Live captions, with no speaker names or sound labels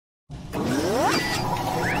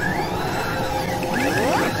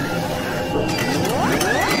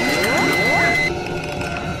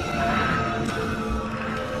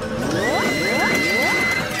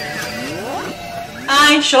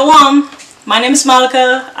Shalom. My name is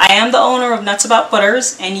Malika. I am the owner of Nuts About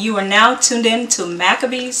Butters, and you are now tuned in to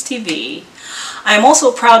Maccabees TV. I am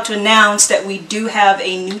also proud to announce that we do have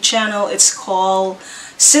a new channel. It's called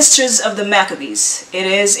Sisters of the Maccabees. It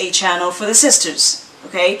is a channel for the sisters.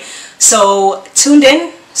 Okay, so tuned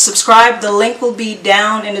in, subscribe. The link will be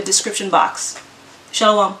down in the description box.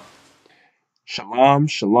 Shalom. Shalom,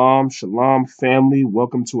 shalom, shalom, family.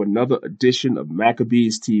 Welcome to another edition of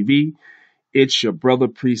Maccabees TV. It's your brother,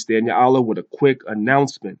 Priest Daniel Allah, with a quick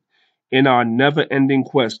announcement. In our never-ending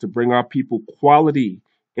quest to bring our people quality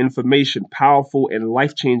information, powerful and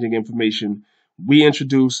life-changing information, we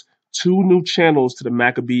introduce two new channels to the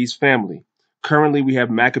Maccabees family. Currently, we have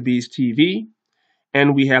Maccabees TV,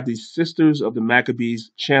 and we have the Sisters of the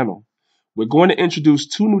Maccabees channel. We're going to introduce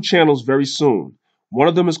two new channels very soon. One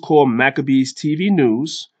of them is called Maccabees TV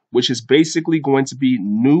News, which is basically going to be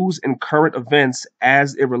news and current events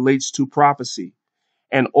as it relates to prophecy.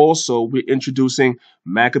 And also, we're introducing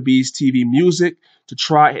Maccabees TV Music to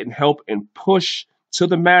try and help and push to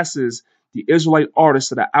the masses the Israelite artists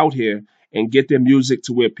that are out here and get their music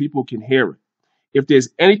to where people can hear it. If there's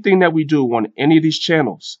anything that we do on any of these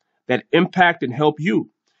channels that impact and help you,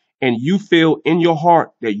 and you feel in your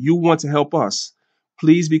heart that you want to help us,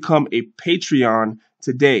 please become a Patreon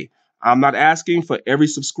today. I'm not asking for every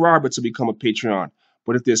subscriber to become a Patreon,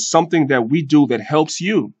 but if there's something that we do that helps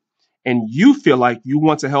you and you feel like you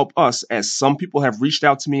want to help us, as some people have reached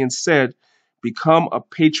out to me and said, become a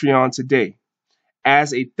Patreon today.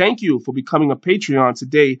 As a thank you for becoming a Patreon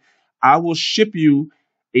today, I will ship you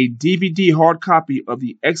a DVD hard copy of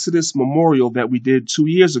the Exodus Memorial that we did 2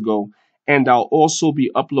 years ago, and I'll also be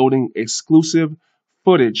uploading exclusive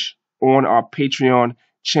footage on our Patreon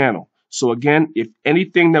channel. So again, if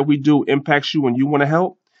anything that we do impacts you and you want to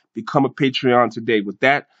help, become a Patreon today. With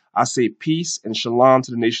that, I say peace and shalom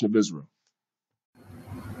to the nation of Israel.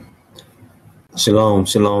 Shalom,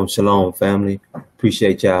 shalom, shalom, family.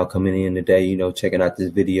 Appreciate y'all coming in today, checking out this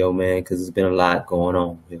video, man, because there's been a lot going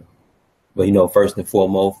on here. But, first and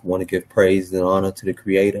foremost, want to give praise and honor to the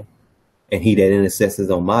Creator and He that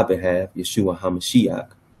intercesses on my behalf, Yeshua HaMashiach.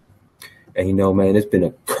 And, man, it's been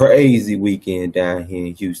a crazy weekend down here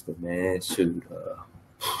in Houston, man. Shoot,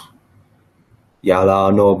 y'all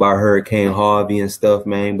all know about Hurricane Harvey and stuff,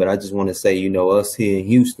 man. But I just want to say, us here in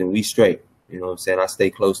Houston, we straight. You know what I'm saying? I stay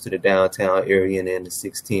close to the downtown area and in the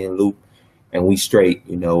 610 loop, and we straight.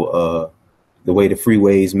 The way the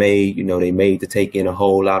freeway's made, they made to take in a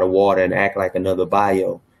whole lot of water and act like another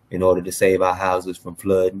bio in order to save our houses from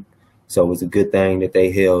flooding. So it was a good thing that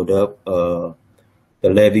they held up. The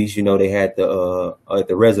levees, they had at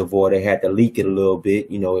the reservoir, they had to leak it a little bit.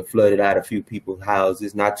 It flooded out a few people's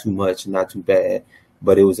houses, not too much, not too bad.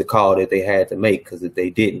 But it was a call that they had to make, because if they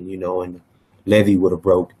didn't, and the levee would have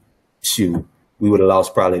broke, shoot, we would have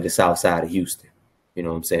lost probably the south side of Houston. You know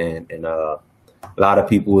what I'm saying? And a lot of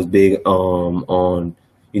people was big on,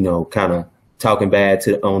 kind of talking bad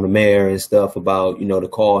on the mayor and stuff about, the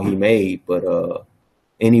call he made. But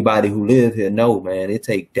anybody who live here know, man, it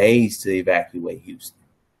take days to evacuate Houston.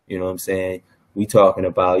 You know what I'm saying? We talking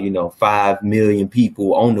about, 5 million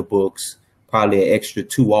people on the books, probably an extra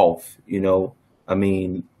 2 off. I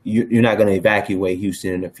mean, you're not going to evacuate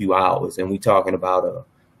Houston in a few hours. And we talking about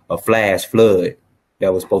a flash flood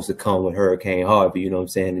that was supposed to come with Hurricane Harvey. You know what I'm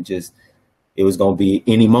saying? It was going to be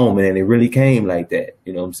any moment, and it really came like that.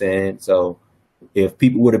 You know what I'm saying? So if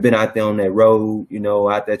people would have been out there on that road,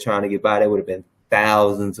 out there trying to get by, there would have been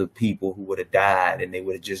thousands of people who would have died, and they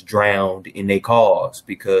would have just drowned in their cars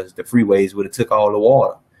because the freeways would have took all the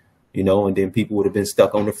water, and then people would have been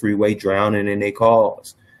stuck on the freeway drowning in their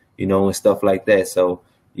cars, and stuff like that. So,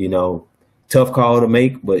 tough call to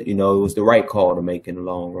make, but, it was the right call to make in the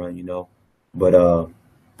long run, But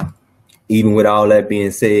even with all that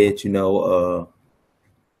being said,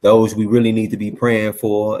 those we really need to be praying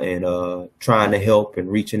for and trying to help and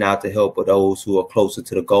reaching out to help are those who are closer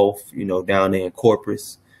to the Gulf, down there in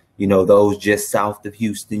Corpus, those just south of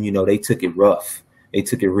Houston, they took it rough. They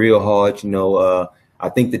took it real hard. I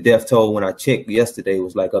think the death toll when I checked yesterday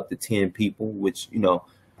was like up to 10 people, which,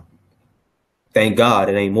 thank God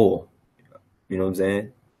it ain't more. You know what I'm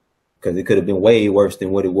saying? Because it could have been way worse than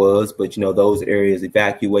what it was. But, those areas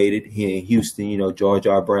evacuated here in Houston, George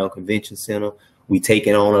R. Brown Convention Center. We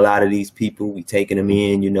taking on a lot of these people. We taking them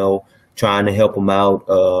in, trying to help them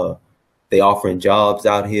out. They offering jobs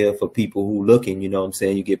out here for people who looking,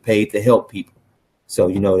 you get paid to help people. So,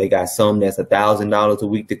 they got some that's $1,000 a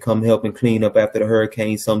week to come help and clean up after the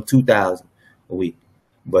hurricane, some $2,000 a week.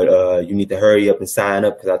 But you need to hurry up and sign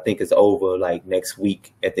up, because I think it's over like next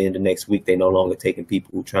week. At the end of next week, they no longer taking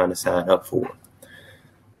people who trying to sign up for it.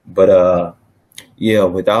 But yeah,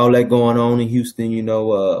 with all that going on in Houston,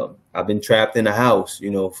 I've been trapped in the house,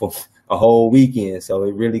 for a whole weekend. So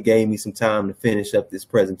it really gave me some time to finish up this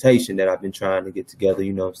presentation that I've been trying to get together,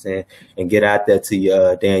 you know what I'm saying, and get out there to you,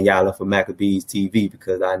 Daniela from Maccabeestv,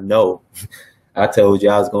 because I know I told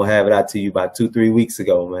you I was going to have it out to you about 2-3 weeks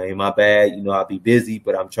ago, man. My bad. I'll be busy,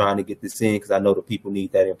 but I'm trying to get this in because I know the people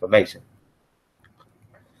need that information.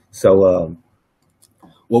 So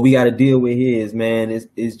what we got to deal with here is, man,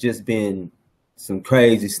 it's just been some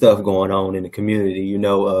crazy stuff going on in the community,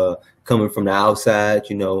 coming from the outside,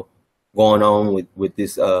 going on with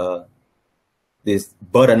this this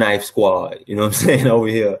butter knife squad, you know what I'm saying, over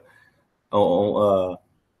here on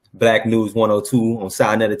Black News 102 on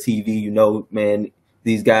Sinetta TV. Man,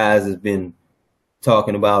 these guys have been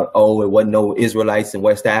talking about, it wasn't no Israelites in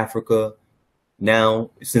West Africa. Now,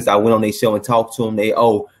 since I went on their show and talked to them,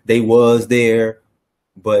 they was there,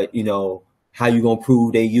 but how you gonna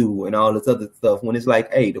prove they you and all this other stuff, when it's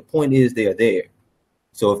like, hey, the point is they're there.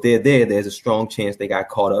 So if they're there, there's a strong chance they got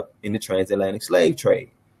caught up in the transatlantic slave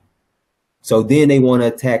trade. So then they want to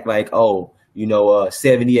attack like, 70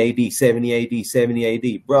 AD, 70 AD,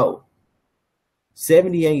 70 AD. Bro,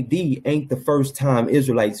 70 AD ain't the first time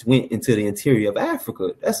Israelites went into the interior of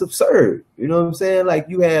Africa. That's absurd. You know what I'm saying? Like,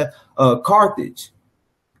 you have Carthage,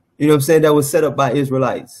 you know what I'm saying, that was set up by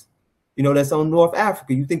Israelites. That's on North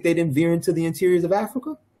Africa. You think they didn't veer into the interiors of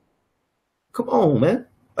Africa? Come on, man.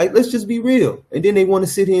 Like, let's just be real. And then they want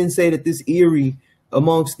to sit here and say that this Erie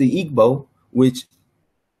amongst the Igbo, which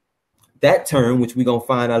that term, which we're going to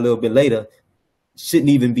find out a little bit later, shouldn't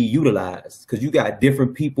even be utilized, because you got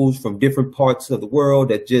different peoples from different parts of the world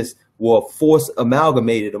that just were force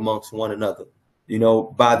amalgamated amongst one another,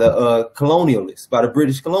 by the colonialists, by the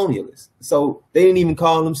British colonialists. So they didn't even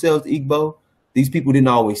call themselves Igbo. These people didn't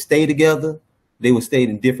always stay together. They were stayed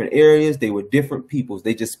in different areas. They were different peoples.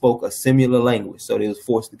 They just spoke a similar language. So they was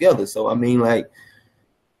forced together. So, I mean, like,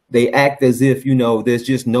 they act as if, there's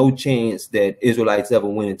just no chance that Israelites ever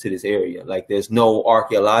went into this area. Like, there's no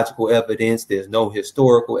archaeological evidence. There's no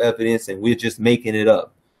historical evidence. And we're just making it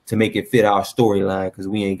up to make it fit our storyline because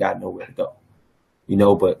we ain't got nowhere to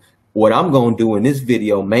go. But what I'm going to do in this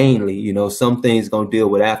video mainly, some things going to deal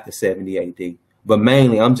with after 70 AD. But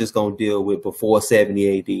mainly, I'm just going to deal with before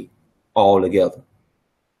 70 AD all together.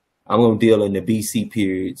 I'm going to deal in the BC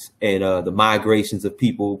periods and the migrations of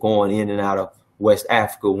people going in and out of West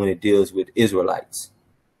Africa when it deals with Israelites.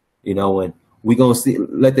 And we're going to see,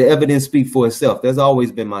 let the evidence speak for itself. That's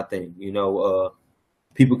always been my thing.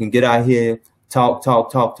 People can get out here, talk,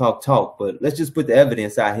 but let's just put the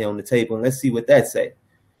evidence out here on the table and let's see what that say.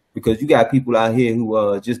 Because you got people out here who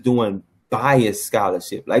are just doing biased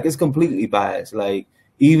scholarship. Like, it's completely biased. Like,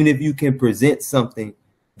 even if you can present something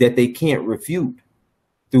that they can't refute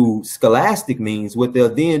through scholastic means, what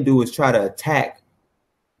they'll then do is try to attack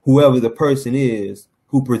whoever the person is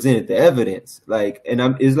who presented the evidence. Like, and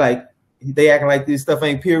it's like they acting like this stuff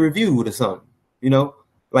ain't peer reviewed or something,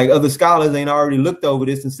 like other scholars ain't already looked over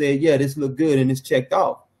this and said, yeah, this look good and it's checked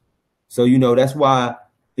off. So, that's why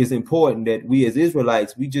it's important that we as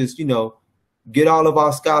Israelites, we just, get all of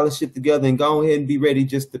our scholarship together and go ahead and be ready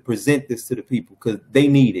just to present this to the people, because they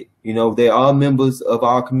need it. There are members of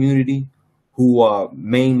our community who are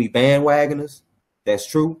mainly bandwagoners. That's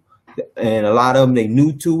true. And a lot of them, they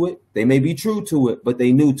new to it. They may be true to it, but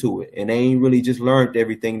they new to it. And they ain't really just learned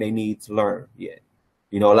everything they need to learn yet.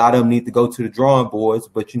 A lot of them need to go to the drawing boards,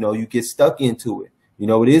 but, you get stuck into it.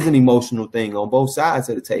 It is an emotional thing on both sides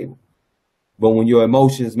of the table. But when your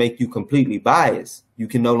emotions make you completely biased, you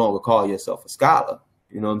can no longer call yourself a scholar.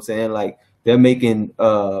 You know what I'm saying? Like, they're making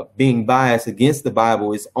being biased against the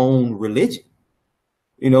Bible its own religion.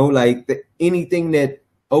 Like anything that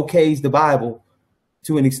okays the Bible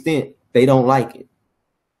to an extent, they don't like it.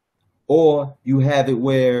 Or you have it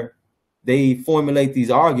where they formulate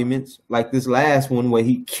these arguments, like this last one where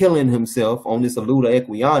he killing himself on this Aluda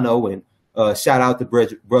Equiano, and shout out to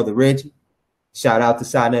Brother Reggie. Shout out to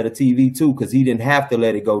Sinetta TV too, because he didn't have to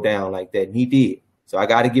let it go down like that, and he did. So I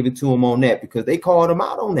got to give it to him on that, because they called him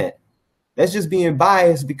out on that. That's just being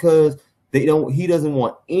biased because he doesn't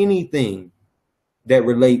want anything that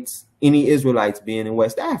relates any Israelites being in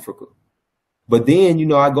West Africa. But then,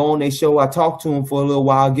 I go on their show, I talk to them for a little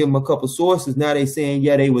while, give them a couple sources. Now they saying,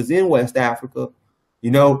 yeah, they was in West Africa,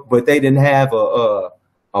 but they didn't have a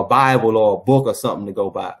Bible or a book or something to go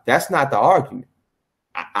by. That's not the argument.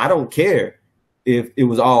 I don't care if it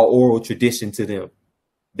was all oral tradition to them.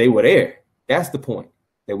 They were there. That's the point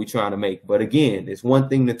that we're trying to make. But again, it's one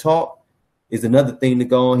thing to talk, it's another thing to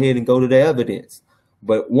go ahead and go to the evidence.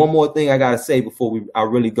 But one more thing I got to say before I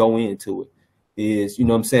really go into it is,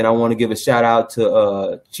 I want to give a shout out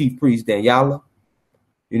to Chief Priest Daniela.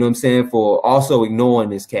 you know what I'm saying, for also ignoring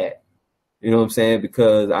this cat. You know what I'm saying?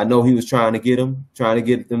 Because I know he was trying to get them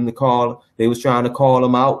to call. They was trying to call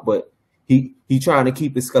him out, but he trying to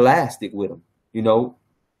keep it scholastic with him. You know,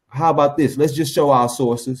 how about this? Let's just show our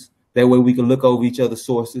sources. That way we can look over each other's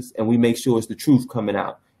sources and we make sure it's the truth coming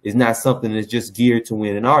out. It's not something that's just geared to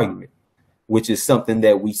win an argument, which is something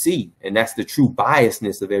that we see. And that's the true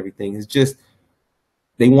biasness of everything. It's just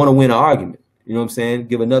they want to win an argument. You know what I'm saying?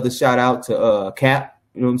 Give another shout out to Cap,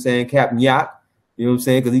 you know what I'm saying? Captain Yacht. You know what I'm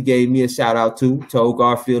saying? Because he gave me a shout out too. Told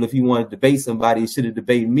Garfield if he wanted to debate somebody, he should have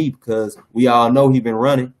debated me because we all know he been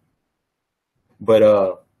running.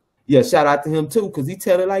 But yeah, shout out to him too, because he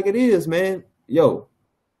tell it like it is, man. Yo,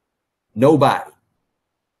 nobody.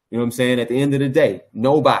 You know what I'm saying? At the end of the day,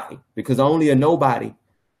 nobody. Because only a nobody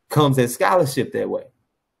comes as scholarship that way.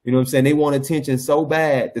 You know what I'm saying? They want attention so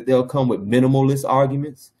bad that they'll come with minimalist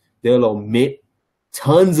arguments. They'll omit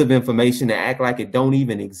tons of information to act like it don't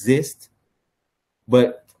even exist.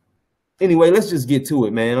 But anyway, let's just get to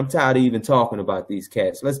it, man. I'm tired of even talking about these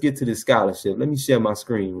cats. Let's get to this scholarship. Let me share my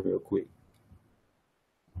screen real quick.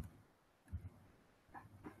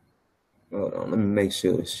 Hold on, let me make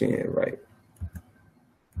sure it's sharing right.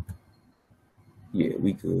 Yeah,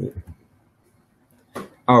 we good.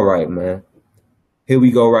 All right, man. Here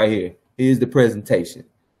we go right here. Here's the presentation.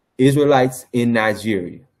 Israelites in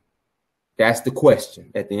Nigeria. That's the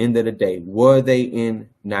question at the end of the day. Were they in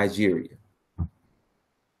Nigeria?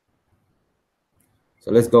 So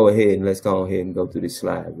let's go ahead and go through this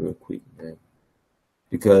slide real quick, man.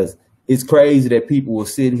 Because it's crazy that people will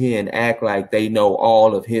sit here and act like they know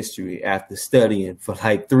all of history after studying for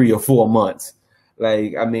like 3 or 4 months.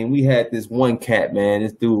 Like, I mean, we had this one cat, man,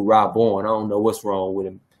 this dude, Rob Bourne. I don't know what's wrong with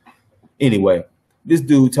him. Anyway, this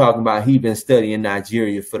dude talking about he been studying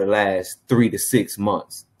Nigeria for the last 3 to 6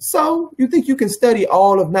 months. So you think you can study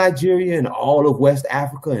all of Nigeria and all of West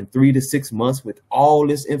Africa in 3 to 6 months with all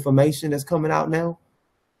this information that's coming out now?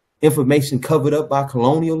 Information covered up by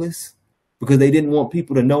colonialists because they didn't want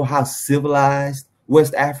people to know how civilized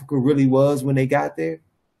West Africa really was when they got there.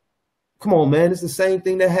 Come on, man. It's the same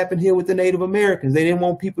thing that happened here with the Native Americans. They didn't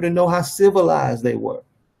want people to know how civilized they were.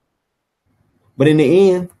 But in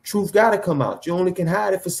the end, truth got to come out. You only can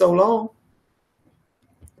hide it for so long.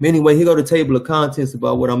 Anyway, here go the table of contents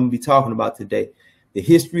about what I'm going to be talking about today. The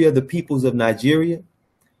history of the peoples of Nigeria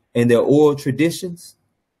and their oral traditions,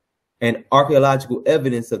 and archaeological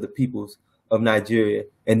evidence of the peoples of Nigeria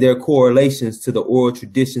and their correlations to the oral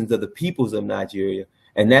traditions of the peoples of Nigeria.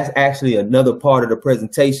 And that's actually another part of the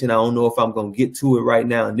presentation. I don't know if I'm going to get to it right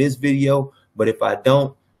now in this video, but if I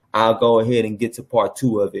don't, I'll go ahead and get to part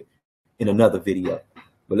 2 of it in another video.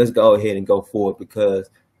 But let's go ahead and go forward, because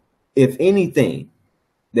if anything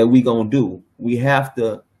that we're going to do, we have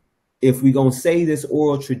to, if we're going to say this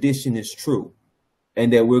oral tradition is true,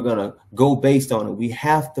 and that we're going to go based on it, we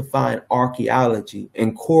have to find archaeology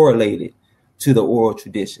and correlate it to the oral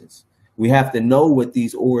traditions. We have to know what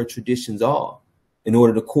these oral traditions are in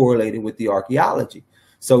order to correlate it with the archaeology.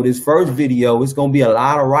 So this first video, it's going to be a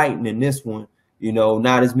lot of writing in this one, you know,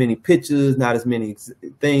 not as many pictures, not as many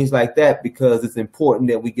things like that, because it's important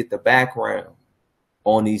that we get the background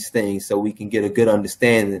on these things so we can get a good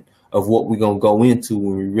understanding of what we're going to go into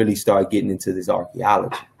when we really start getting into this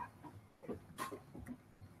archaeology.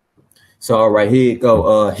 So, all right, here you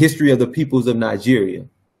go. History of the peoples of Nigeria.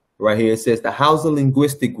 Right here, it says the Hausa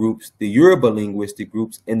linguistic groups, the Yoruba linguistic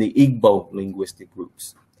groups, and the Igbo linguistic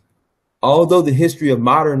groups. Although the history of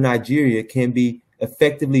modern Nigeria can be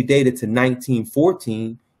effectively dated to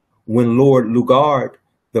 1914, when Lord Lugard,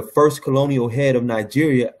 the first colonial head of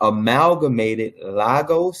Nigeria, amalgamated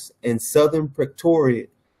Lagos and Southern Pretoria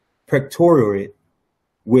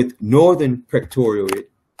with Northern Pretoria,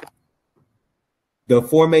 the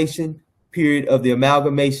formation period of the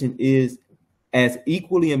amalgamation is as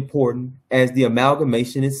equally important as the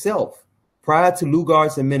amalgamation itself. Prior to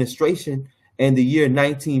Lugard's administration and the year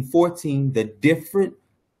 1914, the different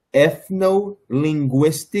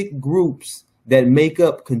ethno-linguistic groups that make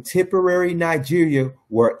up contemporary Nigeria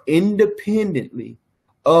were independently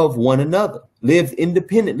of one another, lived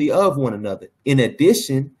independently of one another. In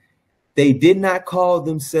addition, they did not call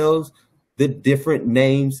themselves the different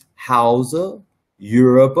names Hausa,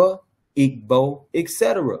 Yoruba, Igbo,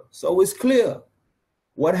 etc. So it's clear.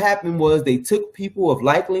 What happened was they took people of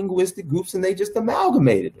like linguistic groups and they just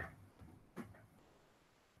amalgamated them.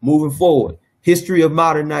 Moving forward, history of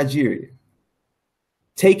modern Nigeria.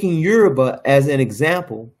 Taking Yoruba as an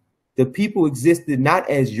example, the people existed not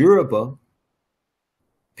as Yoruba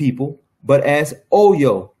people, but as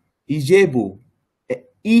Oyo, Ijebu,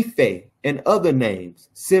 Ife, and other names.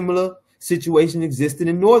 Similar situation existed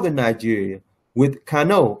in northern Nigeria, with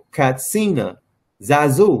Kano, Katsina,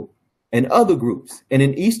 Zazu, and other groups. And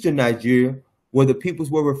in eastern Nigeria, where the peoples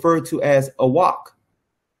were referred to as Awak,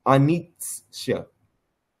 Onitsha,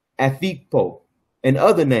 Afikpo, and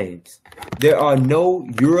other names. There are no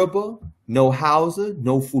Yoruba, no Hausa,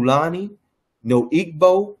 no Fulani, no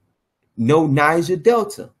Igbo, no Niger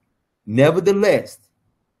Delta. Nevertheless,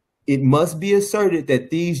 it must be asserted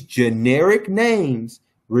that these generic names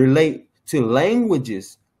relate to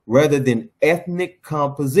languages rather than ethnic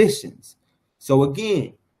compositions. So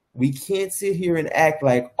again, we can't sit here and act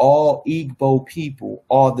like all Igbo people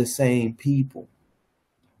are the same people.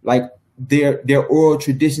 Like their oral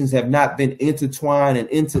traditions have not been intertwined and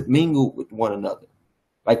intermingled with one another.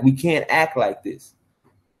 Like we can't act like this.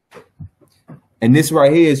 And this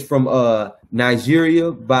right here is from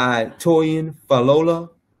Nigeria by Toyin Falola,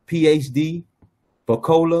 PhD,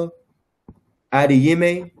 Bakola,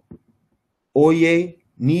 Adeyemi, Oye,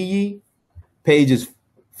 Niyi, pages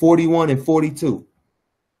 41 and 42.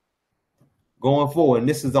 Going forward, and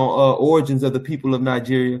this is on Origins of the People of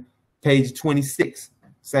Nigeria, page 26,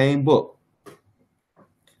 same book.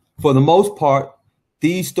 For the most part,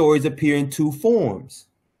 these stories appear in two forms.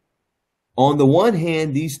 On the one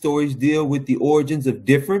hand, these stories deal with the origins of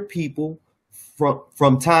different people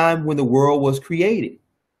from time when the world was created.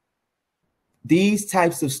 These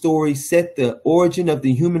types of stories set the origin of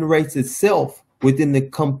the human race itself within the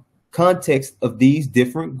context of these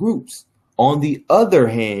different groups. On the other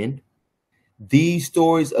hand, these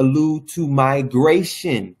stories allude to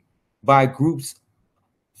migration by groups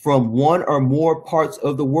from one or more parts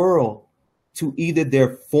of the world to either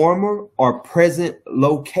their former or present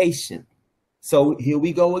location. So here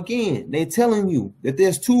we go again. They're telling you that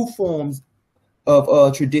there's two forms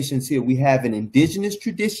of traditions here. We have an indigenous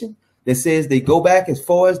tradition that says they go back as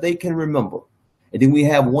far as they can remember. And then we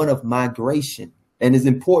have one of migration. And it's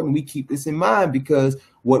important we keep this in mind because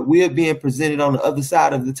what we're being presented on the other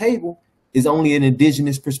side of the table is only an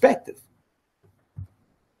indigenous perspective.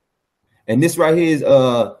 And this right here is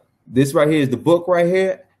the book right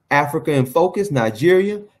here, Africa in Focus,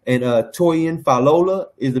 Nigeria. And Toyin Falola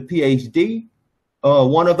is the PhD,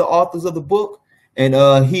 one of the authors of the book.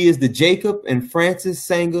 And he is the Jacob and Francis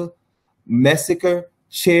Sanger Messiker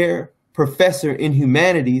Chair Professor in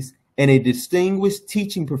Humanities and a distinguished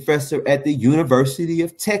teaching professor at the University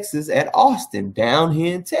of Texas at Austin, down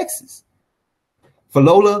here in Texas.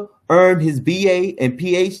 Falola earned his BA and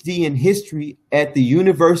PhD in history at the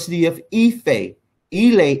University of Ife,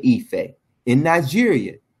 Ile-Ife, in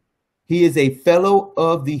Nigeria. He is a fellow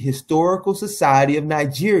of the Historical Society of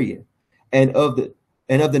Nigeria and of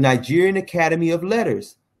the Nigerian Academy of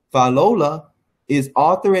Letters. Falola is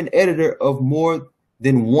author and editor of more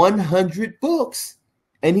than 100 books,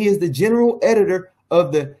 and he is the general editor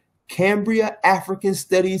of the Cambria African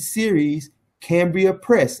Studies series, Cambria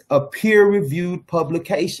Press, a peer-reviewed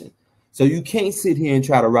publication. So you can't sit here and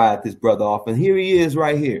try to ride this brother off. And here he is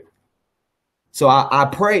right here. So I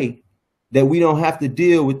pray that we don't have to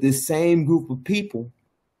deal with this same group of people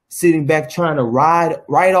sitting back trying to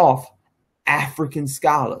write off African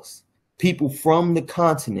scholars, people from the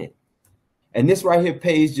continent. And this right here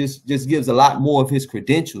page just gives a lot more of his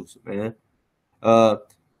credentials, man.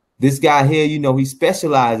 This guy here, you know, he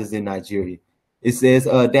specializes in Nigeria. It says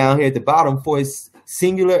down here at the bottom, for his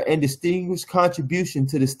singular and distinguished contribution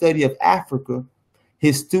to the study of Africa,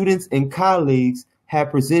 his students and colleagues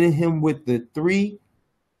have presented him with the 3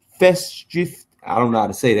 festive, I don't know how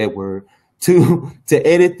to say that word, to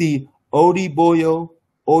edit the Odiboyo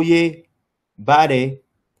Oye Bade,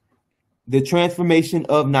 the transformation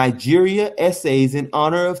of Nigeria essays in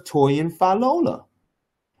honor of Toyin Falola,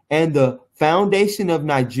 and the foundation of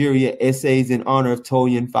Nigeria essays in honor of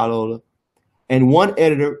Toyin Falola, and one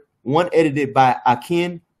edited by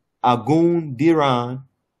Akin Agundiran,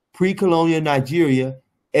 pre-colonial Nigeria,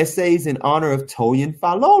 essays in honor of Toyin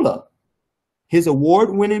Falola. His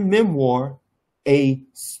award-winning memoir, A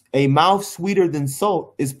Mouth Sweeter Than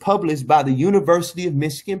Salt, is published by the University of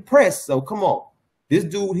Michigan Press. So come on, this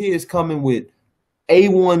dude here is coming with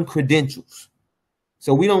A1 credentials.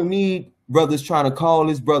 So we don't need brothers trying to call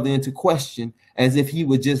this brother into question as if he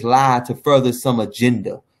would just lie to further some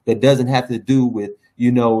agenda that doesn't have to do with,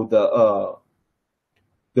 you know,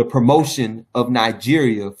 the promotion of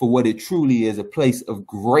Nigeria for what it truly is, a place of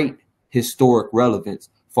great historic relevance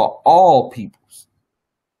for all peoples.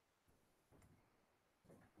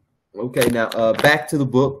 Okay, now back to the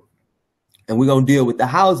book, and we're going to deal with the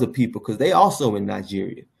Hausa people because they also in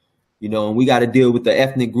Nigeria, you know, and we got to deal with the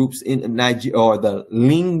ethnic groups in Nigeria, or the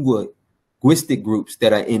linguistic groups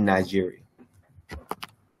that are in Nigeria.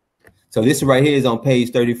 So this right here is on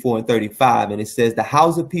page 34 and 35, and it says the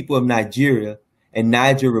Hausa people of Nigeria and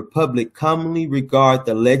Niger Republic commonly regard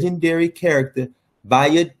the legendary character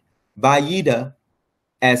Bayida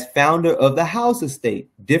as founder of the Hausa state.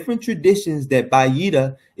 Different traditions that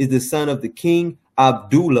Bayida is the son of the King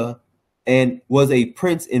Abdullah and was a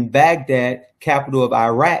prince in Baghdad, capital of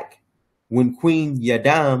Iraq, when Queen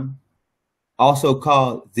Yadam, also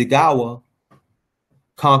called Zigawa,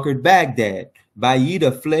 conquered Baghdad.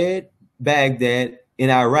 Bayida fled Baghdad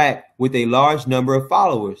in Iraq with a large number of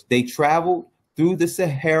followers. They traveled through the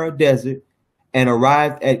Sahara Desert and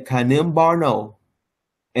arrived at Kanem Barno,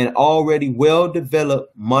 an already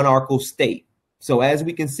well-developed monarchical state. So as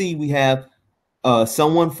we can see, we have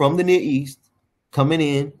someone from the Near East coming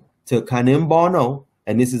in to Kanem Barno,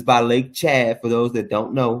 and this is by Lake Chad for those that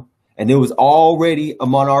don't know. And it was already a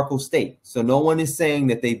monarchical state. So no one is saying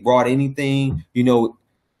that they brought anything,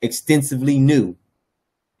 extensively new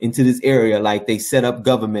into this area, like they set up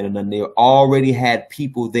government and then they already had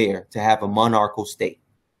people there to have a monarchical state.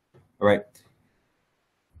 All right.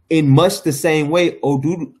 In much the same way,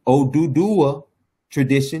 Oduduwa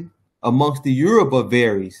tradition amongst the Yoruba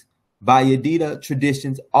varies. Bayadida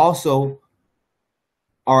traditions are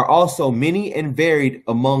also many and varied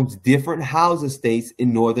amongst different Hausa states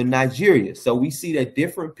in northern Nigeria. So we see that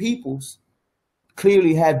different peoples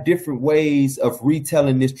clearly have different ways of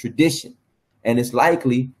retelling this tradition. And it's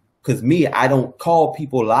likely, because I don't call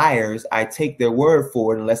people liars. I take their word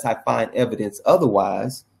for it unless I find evidence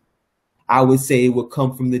otherwise. I would say it would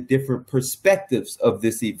come from the different perspectives of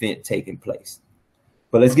this event taking place.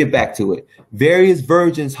 But let's get back to it. Various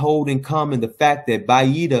versions hold in common the fact that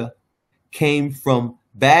Bayida came from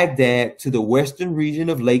Baghdad to the western region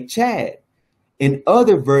of Lake Chad. In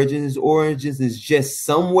other versions, his origins is just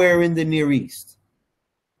somewhere in the Near East.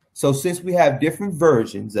 So since we have different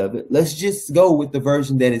versions of it, let's just go with the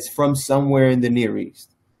version that is from somewhere in the Near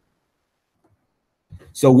East.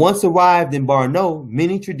 So once arrived in Barno,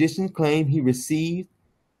 many traditions claim he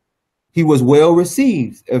was well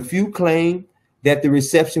received. A few claim that the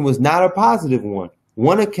reception was not a positive one.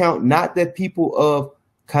 One account, not that people of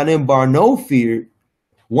Kanem Barno feared.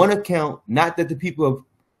 One account, not that the people of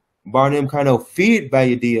Barnem Karno feared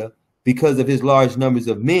Bayadea because of his large numbers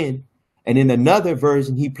of men. And in another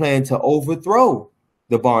version, he planned to overthrow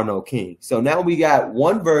the Barno king. So now we got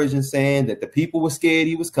one version saying that the people were scared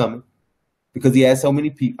he was coming because he had so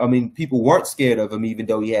many people. I mean, people weren't scared of him, even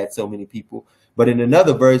though he had so many people. But in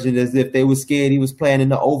another version, as if they were scared he was planning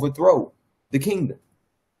to overthrow the kingdom.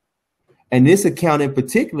 And this account in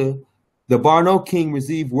particular, the Barno king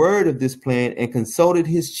received word of this plan and consulted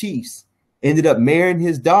his chiefs, ended up marrying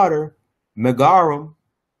his daughter, Megarum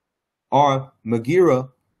or Megira,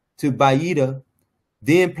 to Bayida,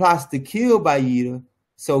 then plots to kill Bayida.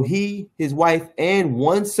 So he, his wife, and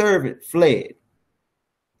one servant fled.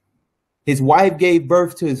 His wife gave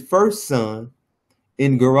birth to his first son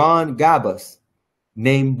in Garan Gabas,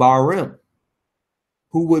 named Barim,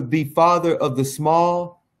 who would be father of the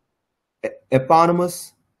small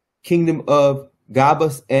eponymous kingdom of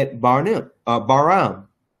Gabas at Baram.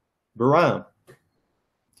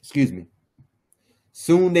 Excuse me.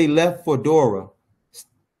 Soon they left for Dora,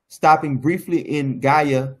 stopping briefly in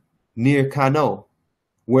Gaya near Kano,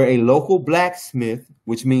 where a local blacksmith,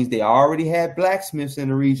 which means they already had blacksmiths in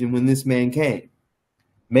the region when this man came,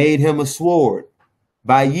 made him a sword.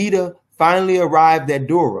 Bayida finally arrived at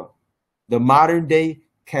Dora, the modern-day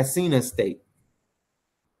Katsina state.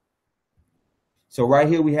 So right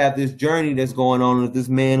here we have this journey that's going on with this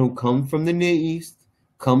man who comes from the Near East,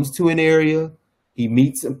 comes to an area, he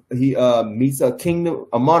meets a kingdom,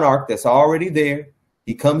 a monarch that's already there.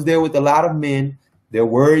 He comes there with a lot of men. They're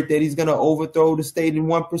worried that he's going to overthrow the state in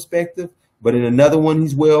one perspective, but in another one,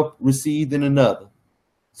 he's well received in another.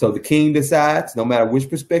 So the king decides, no matter which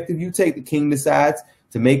perspective you take, the king decides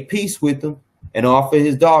to make peace with them and offer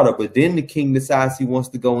his daughter. But then the king decides he wants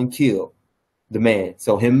to go and kill the man.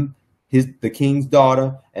 So the king's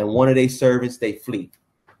daughter and one of their servants, they flee.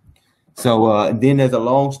 So and then there's a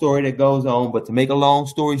long story that goes on. But to make a long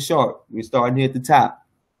story short, we're starting here at the top.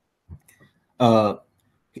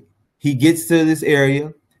 He gets to this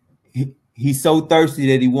area. He's so thirsty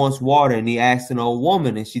that he wants water, and he asks an old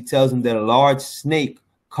woman, and she tells him that a large snake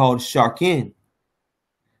called Sharkin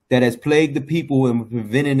that has plagued the people and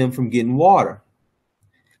prevented them from getting water.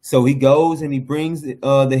 So he goes and he brings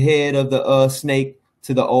the head of the snake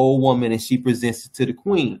to the old woman, and she presents it to the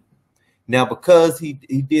queen. Now, because he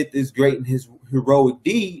did this great and his heroic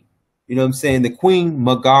deed, you know what I'm saying, the queen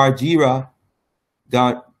Magarjira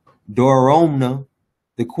Doromna,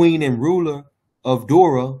 the queen and ruler of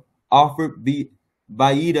Dora, offered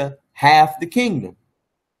Bayida half the kingdom.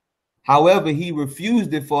 However, he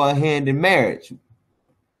refused it for a hand in marriage.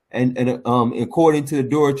 And according to the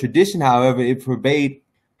Dora tradition, however, it forbade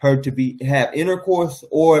her to have intercourse,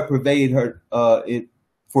 or it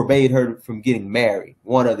forbade her from getting married,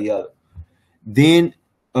 one or the other. Then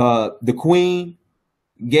the queen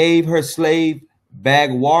gave her slave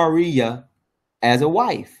Bagwariya as a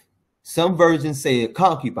wife. Some versions say a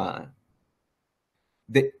concubine.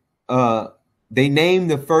 They named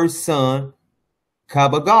the first son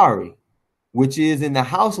Kabagari, which is in the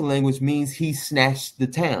Hausa language means he snatched the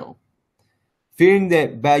town. Fearing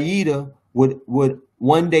that Bayida would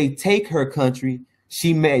one day take her country,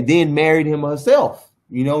 she then married him herself,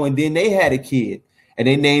 and then they had a kid, and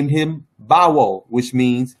they named him Bawo, which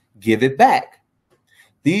means give it back.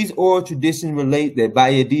 These oral traditions relate that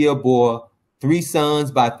Bayida bore 3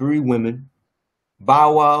 sons by 3 women.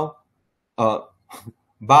 Bawo,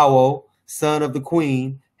 son of the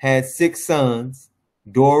queen, had 6 sons: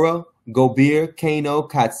 Dora, Gobir, Kano,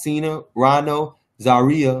 Katsina, Rano,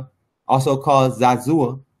 Zaria, also called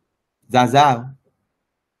Zazau.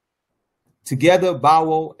 Together,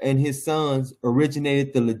 Bawo and his sons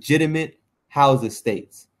originated the legitimate Hausa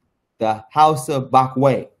states, the Hausa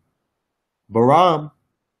Bakwe. Baram,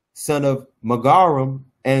 son of Magaram,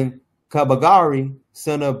 and Kabagari,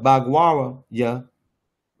 son of Bagwara,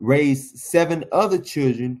 raised 7 other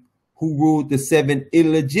children who ruled the 7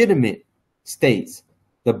 illegitimate states,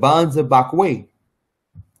 the Banza Bakwe.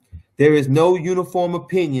 There is no uniform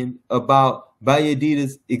opinion about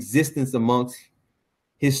Bayidi's existence amongst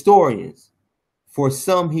historians. For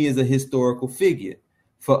some, he is a historical figure.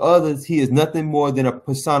 For others, he is nothing more than a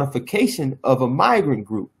personification of a migrant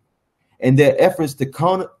group and their efforts to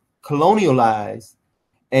colonialize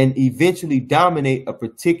and eventually dominate a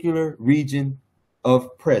particular region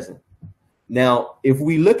of present. Now, if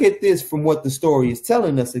we look at this from what the story is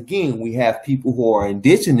telling us, again, we have people who are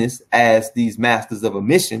indigenous as these masters of a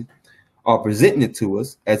mission are presenting it to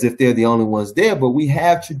us as if they're the only ones there, but we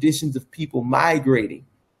have traditions of people migrating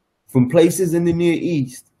from places in the Near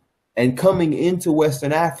East and coming into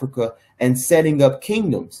Western Africa and setting up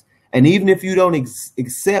kingdoms. And even if you don't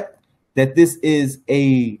accept that this is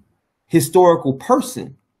a historical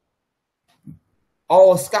person,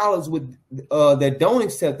 all scholars would that don't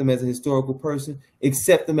accept them as a historical person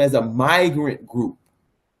accept them as a migrant group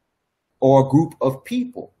or a group of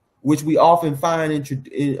people, which we often find in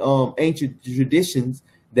ancient traditions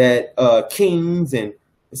that kings and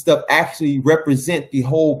stuff actually represent the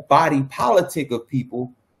whole body politic of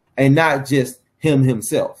people and not just him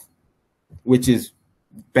himself, which is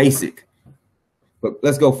basic. But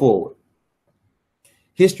let's go forward.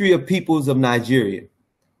 History of peoples of Nigeria.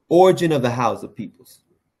 Origin of the Hausa peoples.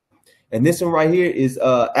 And this one right here is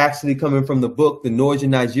actually coming from the book, The Northern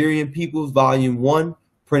Nigerian Peoples, Volume 1,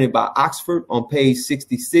 printed by Oxford on page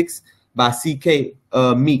 66 by C.K.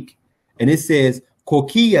 Meek. And it says,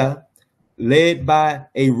 Kokia, led by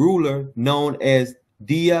a ruler known as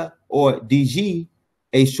Dia or DG,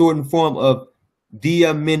 a shortened form of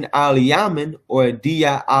Dia Min Aliyaman or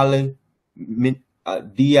Dia Alaman,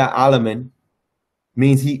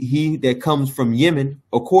 means he that comes from Yemen.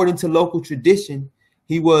 According to local tradition,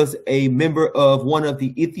 he was a member of one of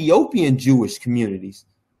the Ethiopian Jewish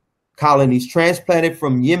colonies transplanted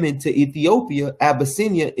from Yemen to Ethiopia,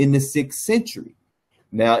 Abyssinia in the 6th century.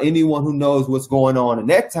 Now, anyone who knows what's going on in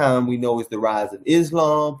that time, we know is the rise of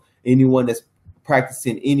Islam. Anyone that's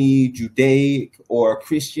practicing any Judaic or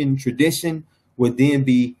Christian tradition would then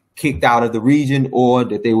be kicked out of the region, or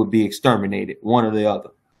that they would be exterminated, one or the other.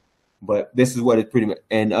 But this is what it's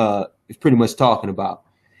pretty much talking about.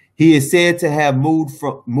 He is said to have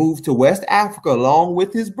moved to West Africa along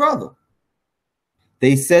with his brother.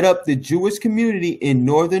 They set up the Jewish community in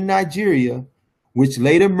northern Nigeria, which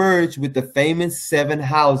later merged with the famous 7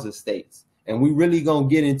 Hausa states. And we really gonna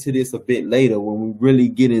get into this a bit later when we really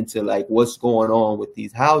get into like what's going on with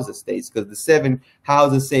these Hausa states, because the 7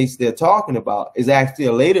 Hausa states they're talking about is actually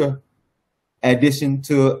a later addition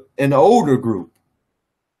to an older group.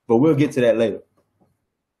 But we'll get to that later.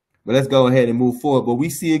 But let's go ahead and move forward. But we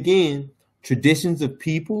see again traditions of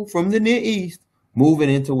people from the Near East moving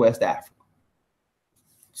into West Africa.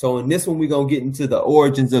 So in this one, we're going to get into the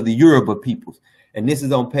origins of the Yoruba peoples. And this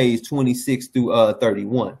is on page 26 through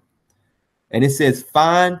 31. And it says,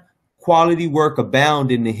 fine quality work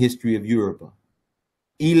abound in the history of Yoruba.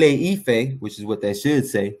 Ile Ife, which is what that should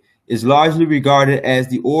say, is largely regarded as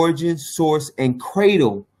the origin, source, and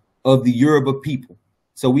cradle of the Yoruba people.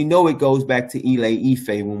 So we know it goes back to Ile Ife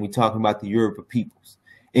when we're talking about the Yoruba peoples.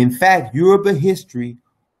 In fact, Yoruba history,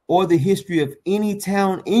 or the history of any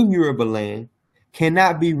town in Yoruba land,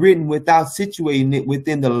 cannot be written without situating it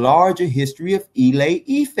within the larger history of Ile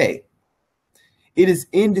Ife. It is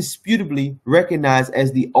indisputably recognized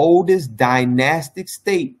as the oldest dynastic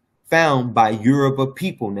state found by Yoruba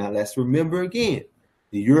people. Now, let's remember again,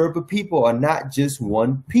 the Yoruba people are not just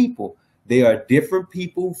one people. They are different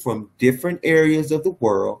people from different areas of the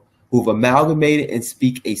world who've amalgamated and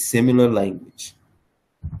speak a similar language.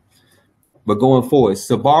 But going forward,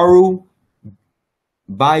 Sabaru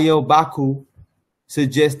Bayobaku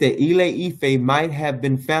suggests that Ile-Ife might have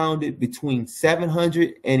been founded between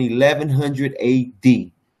 700 and 1100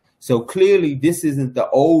 AD. So clearly, this isn't the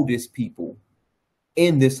oldest people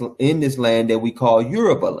in this land that we call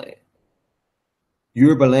Yoruba land.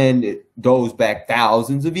 Yoruba land goes back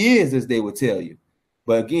thousands of years, as they would tell you.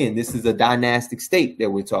 But again, this is a dynastic state that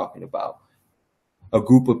we're talking about, a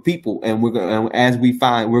group of people, and we're going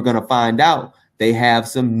to find out they have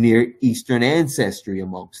some Near Eastern ancestry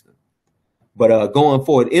amongst them. But going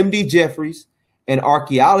forward, M.D. Jeffries, an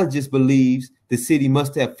archaeologist, believes the city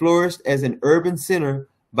must have flourished as an urban center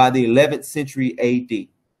by the 11th century AD.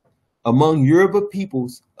 Among Yoruba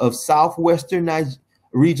peoples of southwestern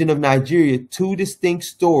region of Nigeria, two distinct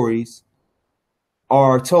stories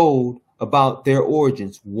are told about their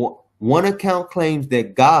origins. One account claims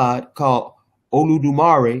that God, called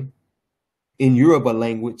Oludumare in Yoruba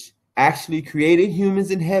language, actually created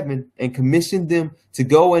humans in heaven and commissioned them to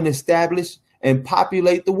go and establish and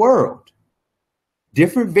populate the world.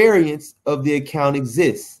 Different variants of the account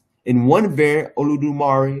exist. In one variant,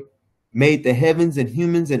 Oludumare made the heavens and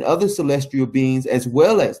humans and other celestial beings as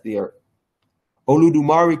well as the earth.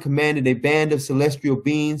 Oludumare commanded a band of celestial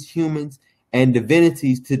beings, humans, and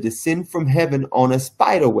divinities to descend from heaven on a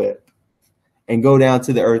spider web and go down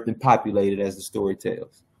to the earth and populate it, as the story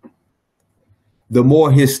tells. The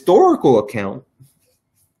more historical account,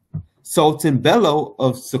 Sultan Bello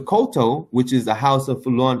of Sokoto, which is the house of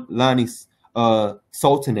Fulani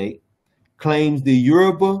Sultanate, claims the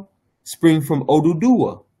Yoruba spring from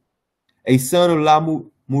Oduduwa, a son of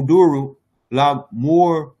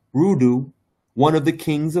Lamurudu, one of the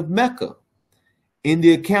kings of Mecca. In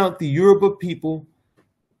the account, the Yoruba people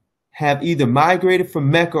have either migrated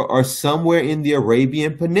from Mecca or somewhere in the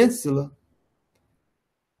Arabian Peninsula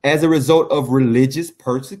as a result of religious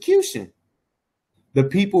persecution. The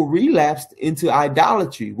people relapsed into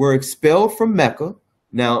idolatry, were expelled from Mecca.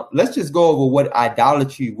 Now, let's just go over what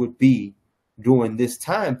idolatry would be during this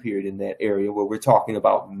time period in that area where we're talking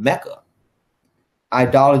about Mecca.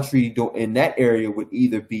 Idolatry in that area would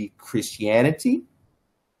either be Christianity,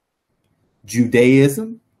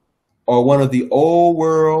 Judaism, or one of the old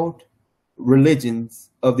world religions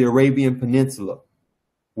of the Arabian Peninsula,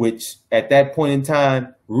 which at that point in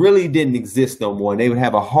time really didn't exist no more. And they would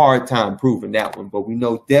have a hard time proving that one. But we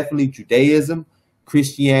know definitely Judaism,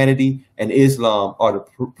 Christianity, and Islam are the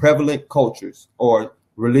prevalent cultures or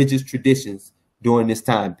religious traditions during this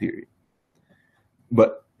time period.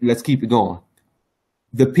 But let's keep it going.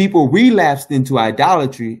 The people relapsed into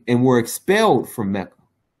idolatry and were expelled from Mecca.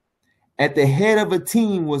 At the head of a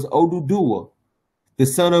team was Oduduwa, the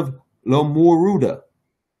son of Lomurudu,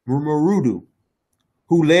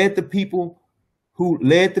 who led the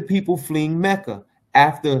people fleeing Mecca.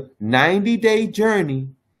 After 90-day journey,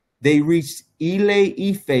 they reached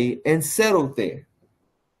Ile-Ife and settled there.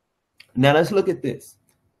 Now let's look at this.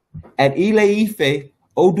 At Ile-Ife,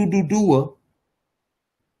 Oduduwa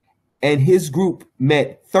and his group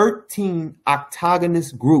met 13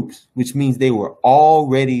 octagonous groups, which means they were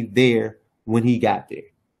already there when he got there.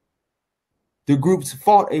 The groups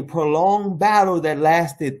fought a prolonged battle that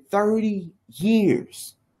lasted 30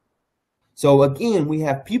 years. So again, we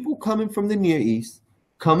have people coming from the Near East,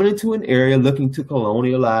 coming into an area looking to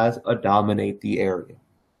colonialize or dominate the area.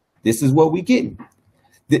 This is what we're getting.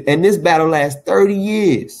 And this battle lasts 30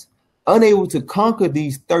 years. Unable to conquer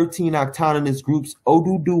these 13 autonomous groups,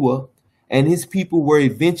 Oduduwa and his people were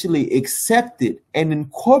eventually accepted and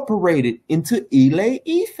incorporated into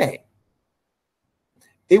Ile-Ife.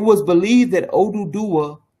 It was believed that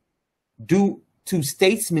Oduduwa, due to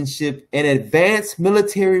statesmanship and advanced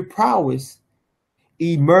military prowess,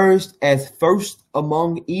 emerged as first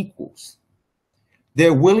among equals.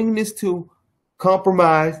 Their willingness to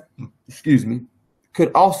compromise,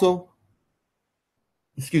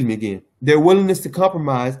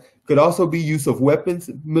 could also be use of weapons,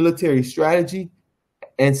 military strategy,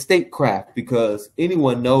 and statecraft, because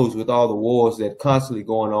anyone knows with all the wars that are constantly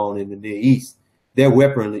going on in the Near East, their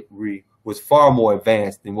weaponry was far more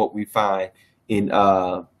advanced than what we find in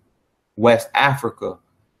West Africa,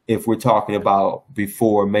 if we're talking about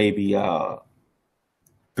before maybe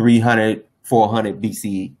 300, 400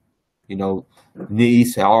 BCE. You know, Near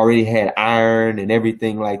East already had iron and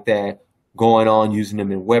everything like that going on, using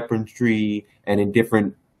them in weaponry and in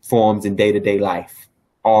different forms in day-to-day life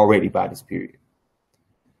already by this period.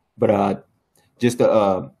 But just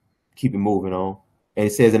to keep it moving on, and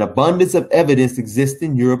it says an abundance of evidence exists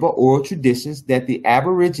in Yoruba oral traditions that the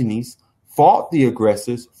Aborigines fought the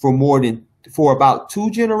aggressors for about 2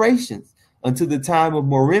 generations until the time of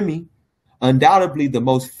Moremi, undoubtedly the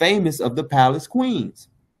most famous of the palace queens.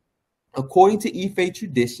 According to Ife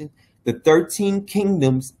tradition, the 13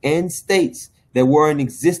 kingdoms and states that were in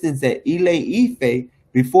existence at Ile Ife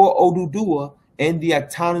before Oduduwa and the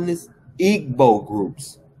autonomous Igbo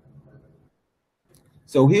groups.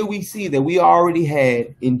 So here we see that we already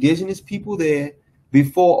had indigenous people there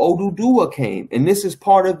before Oduduwa came. And this is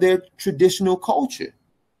part of their traditional culture.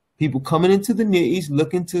 People coming into the Near East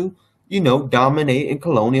looking to, dominate and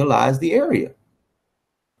colonialize the area.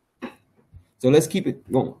 So let's keep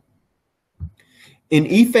it going. In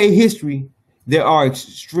Ife history, there are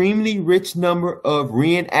extremely rich number of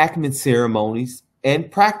reenactment ceremonies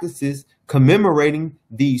and practices commemorating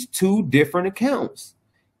these 2 different accounts.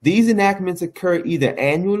 These enactments occur either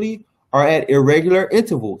annually or at irregular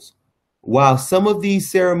intervals. While some of these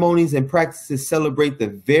ceremonies and practices celebrate the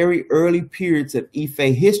very early periods of Ife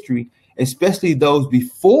history, especially those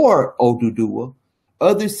before Oduduwa,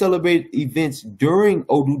 others celebrate events during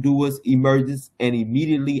Oduduwa's emergence and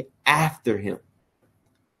immediately after him.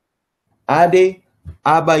 Ade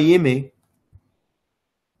Abayeme,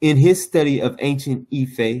 in his study of ancient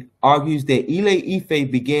Ife, argues that Ile Ife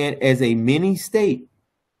began as a mini-state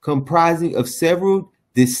comprising of several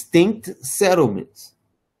distinct settlements.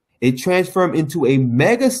 It transformed into a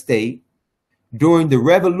mega-state during the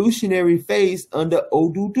revolutionary phase under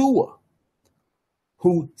Oduduwa,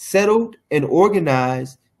 who settled and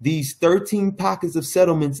organized these 13 pockets of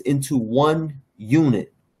settlements into one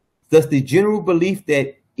unit. Thus, the general belief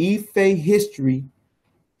that Ife history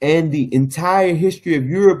and the entire history of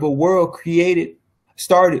Yoruba world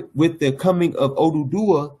started with the coming of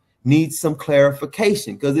Oduduwa needs some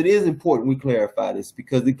clarification, because it is important we clarify this,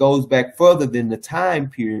 because it goes back further than the time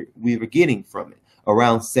period we were getting from it,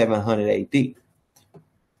 around 700 AD.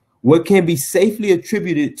 What can be safely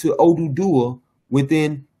attributed to Oduduwa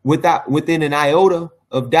within an iota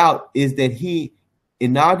of doubt is that he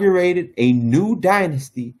inaugurated a new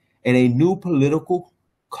dynasty and a new political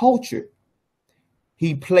culture.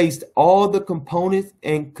 He placed all the components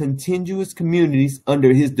and contiguous communities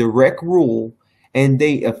under his direct rule, and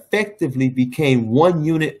they effectively became one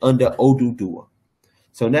unit under Oduduwa.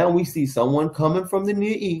 So now we see someone coming from the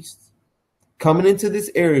Near East, coming into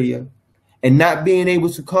this area, and not being able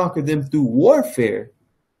to conquer them through warfare.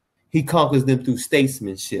 He conquers them through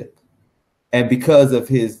statesmanship. And because of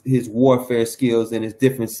his warfare skills and his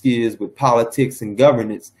different skills with politics and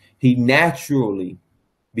governance, he naturally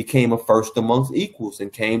became a first amongst equals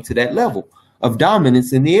and came to that level of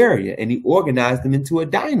dominance in the area, and he organized them into a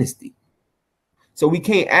dynasty. So we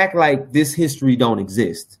can't act like this history don't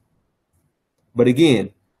exist. But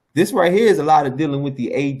again, this right here is a lot of dealing with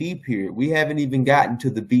the AD period. We haven't even gotten to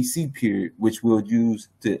the BC period, which we'll use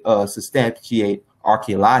to substantiate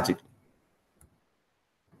archaeologically.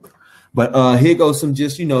 But here goes some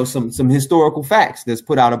some historical facts that's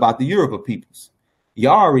put out about the Yoruba peoples.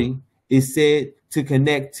 Yari is said to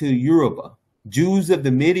connect to Yoruba. Jews of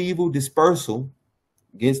the medieval dispersal,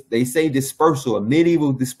 they say dispersal, a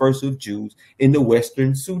medieval dispersal of Jews in the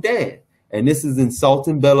Western Sudan. And this is in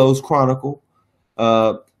Sultan Bello's Chronicle,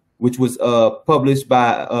 which was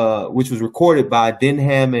recorded by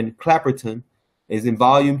Denham and Clapperton, is in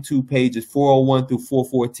volume 2, pages 401 through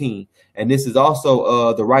 414. And this is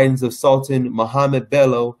also the writings of Sultan Muhammad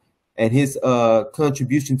Bello and his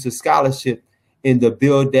contribution to scholarship in the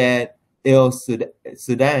Bildad El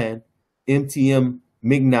Sudan, MTM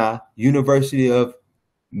Migna, University of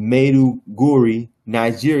Maiduguri,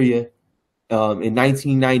 Nigeria, in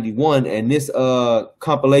 1991. And this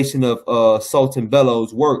compilation of Sultan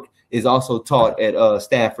Bello's work is also taught at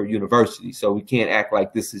Stanford University. So we can't act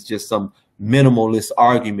like this is just some minimalist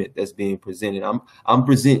argument that's being presented. I'm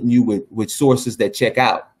presenting you with sources that check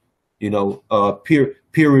out, peer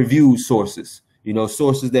reviewed sources,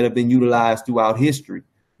 sources that have been utilized throughout history,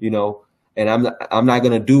 and I'm not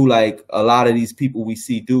going to do like a lot of these people we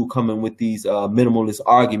see do, coming with these minimalist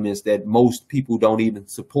arguments that most people don't even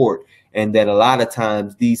support, and that a lot of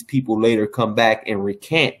times these people later come back and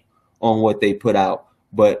recant on what they put out.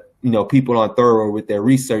 But people aren't thorough with their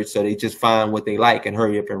research, so they just find what they like and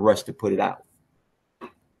hurry up and rush to put it out.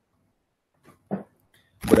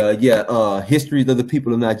 But histories of the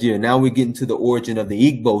people of Nigeria. Now we're getting to the origin of the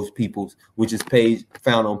Igbo peoples, which is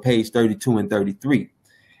found on page 32 and 33.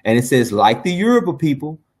 And it says, like the Yoruba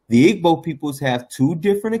people, the Igbo peoples have 2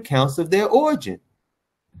 different accounts of their origin.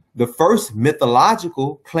 The first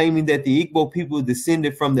mythological, claiming that the Igbo people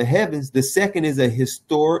descended from the heavens. The second is a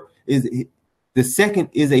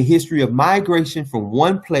history of migration from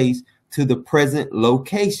one place to the present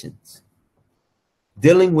locations.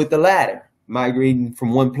 Dealing with the latter, migrating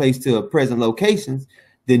from one place to present locations,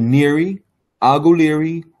 the Neri,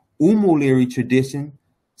 Aguliri, Umuliri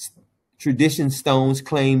tradition stones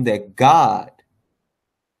claim that God,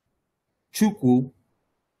 Chukwu,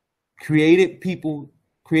 created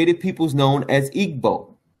peoples known as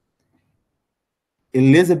Igbo.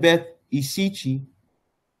 Elizabeth Ishichi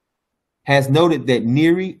has noted that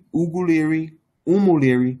Neri, Uguliri,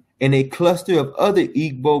 Umuliri, and a cluster of other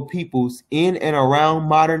Igbo peoples in and around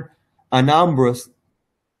modern Anambra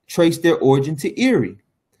trace their origin to Erie.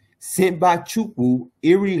 Sent by Chukwu,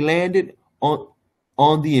 Erie landed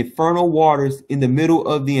on the infernal waters in the middle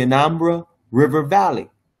of the Anambra River Valley.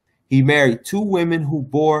 He married 2 women who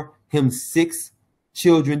bore him 6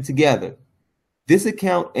 children together. This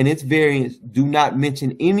account and its variants do not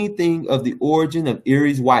mention anything of the origin of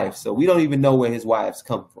Erie's wife. So we don't even know where his wives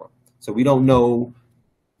come from. So we don't know.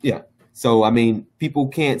 Yeah. So, I mean, people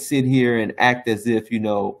can't sit here and act as if,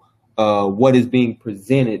 what is being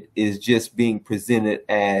presented is just being presented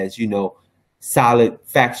as, solid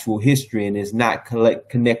factual history and is not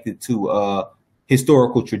connected to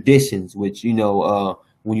historical traditions, which,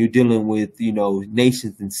 when you're dealing with,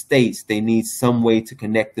 nations and states, they need some way to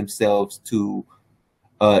connect themselves to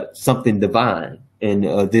something divine. And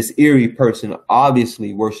this Erie person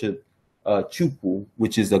obviously worshiped Chukwu,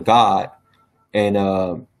 which is a god,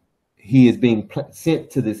 and he is being sent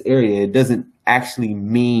to this area. It doesn't actually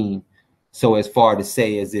mean so as far to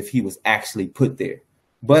say as if he was actually put there.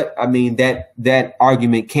 But I mean, that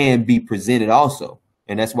argument can be presented also.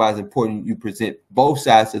 And that's why it's important you present both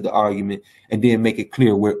sides of the argument and then make it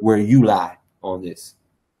clear where you lie on this.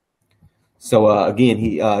 So again,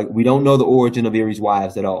 we don't know the origin of Erie's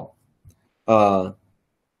wives at all. Ine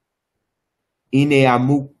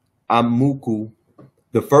Amuku,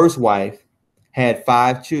 the first wife, had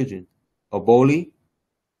 5 children, Oboli,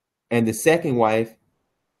 and the second wife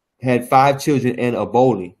had 5 children and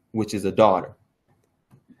Oboli, which is a daughter.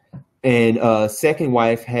 And second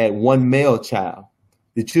wife had 1 male child.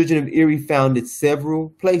 The children of Erie founded several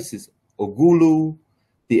places. Ogulu,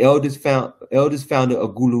 the eldest founded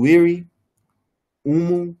Ogulu Erie,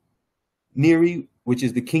 Umu Neri, which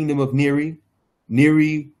is the kingdom of Neri,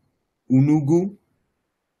 Neri Unugu,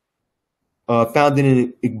 founded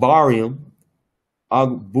in Igbarium,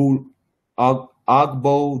 Agbo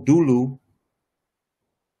Dulu,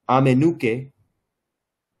 Amenuke,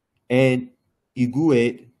 and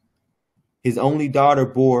Igued. His only daughter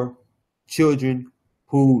bore children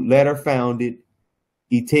who later founded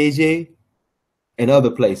Iteje and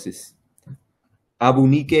other places.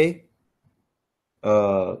 Abunike,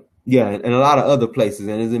 and a lot of other places.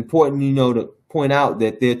 And it's important, to point out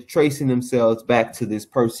that they're tracing themselves back to this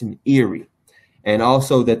person, Erie. And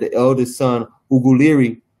also that the eldest son,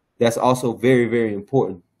 Uguliri, that's also very, very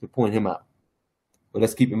important to point him out. But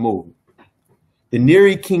let's keep it moving. The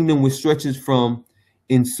Neri kingdom, which stretches from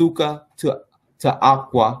Insuka to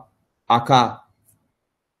Aka.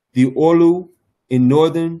 The Olu in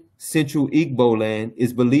northern central Igbo land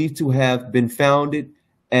is believed to have been founded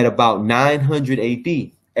at about 900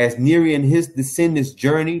 AD. As Neri and his descendants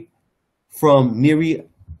journeyed from Neri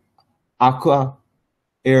Aka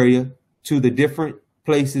area to the different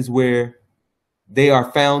places where they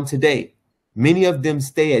are found today. Many of them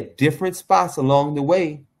stay at different spots along the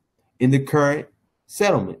way to the current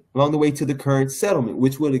settlement,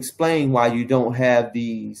 which would explain why you don't have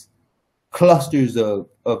these clusters of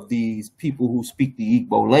these people who speak the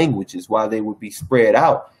Igbo languages, why they would be spread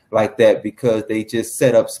out like that, because they just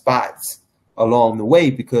set up spots along the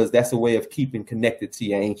way, because that's a way of keeping connected to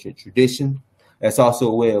your ancient tradition. That's also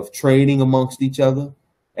a way of trading amongst each other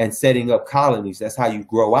and setting up colonies. That's how you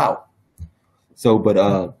grow out. So, but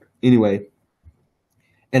anyway,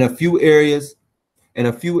 and a few areas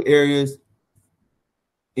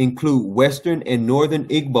include western and northern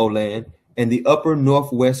Igbo land and the upper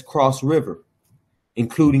northwest Cross River,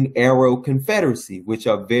 including Arrow Confederacy, which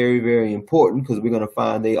are very, very important, because we're going to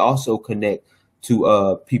find they also connect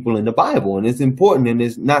to people in the Bible. And it's important, and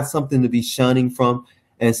it's not something to be shunning from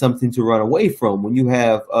and something to run away from. When you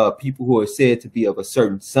have people who are said to be of a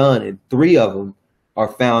certain son, and 3 of them are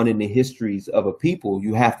found in the histories of a people,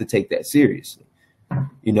 you have to take that seriously.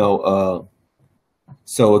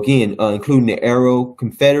 So again, including the Arrow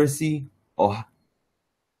Confederacy,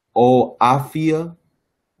 Afia,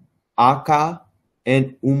 Aka,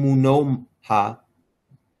 and Umunomha.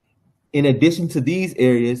 In addition to these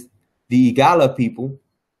areas, the Igala people,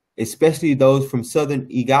 especially those from southern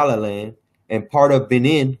Igalaland and part of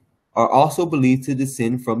Benin, are also believed to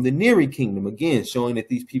descend from the Neri kingdom, again showing that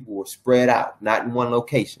these people were spread out, not in one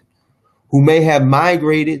location, who may have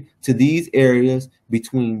migrated to these areas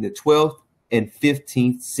between the 12th and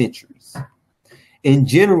 15th centuries. In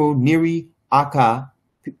general, Neri Aka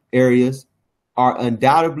areas are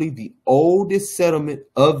undoubtedly the oldest settlement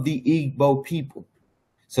of the Igbo people.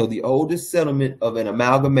 So the oldest settlement of an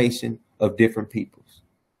amalgamation of different peoples.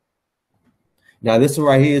 Now this one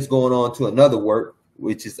right here is going on to another work,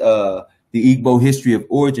 which is the Igbo History of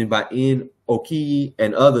Origin by N. Okiyi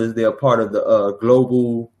and others. They are part of the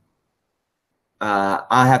global,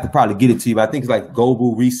 I have to probably get it to you, but I think it's like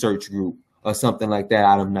Global Research Group or something like that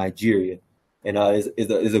out of Nigeria. And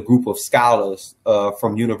is a group of scholars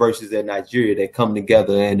from universities in Nigeria that come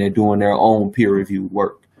together and they're doing their own peer-reviewed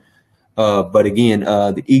work. But again,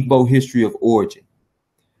 the Igbo History of Origin.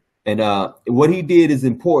 And what he did is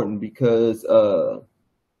important because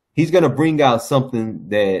he's going to bring out something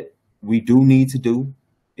that we do need to do.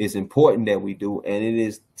 It's important that we do, and it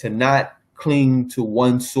is to not cling to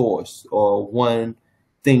one source or one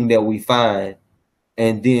thing that we find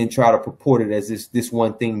and then try to purport it as this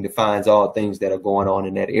one thing defines all things that are going on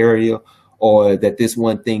in that area, or that this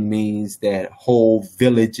one thing means that whole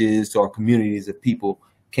villages or communities of people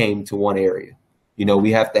came to one area. You know,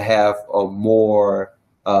 we have to have a more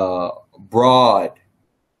broad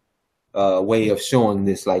way of showing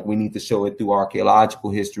this. Like, we need to show it through archaeological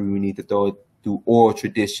history. We need to throw it through oral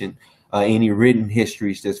tradition, any written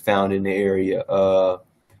histories that's found in the area.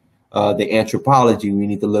 The anthropology, we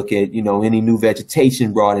need to look at, you know, any new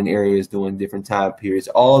vegetation brought in areas during different time periods.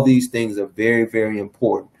 All these things are very, very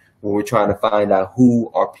important when we're trying to find out who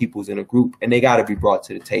are peoples in a group, and they got to be brought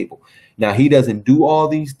to the table. Now, he doesn't do all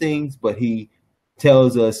these things, but he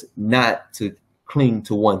tells us not to cling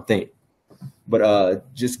to one thing.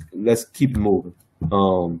 But just let's keep moving.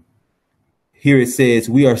 Here it says,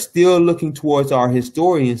 we are still looking towards our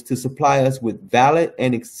historians to supply us with valid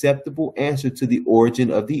and acceptable answer to the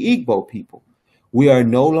origin of the Igbo people. We are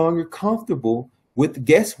no longer comfortable with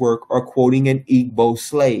guesswork or quoting an Igbo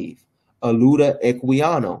slave, Aluda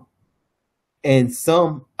Equiano, and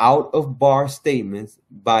some out-of-bar statements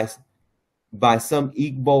by some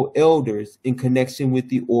Igbo elders in connection with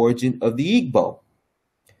the origin of the Igbo.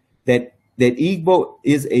 That Igbo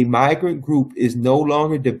is a migrant group is no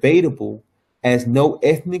longer debatable, as no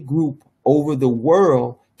ethnic group over the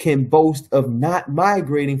world can boast of not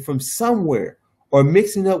migrating from somewhere or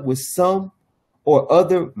mixing up with some or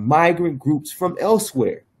other migrant groups from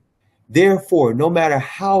elsewhere. Therefore, no matter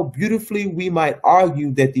how beautifully we might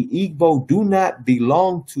argue that the Igbo do not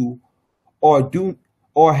belong to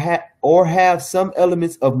or have some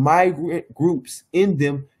elements of migrant groups in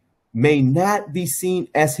them, may not be seen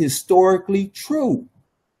as historically true.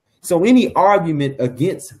 So any argument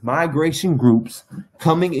against migration groups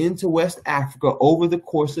coming into West Africa over the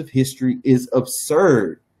course of history is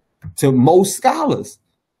absurd to most scholars,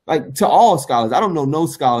 like to all scholars. I don't know no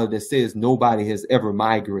scholar that says nobody has ever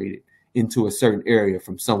migrated into a certain area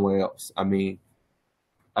from somewhere else. I mean,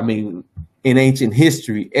 in ancient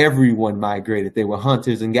history, everyone migrated. They were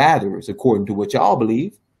hunters and gatherers, according to what y'all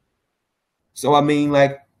believe. So, I mean,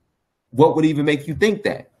 like, what would even make you think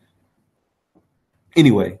that?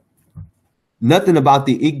 Anyway, nothing about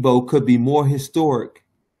the Igbo could be more historic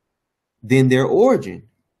than their origin,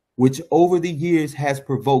 which over the years has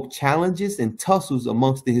provoked challenges and tussles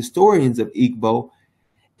amongst the historians of Igbo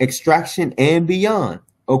extraction and beyond.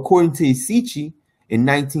 According to Isichi in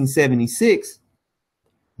 1976,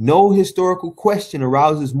 no historical question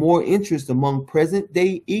arouses more interest among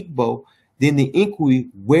present-day Igbo than the inquiry,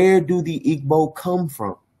 where do the Igbo come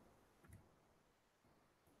from?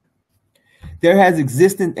 There has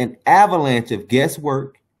existed an avalanche of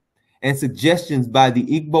guesswork and suggestions by the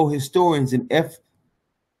Igbo historians and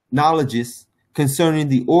ethnologists concerning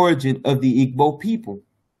the origin of the Igbo people.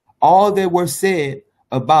 All that were said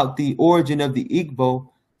about the origin of the Igbo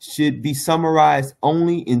should be summarized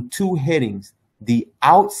only in two headings: the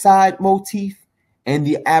outside motif and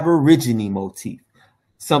the aborigine motif.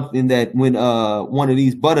 Something that when one of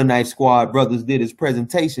these butter knife squad brothers did his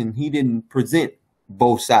presentation, he didn't present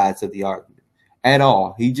both sides of the argument at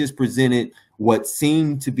all. He just presented what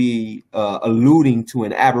seemed to be alluding to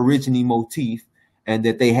an aborigine motif, and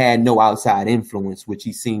that they had no outside influence, which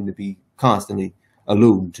he seemed to be constantly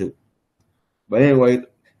alluding to. But anyway,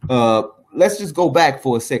 let's just go back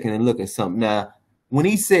for a second and look at something. Now, when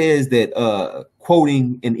he says that,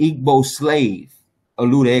 quoting an Igbo slave,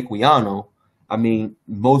 Aluda Equiano, I mean,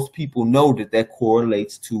 most people know that that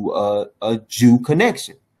correlates to a Jew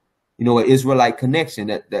connection, you know, an Israelite connection.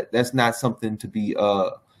 That's not something to be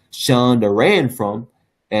shunned or ran from.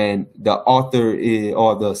 And the author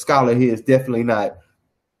or the scholar here is definitely not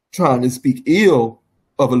trying to speak ill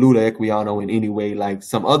of Oluda Equiano in any way, like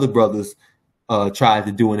some other brothers tried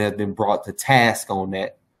to do and have been brought to task on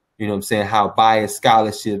that. You know what I'm saying? How biased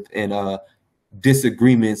scholarship and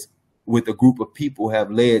disagreements with a group of people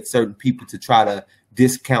have led certain people to try to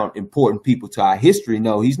discount important people to our history.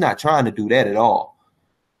 No, he's not trying to do that at all.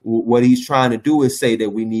 What he's trying to do is say that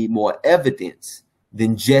we need more evidence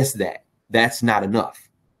than just that. That's not enough.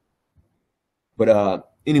 But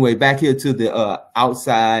anyway, back here to the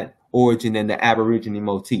outside origin and the Aborigine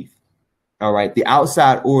motif. All right, the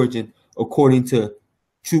outside origin, according to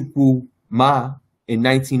Chukwu Ma in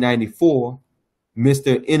 1994,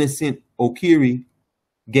 Mr. Innocent Okiri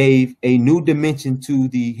gave a new dimension to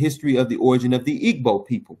the history of the origin of the Igbo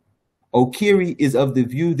people. Okiri is of the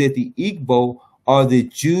view that the Igbo are the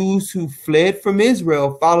Jews who fled from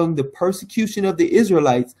Israel following the persecution of the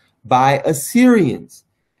Israelites by Assyrians.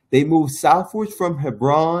 They moved southwards from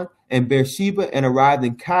Hebron and Beersheba and arrived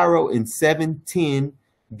in Cairo in 710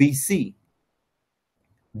 BC.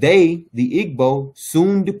 They, the Igbo,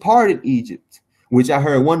 soon departed Egypt, which I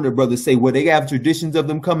heard one of the brothers say, well, they have traditions of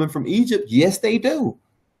them coming from Egypt. Yes, they do,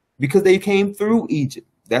 because they came through Egypt.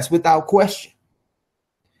 That's without question.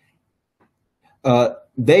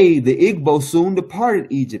 They, the Igbo, soon departed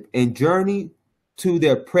Egypt and journeyed to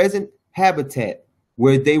their present habitat,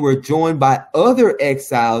 where they were joined by other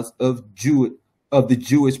exiles of the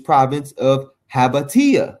Jewish province of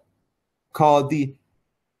Habatia, called the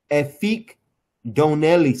Efik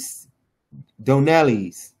Donelis,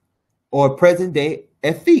 or present-day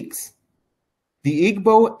Efiks. The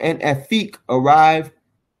Igbo and Efik arrived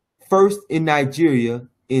first in Nigeria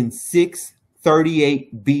in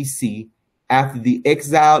 638 BC, after the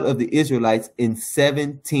exile of the Israelites in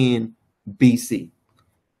 710 BC.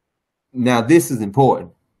 Now, this is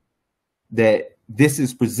important that this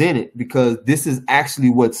is presented, because this is actually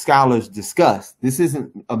what scholars discuss. This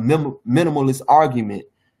isn't a minimalist argument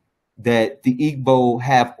that the Igbo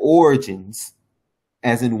have origins,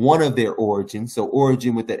 as in one of their origins, so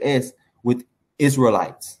origin with the S, with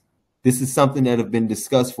Israelites. This is something that have been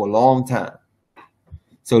discussed for a long time.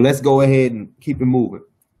 So let's go ahead and keep it moving.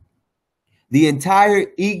 The entire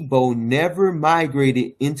Igbo never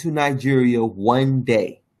migrated into Nigeria one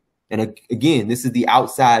day. And again, this is the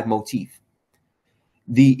outside motif.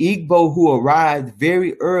 The Igbo who arrived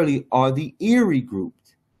very early are the Erie group.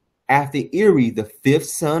 After Erie, the fifth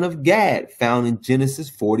son of Gad, found in Genesis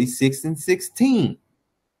 46 and 16.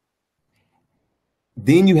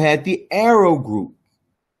 Then you had the Arrow group,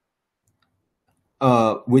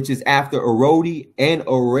 which is after Arodi and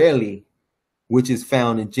Oreli, which is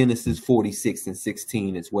found in Genesis 46 and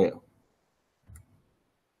 16 as well.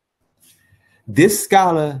 This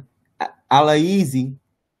scholar, Alaizi,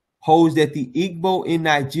 holds that the Igbo in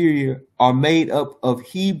Nigeria are made up of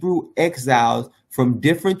Hebrew exiles from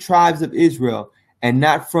different tribes of Israel, and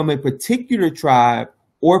not from a particular tribe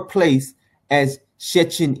or place as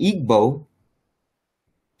Shechen Igbo.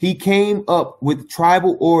 He came up with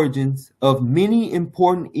tribal origins of many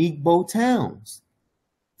important Igbo towns.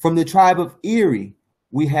 From the tribe of Erie,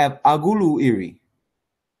 we have Agulu Erie,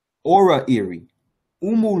 Ora Erie,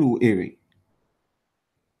 Umulu Erie,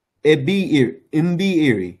 Ebi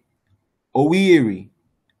Erie, Owi Erie,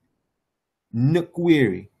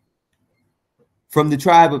 Nukwiri. From the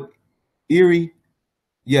tribe of Erie,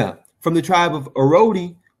 from the tribe of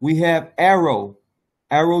Orodi, we have Arrow,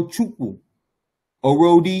 Chukwu,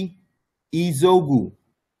 Orodi, Izogu,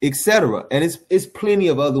 etc. And it's plenty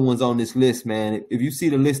of other ones on this list, man. If you see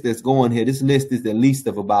the list that's going here, this list is the least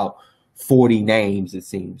of about 40 names, it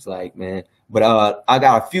seems like, man. But I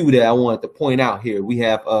got a few that I wanted to point out here. We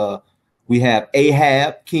have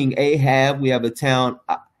Ahab, King Ahab. We have a town,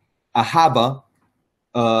 Ahaba,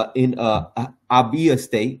 in Abia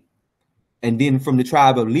state. And then from the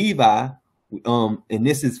tribe of Levi, and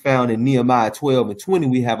this is found in Nehemiah 12 and 20,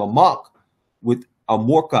 we have Amak with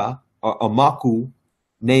Amorka or Amaku,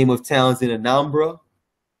 name of towns in Anambra,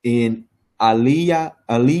 in Aliyi,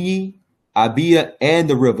 Abia, and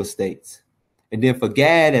the river states. And then for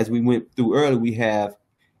Gad, as we went through earlier, we have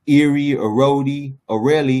Erie, Arodi,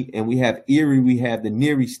 Oreli, and we have Erie, we have the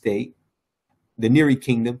Neri state, the Neri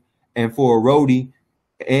kingdom. And for Arodi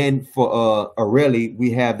and for Oreli,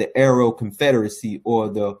 we have the Arrow Confederacy, or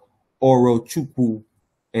the Oro Chukwu,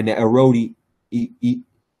 and the Arodi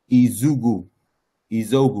Izogu.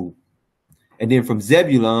 And then from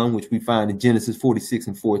Zebulun, which we find in Genesis 46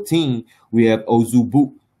 and 14, we have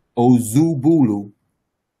Ozubulu.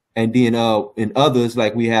 And then in others,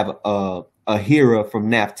 like we have Ahira from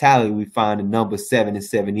Naphtali, we find in Numbers 7 and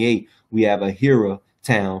 78, we have Ahira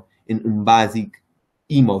town in Mbazik,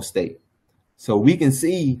 Imo State. So we can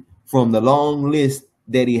see from the long list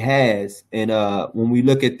that he has, and when we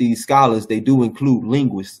look at these scholars, they do include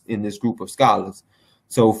linguists in this group of scholars.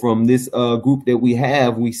 So from this group that we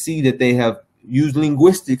have, we see that they have used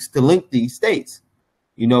linguistics to link these states.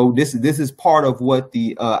 You know, this is part of what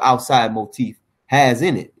the outside motif has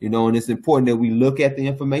in it, you know, and it's important that we look at the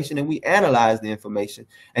information and we analyze the information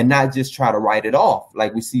and not just try to write it off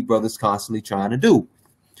like we see brothers constantly trying to do.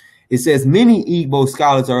 It says many Igbo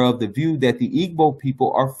scholars are of the view that the Igbo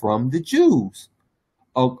people are from the Jews.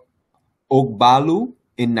 Ogbalu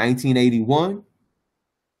in 1981,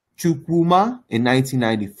 Chukwuma in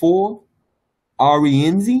 1994,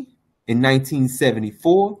 Arienzi in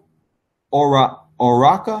 1974,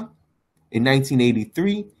 Oraka in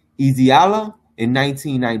 1983, Iziala in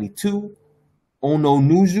 1992,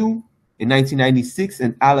 Ononuju in 1996,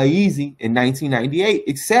 and Alaizi in 1998,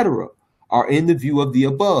 etc., are in the view of the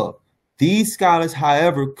above. These scholars,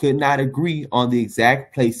 however, could not agree on the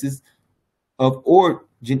exact places of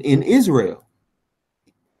origin in Israel.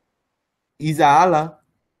 Izaala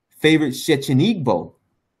favored Shechenigbo.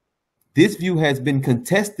 This view has been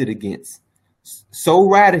contested against so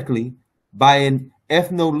radically by an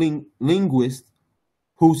ethno-linguist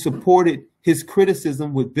who supported his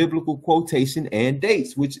criticism with biblical quotation and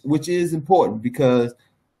dates, which is important, because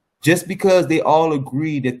just because they all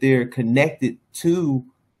agree that they're connected to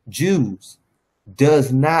Jews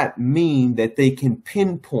does not mean that they can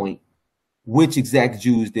pinpoint which exact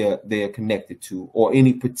Jews they're connected to, or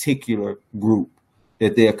any particular group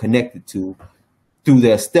that they're connected to through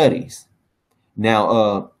their studies.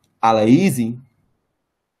 Now, Alaizi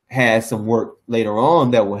has some work later on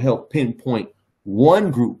that will help pinpoint one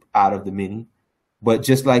group out of the many, but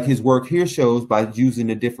just like his work here shows, by using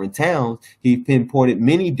the different towns, he pinpointed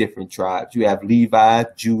many different tribes. You have Levi,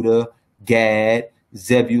 Judah, Gad,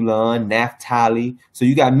 Zebulun, Naphtali. So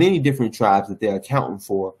you got many different tribes that they're accounting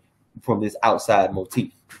for from this outside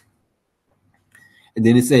motif. And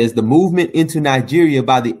then it says the movement into Nigeria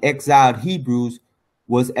by the exiled Hebrews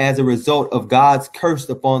was as a result of God's curse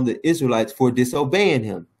upon the Israelites for disobeying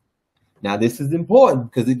him. Now this is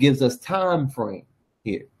important because it gives us time frame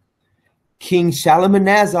here. King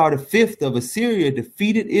Shalmaneser V of Assyria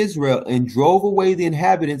defeated Israel and drove away the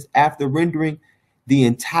inhabitants after rendering the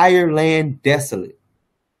entire land desolate.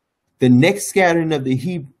 The next scattering of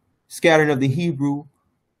the Hebrew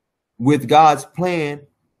with God's plan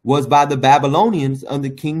was by the Babylonians under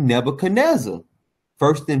King Nebuchadnezzar,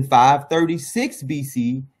 first in 536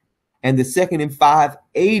 BC and the second in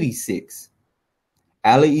 586.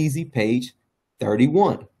 Alaizi, page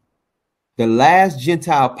 31. The last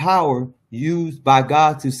Gentile power used by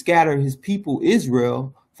God to scatter his people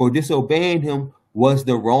Israel for disobeying him was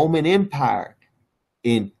the Roman Empire.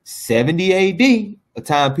 In 70 AD, a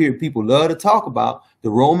time period people love to talk about, the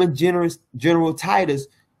Roman General Titus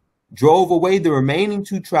drove away the remaining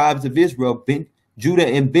two tribes of Israel, Judah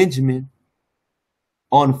and Benjamin,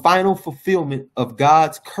 on final fulfillment of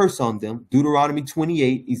God's curse on them, Deuteronomy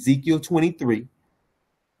 28, Ezekiel 23.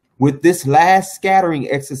 With this last scattering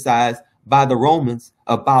exercise by the Romans,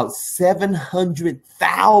 about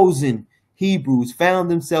 700,000 Hebrews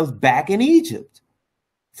found themselves back in Egypt.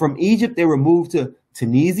 From Egypt, they were moved to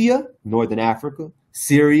Tunisia, Northern Africa,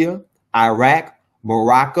 Syria, Iraq,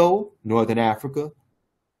 Morocco, Northern Africa,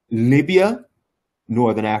 Libya,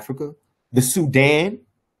 Northern Africa, the Sudan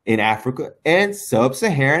in Africa, and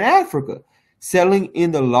Sub-Saharan Africa, settling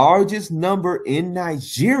in the largest number in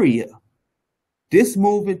Nigeria. This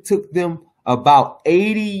movement took them about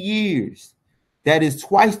 80 years. That is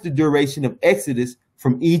twice the duration of Exodus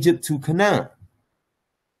from Egypt to Canaan.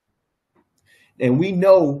 And we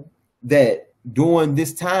know that during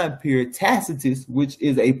this time period, Tacitus, which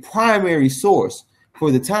is a primary source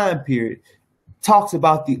for the time period, talks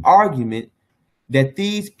about the argument that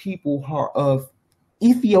these people are of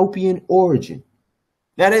Ethiopian origin.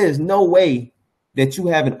 Now, there is no way that you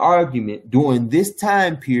have an argument during this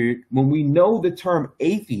time period when we know the term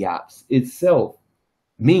Ethiops itself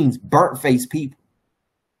means burnt-faced people,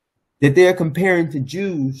 that they're comparing to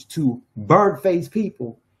Jews to burnt-faced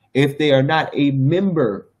people if they are not a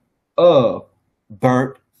member of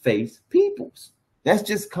burnt-faced peoples. That's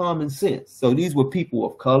just common sense. So these were people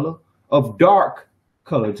of color, of dark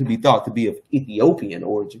color, to be thought to be of Ethiopian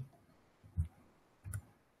origin.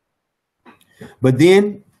 But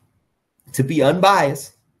then, to be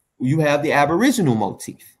unbiased, you have the Aboriginal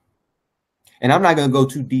motif. And I'm not going to go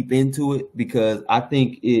too deep into it because I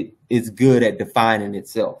think it is good at defining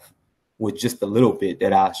itself with just a little bit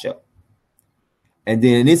that I'll show. And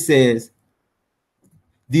then it says,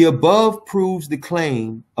 The above proves the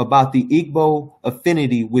claim about the Igbo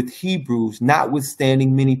affinity with Hebrews,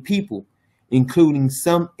 notwithstanding many people, including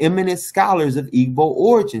some eminent scholars of Igbo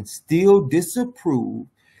origin, still disapprove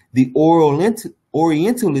the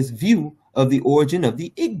Orientalist view of the origin of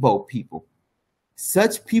the Igbo people.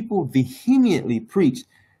 Such people vehemently preach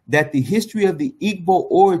that the history of the Igbo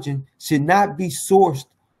origin should not be sourced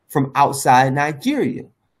from outside Nigeria,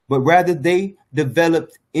 but rather they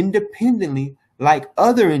developed independently like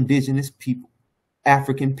other indigenous people,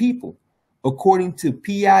 African people. According to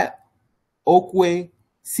P.I. Okwe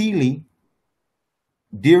Seeley,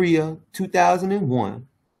 Diria 2001,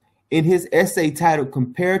 in his essay titled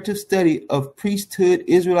Comparative Study of Priesthood,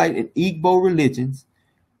 Israelite, and Igbo Religions,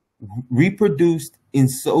 reproduced in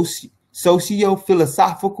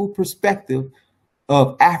socio-philosophical perspective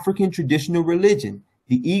of African traditional religion,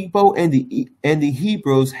 the Igbo and the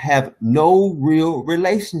Hebrews have no real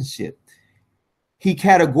relationship. He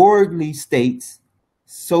categorically states,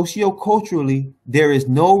 socioculturally, there is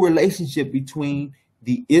no relationship between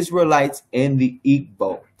the Israelites and the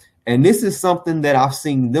Igbo. And this is something that I've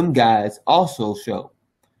seen them guys also show.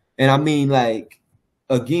 And I mean, like,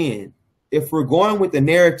 again, if we're going with the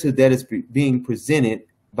narrative that is being presented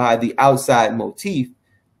by the outside motif,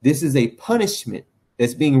 this is a punishment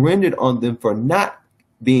that's being rendered on them for not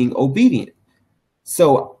being obedient.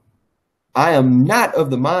 So I am not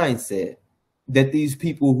of the mindset that these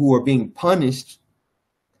people who are being punished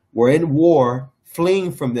were in war,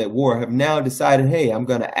 fleeing from that war, have now decided, hey, I'm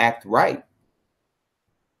going to act right,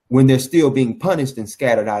 when they're still being punished and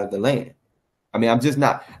scattered out of the land. I mean, I'm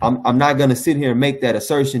not going to sit here and make that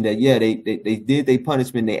assertion that, yeah, they did their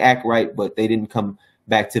punishment, they act right, but they didn't come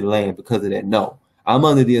back to the land because of that. No, I'm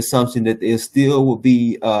under the assumption that they still will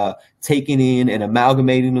be taking in and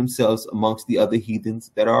amalgamating themselves amongst the other heathens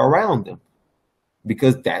that are around them,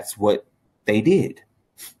 because that's what they did.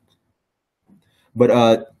 But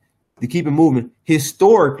to keep it moving,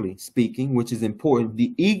 historically speaking, which is important,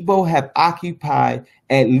 the Igbo have occupied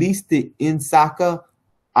at least the Nsaka,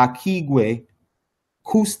 Akigwe,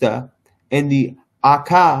 Kusta, and the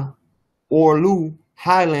Aka Orlu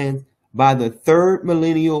highlands by the 3rd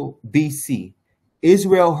millennial BC.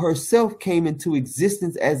 Israel herself came into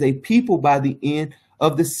existence as a people by the end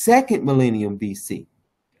of the 2nd millennium BC.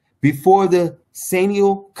 Before the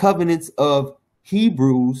Sanial covenants of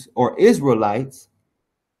Hebrews or Israelites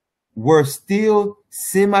were still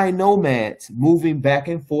semi-nomads moving back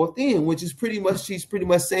and forth in, which is pretty much, she's pretty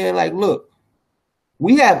much saying, like, look,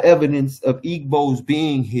 we have evidence of Igbos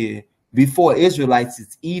being here before Israelites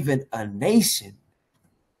is even a nation.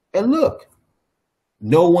 And look,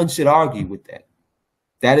 no one should argue with that.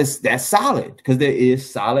 That's solid, because there is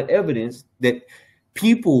solid evidence that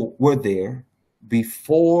people were there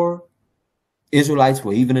before Israelites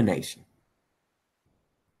were even a nation.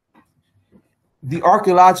 The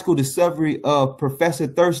archaeological discovery of Professor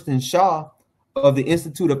Thurston Shaw of the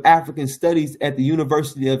Institute of African Studies at the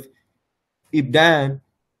University of Ibadan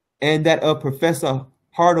and that of Professor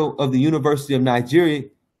Hartle of the University of Nigeria,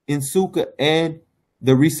 Nsukka, and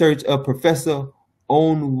the research of Professor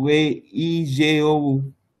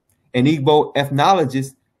Onwe-Ijeowu, an Igbo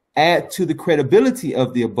ethnologist, add to the credibility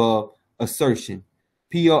of the above assertion.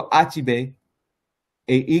 P.O. Achibe,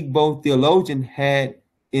 a Igbo theologian, had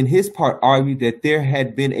in his part argued that there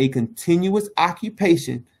had been a continuous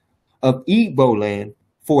occupation of Igbo land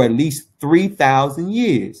for at least 3,000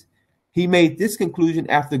 years. He made this conclusion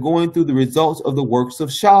after going through the results of the works of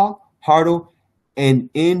Shaw, Hartle, and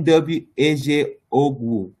N.W.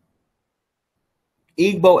 Ejeogwu.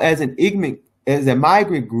 Igbo as a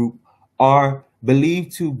migrant group are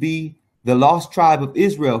believed to be the lost tribe of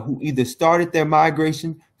Israel, who either started their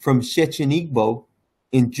migration from Shechen Igbo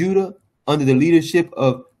in Judah under the leadership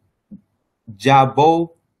of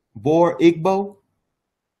Jabo Bor Igbo,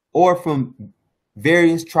 or from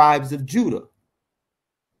various tribes of Judah.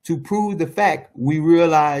 To prove the fact, we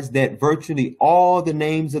realize that virtually all the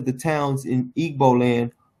names of the towns in Igbo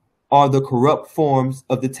land are the corrupt forms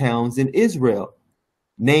of the towns in Israel.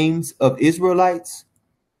 Names of Israelites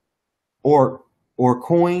or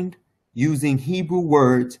coined using Hebrew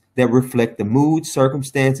words that reflect the mood,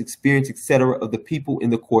 circumstance, experience, etc. of the people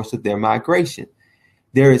in the course of their migration.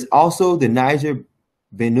 There is also the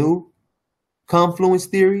Niger-Benue confluence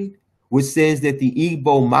theory, which says that the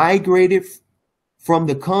Igbo migrated from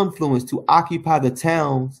the confluence to occupy the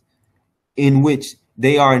towns in which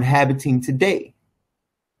they are inhabiting today.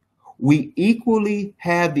 We equally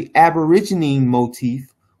have the Aborigine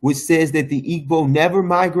motif, which says that the Igbo never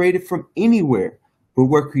migrated from anywhere, but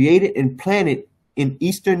were created and planted in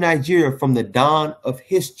eastern Nigeria from the dawn of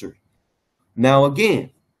history. Now again,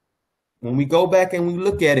 when we go back and we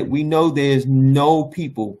look at it, we know there's no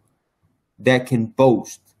people that can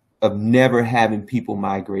boast of never having people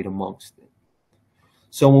migrate amongst them.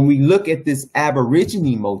 So when we look at this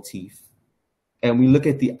Aborigine motif and we look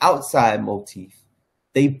at the outside motif,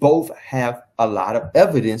 they both have a lot of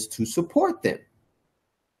evidence to support them,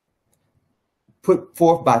 put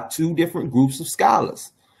forth by two different groups of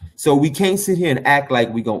scholars. So we can't sit here and act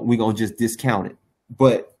like we're gonna just discount it.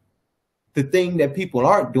 But the thing that people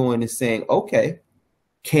aren't doing is saying, okay,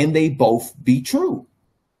 can they both be true?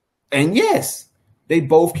 And yes, they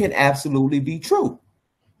both can absolutely be true.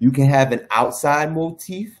 You can have an outside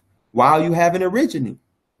motif while you have an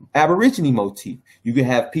Aborigine motif. You can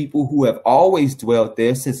have people who have always dwelt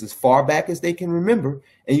there since as far back as they can remember,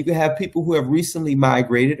 and you can have people who have recently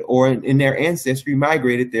migrated or in their ancestry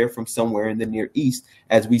migrated there from somewhere in the Near East,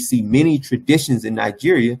 as we see many traditions in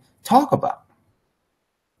Nigeria talk about.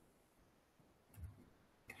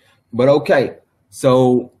 But okay,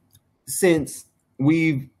 so since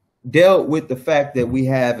we've dealt with the fact that we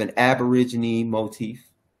have an Aborigine motif,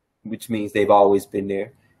 which means they've always been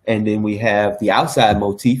there, and then we have the outside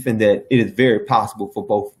motif, and that it is very possible for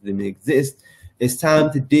both of them to exist, it's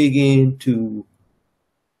time to dig into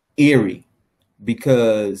Erie,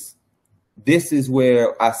 because this is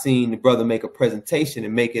where I seen the brother make a presentation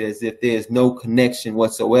and make it as if there's no connection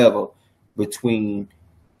whatsoever between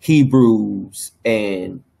Hebrews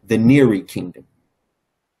and the Neary kingdom.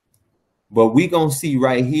 But we gonna see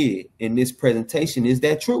right here in this presentation, is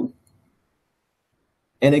that true?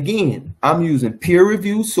 And again, I'm using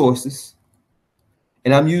peer-reviewed sources,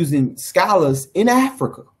 and I'm using scholars in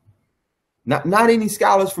Africa. Not any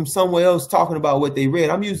scholars from somewhere else talking about what they read.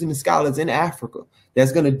 I'm using the scholars in Africa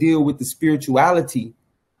that's going to deal with the spirituality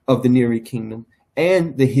of the Neary kingdom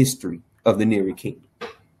and the history of the Neary kingdom.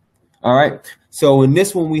 All right. So in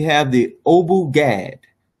this one, we have the Obu Gad,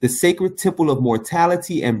 the sacred temple of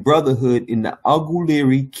mortality and brotherhood in the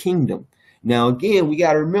Aguliri kingdom. Now, again, we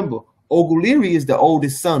got to remember, Oguliri is the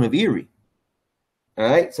oldest son of Erie. All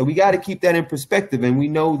right. So we got to keep that in perspective. And we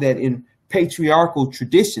know that in patriarchal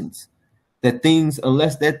traditions, that things,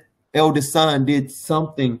 unless that eldest son did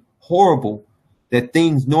something horrible, that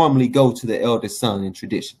things normally go to the eldest son in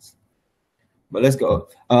traditions. But let's go.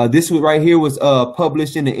 This one right here was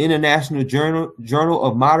published in the International Journal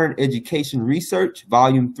of Modern Education Research,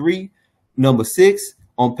 Volume 3, Number 6,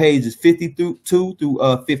 on pages 52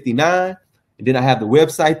 through 59. And then I have the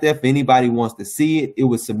website there if anybody wants to see it. It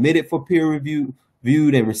was submitted for peer review,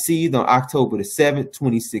 viewed and received on October the 7th,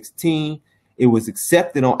 2016. It was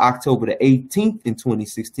accepted on October the 18th in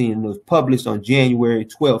 2016, and it was published on January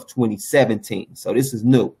 12th, 2017. So this is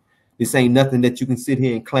new. This ain't nothing that you can sit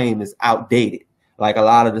here and claim is outdated, like a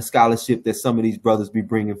lot of the scholarship that some of these brothers be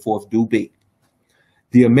bringing forth do be.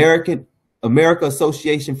 The American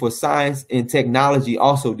Association for Science and Technology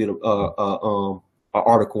also did an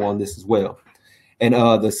article on this as well. And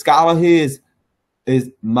the scholar here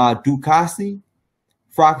is Madukasi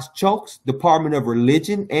Fox Chokes, Department of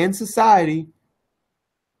Religion and Society,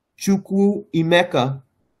 Chukwu Imeka,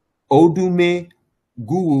 Odume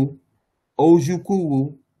Guwu,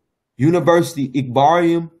 Ojukuwu, University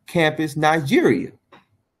Igbarium Campus, Nigeria.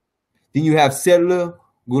 Then you have Settler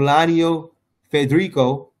Gulanio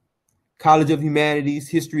Federico, College of Humanities,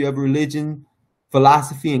 History of Religion,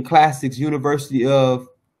 Philosophy and Classics, University of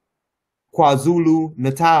KwaZulu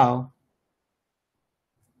Natal,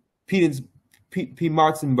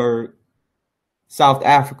 Pietermaritzburg, South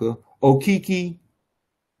Africa. Okiki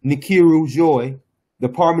Nikiru Joy,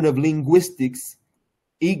 Department of Linguistics,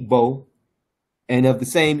 Igbo, and of the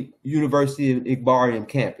same University of Igbarium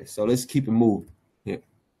campus. So let's keep it moving. Yeah.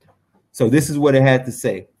 So this is what it had to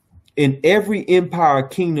say. In every empire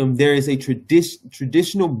kingdom, there is a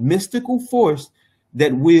traditional mystical force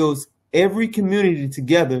that wills every community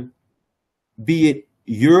together, be it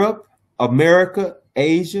Europe, America,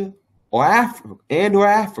 Asia, or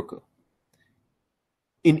Africa.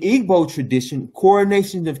 In Igbo tradition,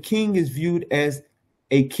 coronation of king is viewed as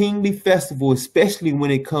a kingly festival, especially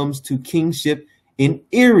when it comes to kingship in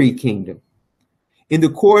Erie Kingdom. In the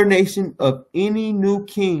coronation of any new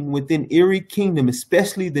king within Erie Kingdom,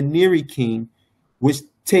 especially the Neary king, which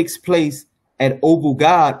takes place at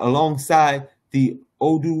Obugad alongside the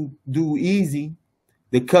Oduduezi,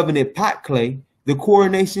 the covenant pot clay, the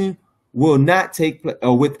coronation will not take place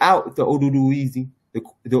without the Oduduezi, the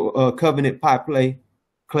covenant pot clay.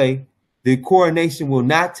 The coronation will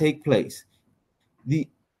not take place.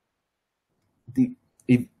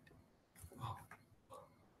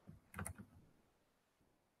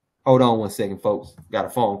 Hold on one second, folks. Got a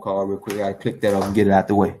phone call real quick. I click that up and get it out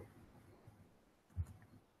the way.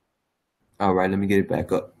 All right, let me get it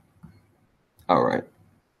back up. All right.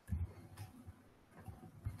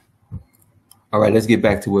 All right, let's get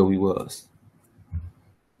back to where we was.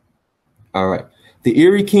 All right. The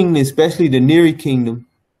Erie Kingdom, especially the Neri Kingdom,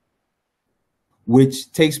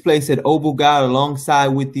 which takes place at Obogad alongside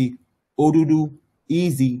with the Odudu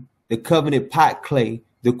Easy, the covenant pot clay,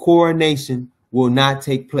 the coronation will not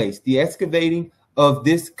take place. The excavating of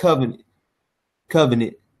this covenant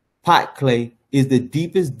pot clay is the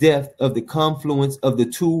deepest depth of the confluence of the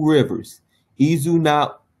two rivers, Izu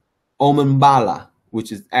na Omenbala,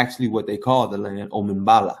 which is actually what they call the land,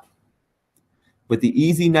 Omenbala. But the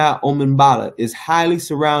Izu na Omenbala is highly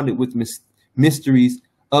surrounded with mysteries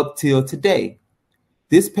up till today.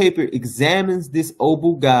 This paper examines this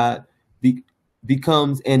Obu god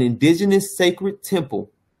becomes an indigenous sacred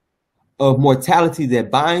temple of mortality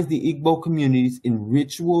that binds the Igbo communities in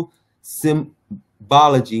ritual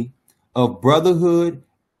symbology of brotherhood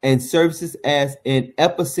and services as an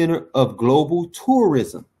epicenter of global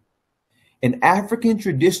tourism. In African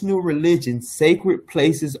traditional religion, sacred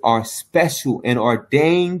places are special and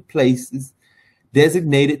ordained places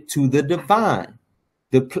designated to the divine.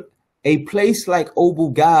 A place like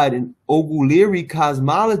Obugad in Oguliri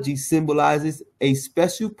cosmology symbolizes a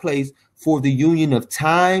special place for the union of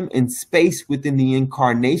time and space within the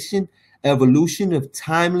incarnation, evolution of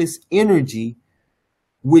timeless energy,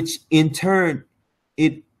 which in turn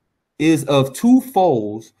it is of two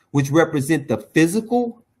folds, which represent the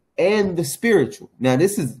physical and the spiritual. Now,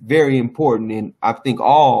 this is very important in, I think,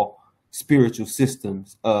 all spiritual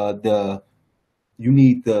systems. You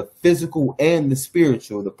need the physical and the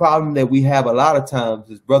spiritual. The problem that we have a lot of times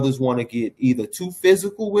is brothers want to get either too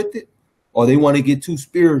physical with it or they want to get too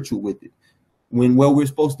spiritual with it. When where we're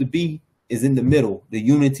supposed to be is in the middle, the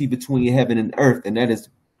unity between heaven and earth, and that is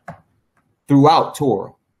throughout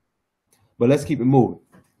Torah. But let's keep it moving.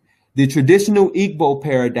 The traditional Igbo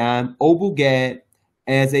paradigm, Obugad,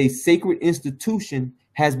 as a sacred institution,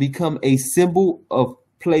 has become a symbol of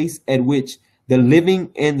place at which the living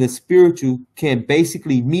and the spiritual can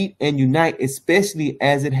basically meet and unite, especially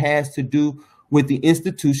as it has to do with the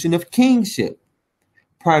institution of kingship.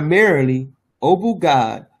 Primarily,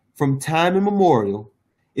 Obugad, from time immemorial,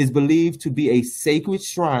 is believed to be a sacred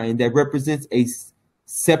shrine that represents a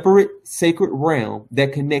separate sacred realm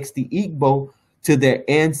that connects the Igbo to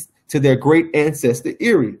their great ancestor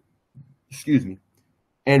Eri,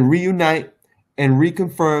 and reunite and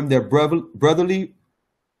reconfirm their brotherly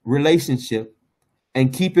relationship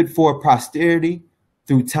and keep it for posterity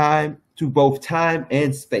through both time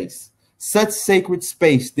and space. Such sacred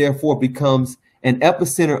space therefore becomes an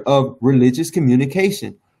epicenter of religious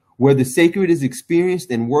communication, where the sacred is experienced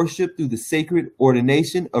and worshipped through the sacred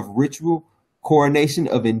ordination of ritual coronation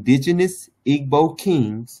of indigenous Igbo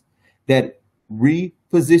kings that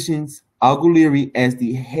repositions Aguliri as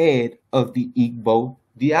the head of the Igbo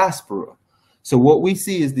diaspora. So what we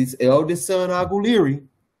see is this eldest son Aguliri,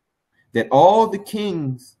 that all the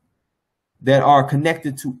kings that are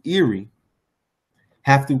connected to Eri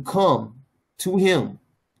have to come to him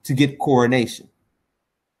to get coronation.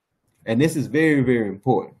 And this is very, very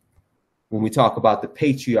important when we talk about the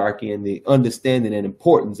patriarchy and the understanding and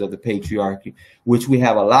importance of the patriarchy, which we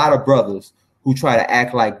have a lot of brothers who try to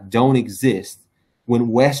act like don't exist, when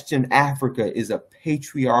Western Africa is a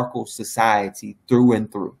patriarchal society through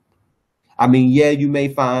and through. I mean, yeah, you may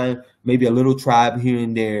find maybe a little tribe here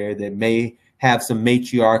and there that may have some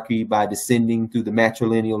matriarchy by descending through the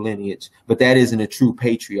matrilineal lineage, but that isn't a true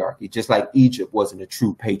patriarchy, just like Egypt wasn't a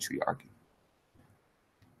true patriarchy.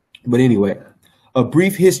 But anyway, a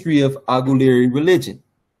brief history of Aguliri religion.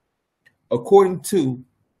 According to,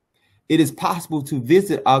 it is possible to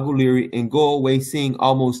visit Aguliri and go away seeing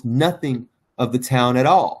almost nothing of the town at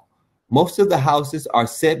all. Most of the houses are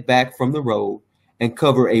set back from the road and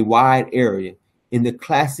cover a wide area in the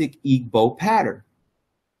classic Igbo pattern.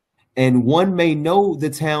 And one may know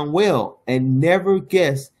the town well and never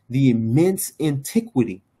guess the immense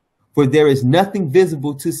antiquity, for there is nothing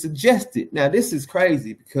visible to suggest it. Now, this is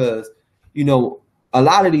crazy because, you know, a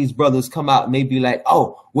lot of these brothers come out and they be like,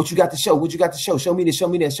 oh, what you got to show? What you got to show? Show me this, show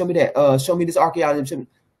me that, show me that, show me this archaeology. Show me.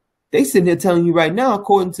 They sitting there telling you right now,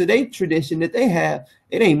 according to their tradition that they have,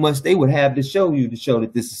 it ain't much they would have to show you to show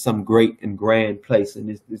that this is some great and grand place and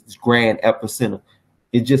this grand epicenter.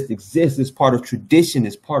 It just exists as part of tradition,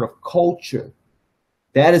 as part of culture.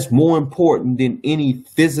 That is more important than any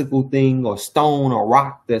physical thing or stone or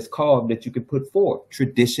rock that's carved that you can put forth.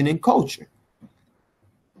 Tradition and culture.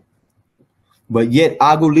 But yet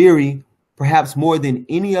Aguliri, perhaps more than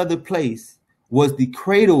any other place, was the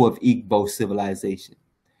cradle of Igbo civilization.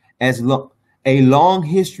 As a long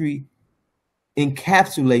history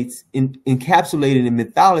encapsulated in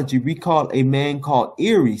mythology recall a man called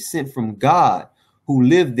Eri, sent from God, who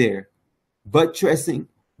lived there. Buttressing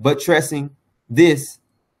this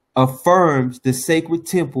affirms the sacred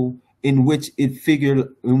temple in which it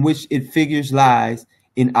figures lies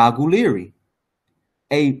in Aguleri,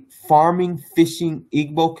 a farming fishing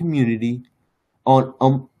Igbo community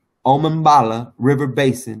on Omambala River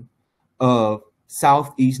Basin of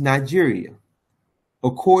southeast Nigeria.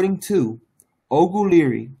 According to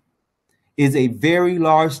Oguleri, is a very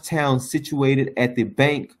large town situated at the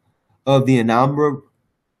bank of the Anambra,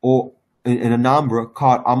 or in Anambra,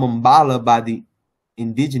 called Amambala by the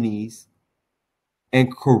indigenes,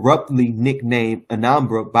 and corruptly nicknamed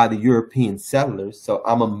Anambra by the European settlers. So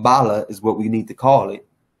Amambala is what we need to call it.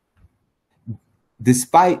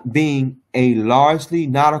 Despite being a largely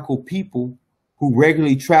nautical people who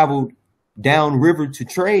regularly traveled downriver to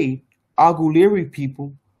trade, Aguleri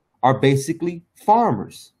people are basically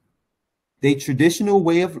farmers. Their traditional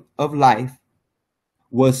way of life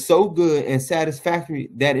was so good and satisfactory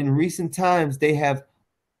that in recent times they have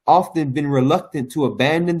often been reluctant to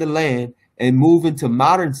abandon the land and move into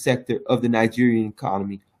modern sector of the Nigerian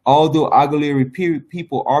economy, although Aguleri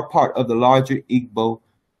people are part of the larger Igbo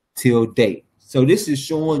till date. So this is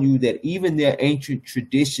showing you that even their ancient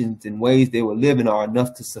traditions and ways they were living are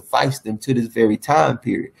enough to suffice them to this very time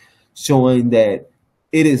period, showing that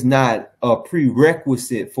it is not a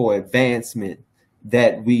prerequisite for advancement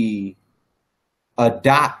that we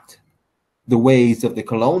adopt the ways of the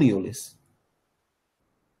colonialists,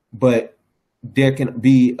 but there can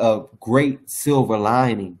be a great silver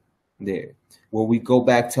lining there where we go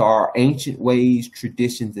back to our ancient ways,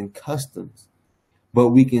 traditions, and customs, but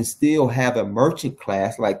we can still have a merchant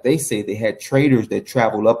class. Like they say, they had traders that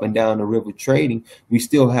travel up and down the river trading. We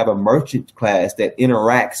still have a merchant class that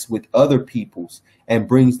interacts with other peoples and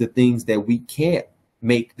brings the things that we can't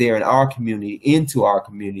make there in our community into our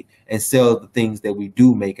community and sell the things that we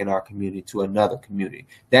do make in our community to another community.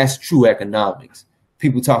 That's true economics.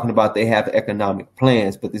 People talking about they have economic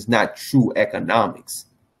plans, but it's not true economics.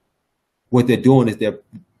 What they're doing is they're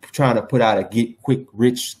trying to put out a get quick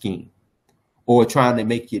rich scheme, or trying to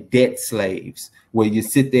make you debt slaves, where you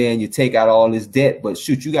sit there and you take out all this debt, but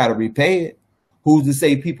shoot, you got to repay it. Who's to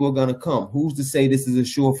say people are going to come? Who's to say this is a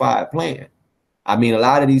surefire plan? I mean, a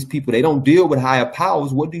lot of these people, they don't deal with higher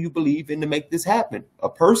powers. What do you believe in to make this happen? A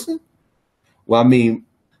person? Well, I mean,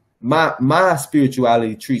 my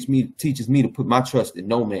spirituality teaches me to put my trust in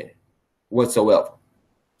no man whatsoever.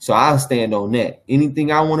 So I'll stand on that.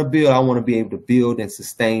 Anything I want to build, I want to be able to build and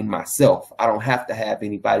sustain myself. I don't have to have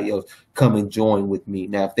anybody else come and join with me.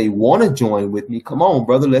 Now, if they want to join with me, come on,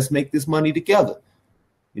 brother, let's make this money together.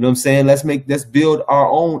 You know what I'm saying? Let's build our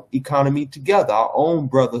own economy together, our own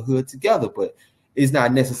brotherhood together. But it's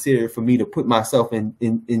not necessary for me to put myself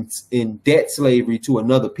in debt slavery to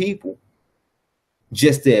another people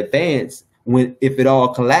just to advance. When if it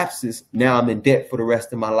all collapses, now I'm in debt for the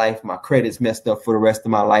rest of my life. My credit's messed up for the rest of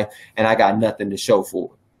my life, and I got nothing to show for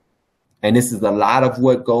it. And this is a lot of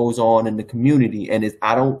what goes on in the community. And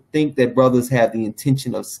I don't think that brothers have the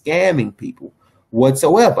intention of scamming people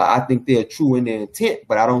whatsoever. I think they're true in their intent,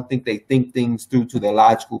 but I don't think they think things through to their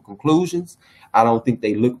logical conclusions. I don't think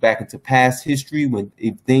they look back into past history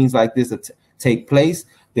if things like this take place.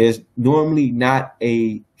 There's normally not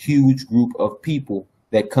a huge group of people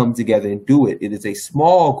that come together and do it. It is a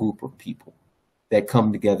small group of people that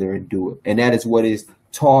come together and do it. And that is what is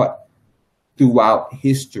taught throughout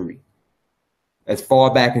history. As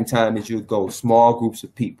far back in time as you go, small groups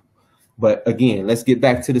of people. But again, let's get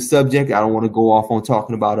back to the subject. I don't want to go off on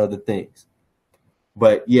talking about other things.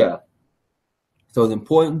 But yeah, so it's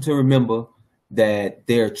important to remember that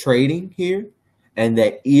they're trading here and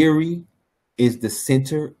that Erie is the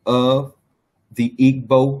center of the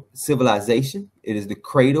Igbo civilization. It is the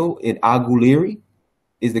cradle in Aguleri,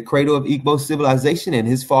 is the cradle of Igbo civilization, and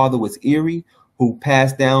his father was Eri, who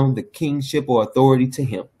passed down the kingship or authority to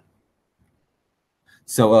him.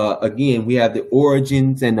 So again, we have the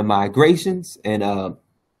origins and the migrations, and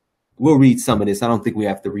we'll read some of this. I don't think we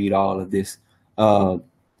have to read all of this.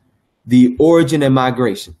 The origin and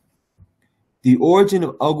migration. The origin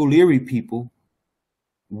of Aguleri people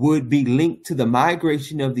would be linked to the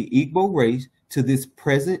migration of the Igbo race to this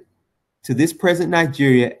present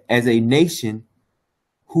Nigeria as a nation,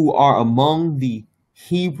 who are among the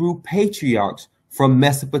Hebrew patriarchs from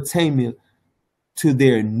Mesopotamia to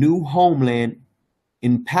their new homeland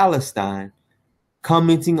in Palestine.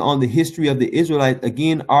 Commenting on the history of the Israelites,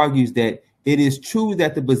 again argues that it is true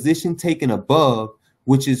that the position taken above,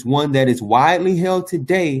 which is one that is widely held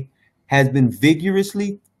today, has been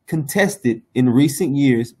vigorously contested in recent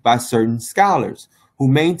years by certain scholars who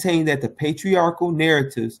maintain that the patriarchal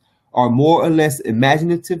narratives are more or less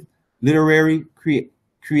imaginative literary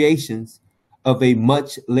creations of a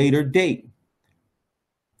much later date,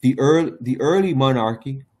 the early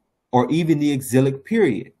monarchy, or even the exilic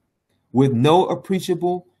period, with no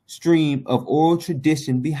appreciable stream of oral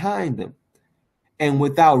tradition behind them, and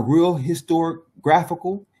without real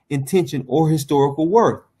historiographical intention or historical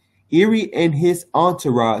worth. Erie and his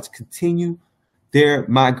entourage continue their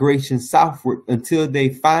migration southward until they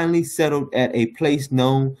finally settled at a place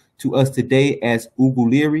known to us today as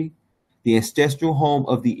Uguliri, the ancestral home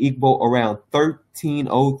of the Igbo, around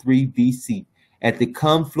 1303 BC, at the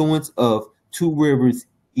confluence of two rivers,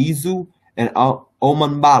 Izu and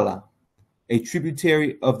Omanbala, a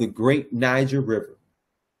tributary of the great Niger River.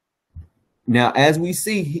 Now, as we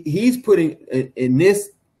see, he's putting in this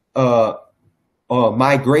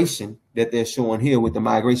migration that they're showing here with the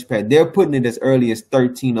migration pattern, they're putting it as early as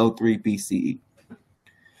 1303 BCE.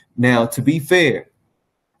 Now, to be fair,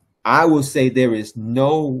 I will say there is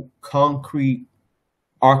no concrete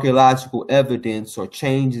archaeological evidence or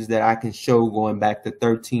changes that I can show going back to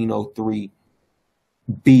 1303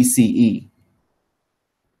 BCE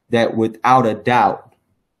that without a doubt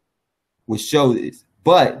would show this.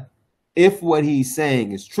 But if what he's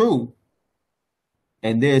saying is true,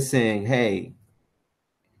 and they're saying, hey,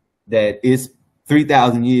 that it's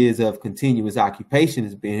 3,000 years of continuous occupation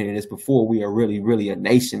has been here, and it's before we are really a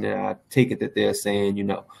nation, and I take it that they're saying, you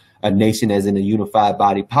know, a nation as in a unified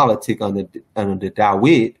body politic under the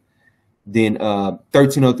Dawid, then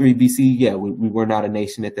 1303 BC, yeah, we were not a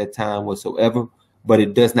nation at that time whatsoever, but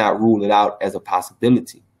it does not rule it out as a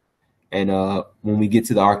possibility. And when we get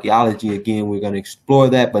to the archaeology, again, we're going to explore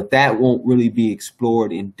that, but that won't really be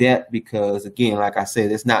explored in depth because, again, like I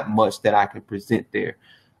said, there's not much that I can present there,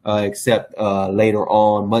 except later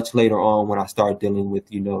on, much later on, when I start dealing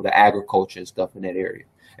with, you know, the agriculture and stuff in that area.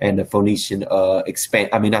 And the Phoenician not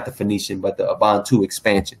the Phoenician, but the Bantu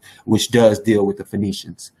expansion, which does deal with the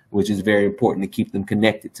Phoenicians, which is very important to keep them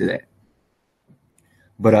connected to that.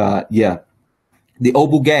 But yeah, the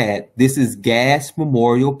Obel Gad, this is Gad's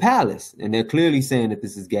Memorial Palace, and they're clearly saying that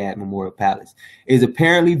this is Gad Memorial Palace, is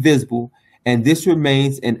apparently visible, and this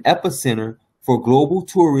remains an epicenter for global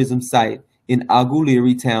tourism site in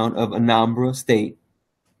Aguliri town of Anambra State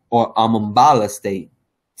or Amambala State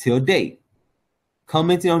till date.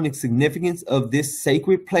 Commenting on the significance of this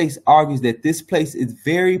sacred place argues that this place is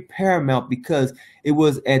very paramount because it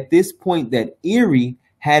was at this point that Erie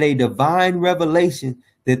had a divine revelation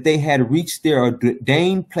that they had reached their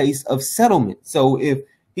ordained place of settlement. So if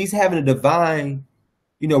he's having a divine,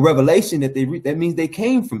 you know, revelation that that means they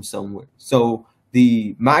came from somewhere. So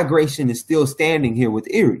the migration is still standing here with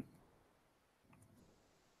Erie.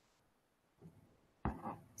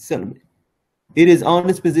 Settlement. It is on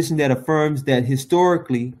this position that affirms that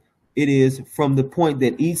historically it is from the point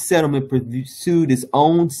that each settlement pursued its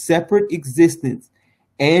own separate existence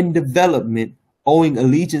and development, owing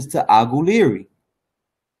allegiance to Aguliri,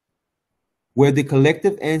 where the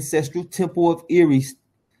collective ancestral temple of Erie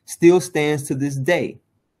still stands to this day.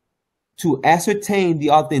 To ascertain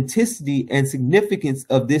the authenticity and significance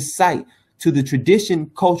of this site to the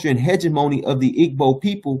tradition, culture, and hegemony of the Igbo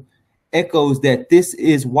people echoes that this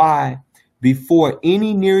is why before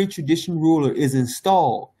any Neri tradition ruler is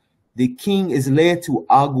installed, the king is led to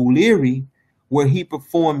Aguliri, where he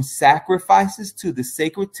performs sacrifices to the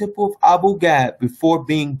sacred temple of Abu Gad before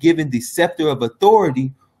being given the scepter of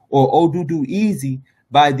authority, or Odudu Izi,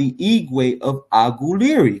 by the Igwe of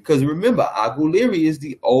Aguliri. Because remember, Aguliri is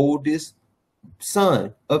the oldest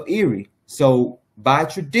son of Erie. So by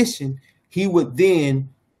tradition, he would then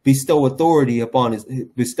bestow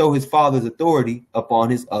his father's authority upon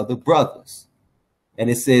his other brothers. And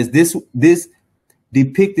it says this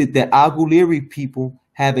depicted that Aguliri people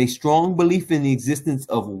have a strong belief in the existence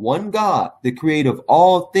of one God, the creator of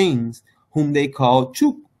all things, whom they call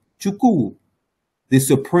Chukwu, the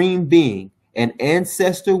supreme being. And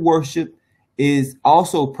ancestor worship is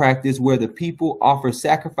also practiced where the people offer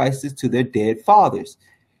sacrifices to their dead fathers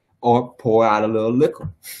or pour out a little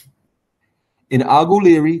liquor. In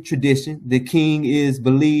Aguliri tradition, the king is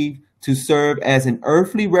believed to serve as an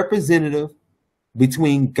earthly representative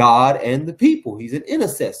between God and the people. He's an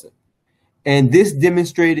intercessor. And this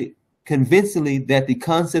demonstrated convincingly that the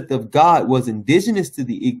concept of God was indigenous to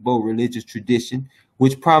the Igbo religious tradition,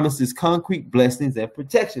 which promises concrete blessings and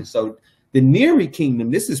protection. So the Neri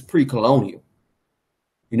kingdom, this is pre-colonial.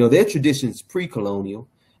 You know, their tradition is pre-colonial.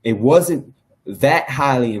 It wasn't that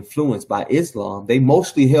highly influenced by Islam. They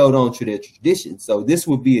mostly held on to their tradition. So this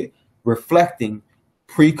would be reflecting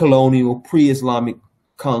pre-colonial, pre-Islamic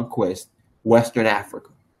conquest Western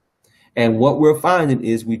Africa. And what we're finding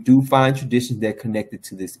is we do find traditions that are connected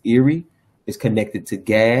to this Erie, is connected to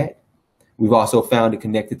Gad. We've also found it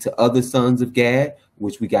connected to other sons of Gad,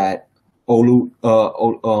 which we got Ala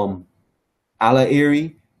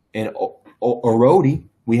Eri and Orodi.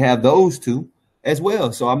 We have those two as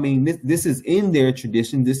well. So, I mean, this is in their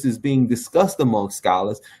tradition. This is being discussed among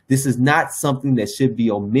scholars. This is not something that should be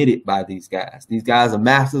omitted by these guys. These guys are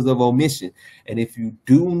masters of omission. And if you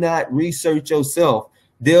do not research yourself,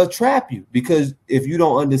 they'll trap you, because if you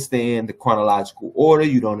don't understand the chronological order,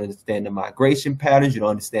 you don't understand the migration patterns, you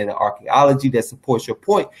don't understand the archaeology that supports your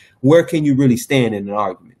point, where can you really stand in an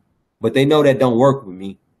argument? But they know that don't work with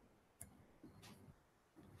me.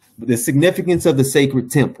 But the significance of the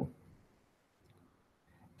sacred temple.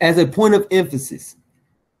 As a point of emphasis,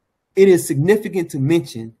 it is significant to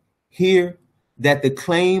mention here that the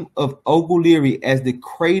claim of Oguleri as the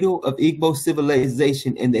cradle of Igbo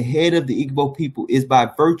civilization and the head of the Igbo people is by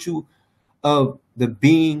virtue of the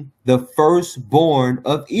being the firstborn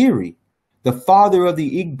of Erie, the father of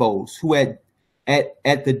the Igbos, who at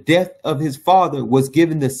the death of his father was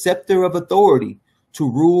given the scepter of authority to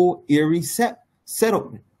rule Erie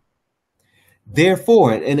settlement.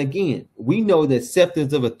 Therefore, and again, we know that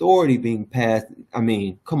scepters of authority being passed, I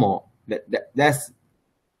mean, come on, that's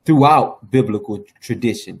throughout biblical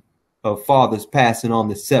tradition of fathers passing on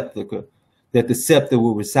the scepter, that the scepter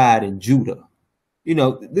will reside in Judah. You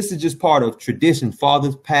know, this is just part of tradition.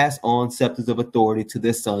 Fathers pass on scepters of authority to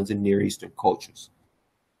their sons in Near Eastern cultures.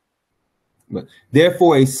 But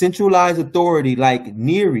therefore, a centralized authority like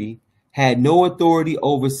Neri had no authority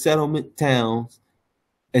over settlement towns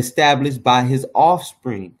established by his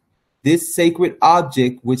offspring. This sacred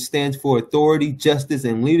object, which stands for authority, justice,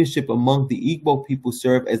 and leadership among the Igbo people,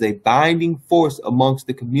 serve as a binding force amongst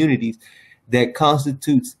the communities that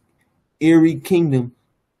constitutes Erie Kingdom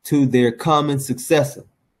to their common successor.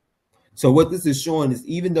 So what this is showing is,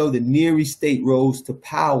 even though the Neri state rose to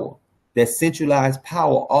power, that centralized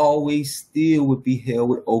power always still would be held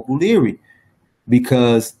with Oguleri,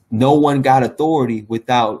 because no one got authority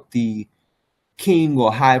without the king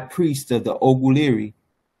or high priest of the Oguleri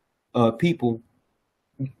people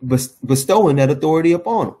bestowing that authority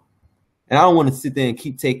upon them. And I don't want to sit there and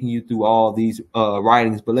keep taking you through all these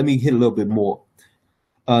writings, but let me hit a little bit more.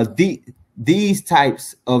 These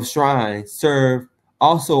types of shrines serve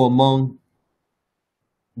also among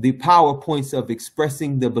the power points of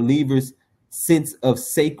expressing the believer's sense of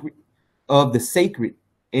the sacred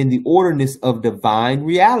and the orderness of divine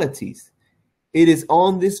realities. It is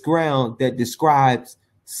on this ground that describes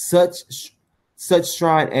such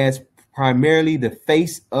shrine as primarily the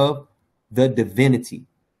face of the divinity.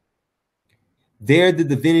 There, the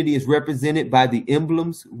divinity is represented by the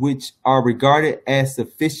emblems, which are regarded as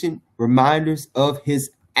sufficient reminders of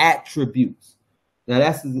his attributes. Now,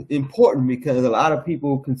 that's important, because a lot of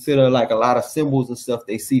people consider like a lot of symbols and stuff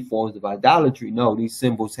they see forms of idolatry. No, these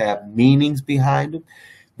symbols have meanings behind them.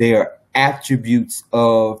 They are attributes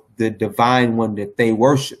of the divine one that they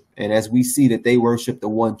worship. And as we see that they worship the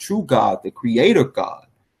one true God, the creator God,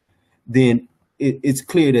 then it's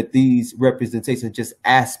clear that these representations are just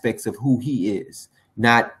aspects of who he is,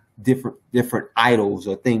 not different idols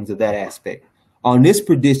or things of that aspect. On this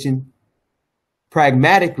tradition,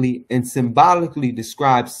 pragmatically and symbolically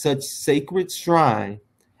describes such sacred shrine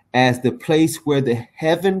as the place where the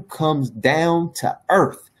heaven comes down to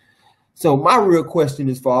earth. So my real question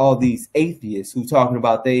is for all these atheists who talking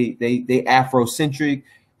about they Afrocentric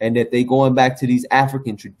and that they going back to these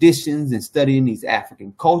African traditions and studying these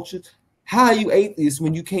African cultures. How are you atheists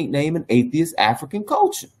when you can't name an atheist African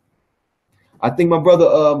culture? I think my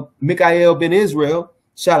brother Mikael Ben Israel,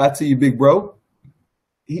 shout out to you, big bro.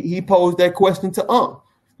 He posed that question to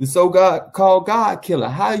the so-called God killer.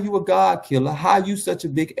 How are you a God killer? How are you such a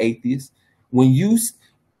big atheist when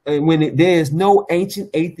there's no ancient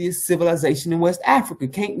atheist civilization in West Africa?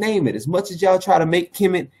 Can't name it. As much as y'all try to make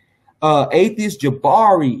Kemet atheist,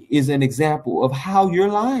 Jabari is an example of how you're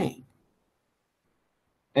lying.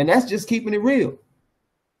 And that's just keeping it real.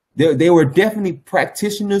 There were definitely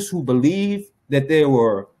practitioners who believed that there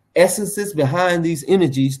were essences behind these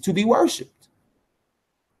energies to be worshipped.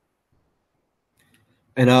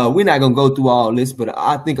 And we're not going to go through all this, but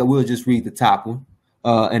I think I will just read the top one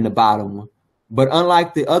and the bottom one. But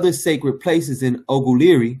unlike the other sacred places in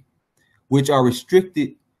Oguleri, which are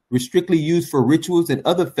strictly used for rituals and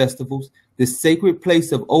other festivals, the sacred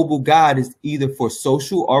place of Obu God is either for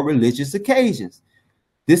social or religious occasions.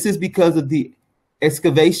 This is because of the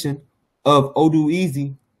excavation of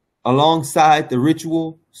Oduizi alongside the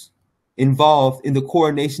rituals involved in the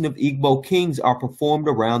coronation of Igbo kings are performed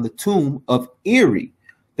around the tomb of Eri,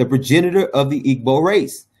 the progenitor of the Igbo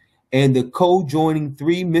race, and the co-joining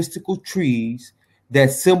three mystical trees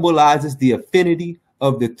that symbolizes the affinity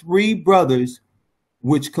of the three brothers,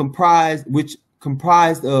 which comprised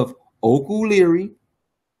of Okuliri,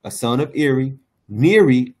 a son of Iri,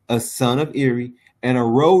 Neri, a son of Iri, and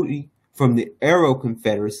Arodi from the Aro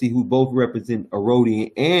Confederacy, who both represent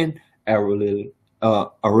Arodi and Areli,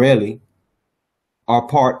 are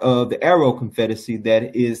part of the Aro Confederacy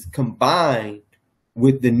that is combined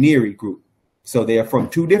with the Neri group. So they are from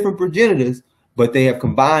two different progenitors, but they have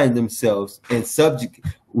combined themselves and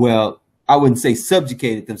I wouldn't say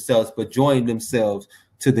subjugated themselves, but joined themselves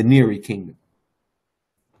to the Neri kingdom.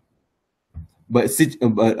 But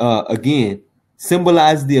again,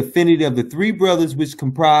 symbolizes the affinity of the three brothers, which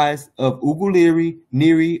comprise of Uguliri,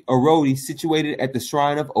 Neri, Arodi, situated at the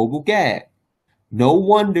shrine of Obugad. No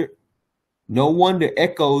wonder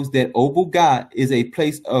echoes that Obugad is a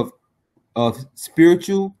place of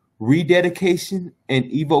spiritual rededication and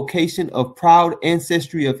evocation of proud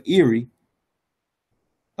ancestry of Iri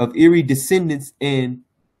descendants and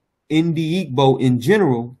Ndi-Igbo in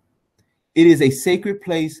general. It is a sacred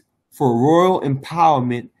place for royal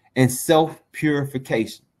empowerment and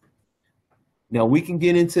self-purification. Now we can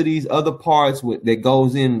get into these other parts that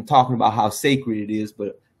goes in talking about how sacred it is,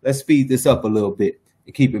 but let's speed this up a little bit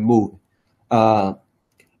and keep it moving.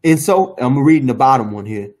 And so I'm reading the bottom one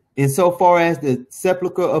here. Insofar as the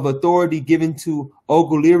sepulchre of authority given to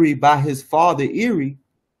Oguliri by his father Iri,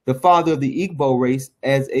 the father of the Igbo race,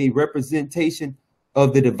 as a representation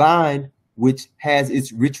of the divine, which has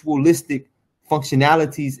its ritualistic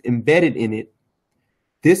functionalities embedded in it,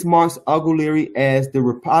 this marks Oguliri as the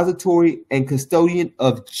repository and custodian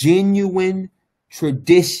of genuine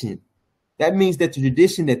tradition. That means that the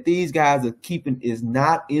tradition that these guys are keeping is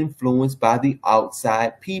not influenced by the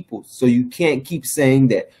outside people. So you can't keep saying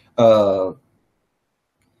that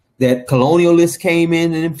that colonialists came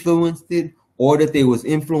in and influenced it, or that they was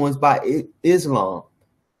influenced by Islam.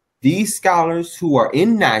 These scholars who are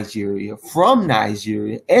in Nigeria, from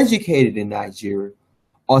Nigeria, educated in Nigeria,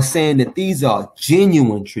 are saying that these are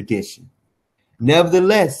genuine tradition.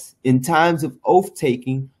 Nevertheless, in times of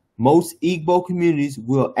oath-taking, most Igbo communities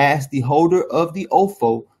will ask the holder of the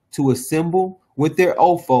ofo to assemble with their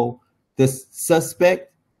ofo. The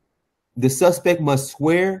suspect must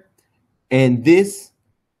swear, and this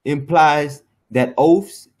implies that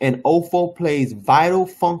oaths and ofo plays vital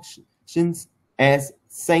functions as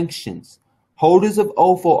sanctions. Holders of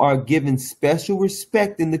ofo are given special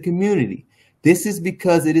respect in the community. This is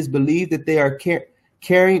because it is believed that they are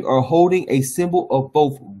carrying or holding a symbol of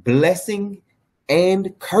both blessing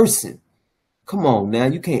and cursing. Come on now,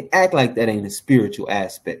 you can't act like that ain't a spiritual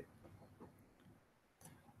aspect.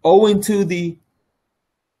 Owing to the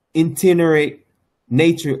itinerant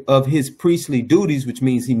nature of his priestly duties, which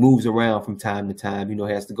means he moves around from time to time, he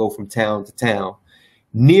has to go from town to town,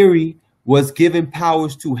 Neri was given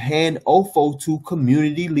powers to hand ofo to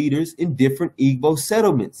community leaders in different Igbo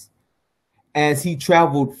settlements as he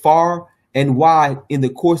traveled far and wide in the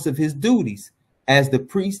course of his duties as the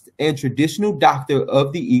priest and traditional doctor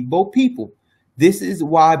of the Igbo people. This is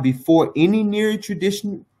why before any Neri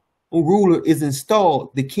traditional ruler is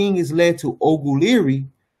installed, the king is led to Oguliri,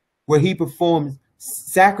 where he performs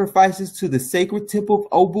sacrifices to the sacred temple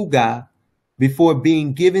of Obuga before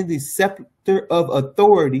being given the scepter of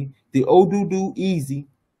authority, the Odudu Izi,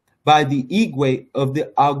 by the Igwe of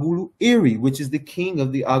the Agulu Iri, which is the king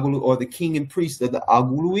of the Agulu, or the king and priest of the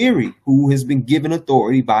Agulu Iri, who has been given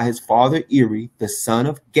authority by his father Iri, the son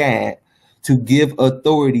of Gad, to give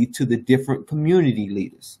authority to the different community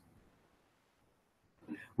leaders.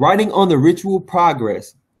 Writing on the ritual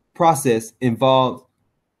process involves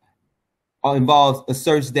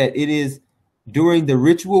asserts that it is during the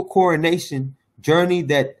ritual coronation journey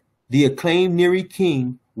that the acclaimed Neri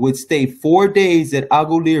king would stay 4 days at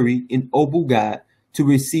Aguliri in Obugad to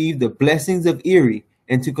receive the blessings of Iri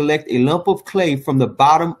and to collect a lump of clay from the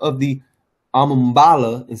bottom of the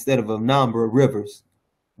Amambala, instead of Anambra, rivers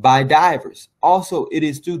by divers. Also, it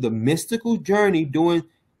is through the mystical journey during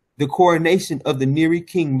the coronation of the Neri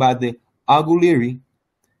king by the Aguliri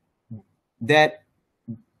that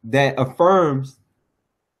affirms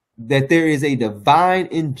that there is a divine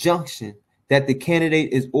injunction that the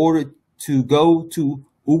candidate is ordered to go to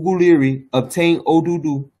Uguliri, obtain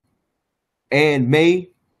Odudu, and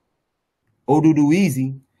may Odudu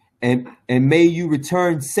easy, and may you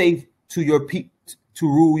return safe to your to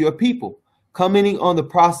rule your people. Commenting on the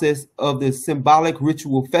process of the symbolic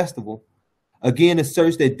ritual festival, again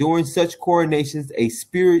asserts that during such coronations, a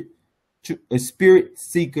spirit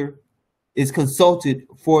seeker is consulted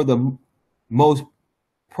for the most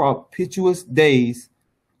propitious days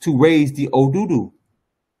to raise the Odudu.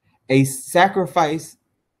 A sacrifice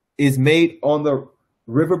is made on the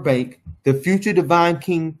riverbank. The future divine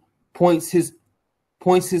king points his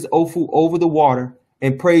Ofu over the water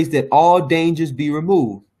and prays that all dangers be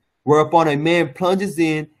removed, whereupon a man plunges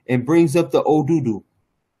in and brings up the Odudu.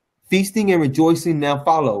 Feasting and rejoicing now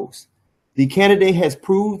follows. The candidate has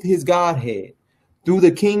proved his godhead through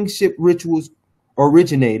the kingship rituals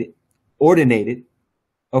ordinated,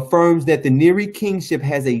 affirms that the Neri kingship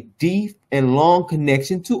has a deep and long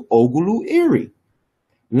connection to Ogulu Iri.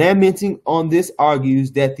 Lamenting on this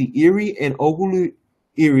argues that the Iri and Ogulu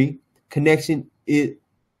Iri connection is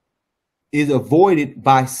avoided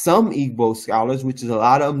by some Igbo scholars, which is a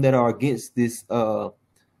lot of them that are against this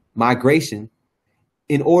migration,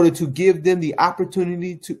 in order to give them the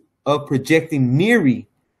opportunity of projecting Neri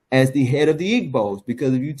as the head of the Igbos.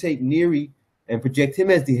 Because if you take Neri and project him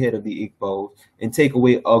as the head of the Igbos and take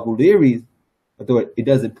away Oguliri's authority, it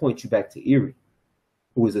doesn't point you back to Iri,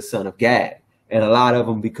 who is a son of Gad. And a lot of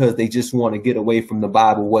them, because they just want to get away from the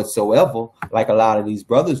Bible whatsoever, like a lot of these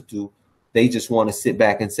brothers do, they just want to sit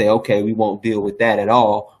back and say, okay, we won't deal with that at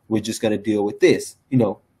all. We're just going to deal with this,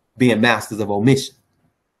 being masters of omission.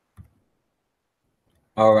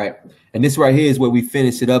 All right. And this right here is where we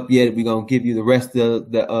finish it up yet. We're going to give you the rest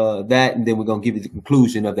of that, and then we're going to give you the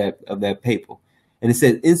conclusion of that paper. And it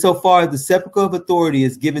says, insofar as the sepulchre of authority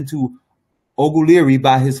is given to Oguliri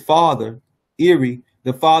by his father, Iri,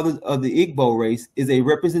 the father of the Igbo race, is a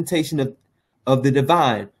representation of the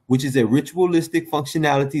divine, which is a ritualistic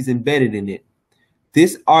functionalities embedded in it.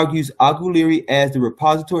 This argues Oguliri as the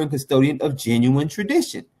repository and custodian of genuine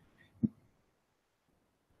tradition,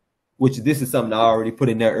 which this is something I already put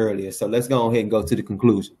in there earlier. So let's go ahead and go to the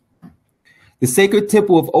conclusion. The sacred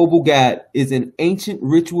temple of Obugad is an ancient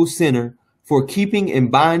ritual center for keeping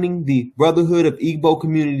and binding the brotherhood of Igbo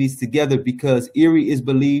communities together, because Iri is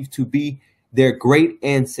believed to be their great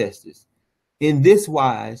ancestors. In this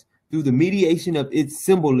wise, through the mediation of its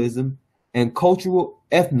symbolism and cultural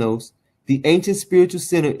ethnos, the ancient spiritual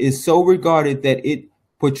center is so regarded that it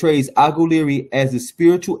portrays Aguliri as the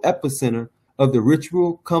spiritual epicenter of the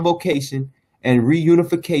ritual convocation and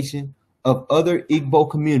reunification of other Igbo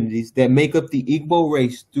communities that make up the Igbo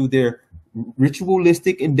race through their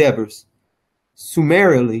ritualistic endeavors.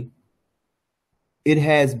 Summarily, it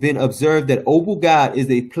has been observed that Obugad is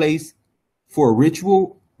a place for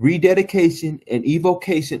ritual rededication and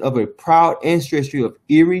evocation of a proud ancestry of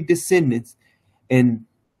Iri descendants and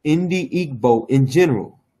Ndi Igbo in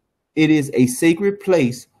general. It is a sacred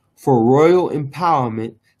place for royal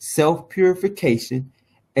empowerment, self-purification,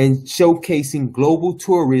 and showcasing global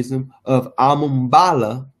tourism of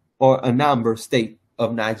Amumbala or Anambra state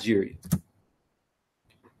of Nigeria.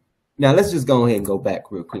 Now, let's just go ahead and go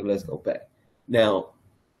back real quick. Let's go back. Now,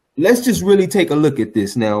 let's just really take a look at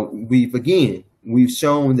this. Now, we've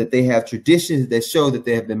shown that they have traditions that show that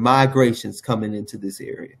there have been migrations coming into this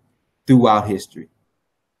area throughout history.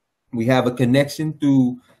 We have a connection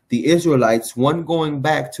through the Israelites, one going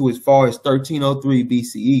back to as far as 1303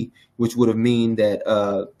 BCE, which would have mean that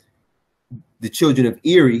the children of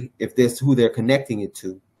Iri, if that's who they're connecting it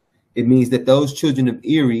to, it means that those children of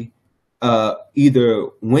Iri either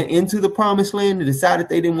went into the promised land and decided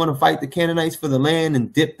they didn't want to fight the Canaanites for the land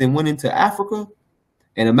and dipped and went into Africa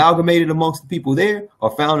and amalgamated amongst the people there,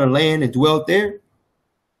 or found a land and dwelt there.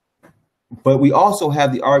 But we also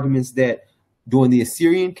have the arguments that during the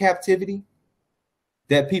Assyrian captivity,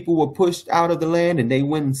 that people were pushed out of the land and they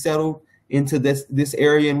went and settled into this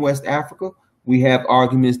area in West Africa. We have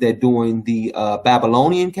arguments that during the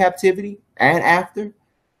Babylonian captivity and after,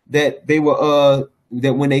 that they were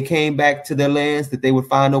that when they came back to their lands, that they would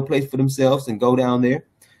find no place for themselves and go down there.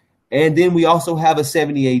 And then we also have a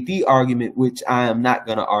 70 AD argument, which I am not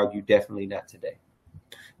going to argue, definitely not today.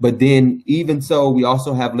 But then even so, we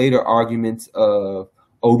also have later arguments of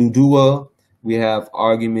Oduduwa. We have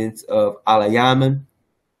arguments of Alayaman,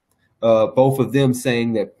 both of them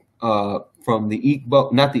saying that from the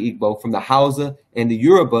Igbo, not the Igbo, from the Hausa and the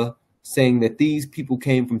Yoruba, saying that these people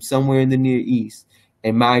came from somewhere in the Near East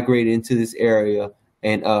and migrated into this area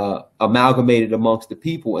and amalgamated amongst the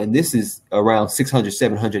people. And this is around 600,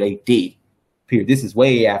 700 AD. Period. This is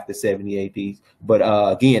way after 70 AD. But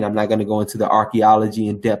again, I'm not going to go into the archaeology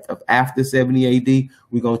in depth of after 70 AD.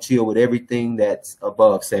 We're going to chill with everything that's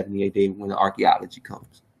above 70 AD when the archaeology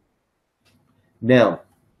comes. Now,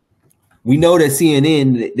 we know that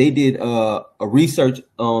CNN, they did a research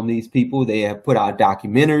on these people. They have put out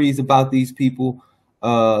documentaries about these people,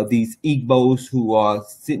 these Igbos who are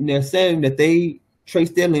sitting there saying that they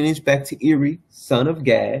trace their lineage back to Iri, son of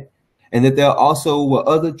Gad, and that there also were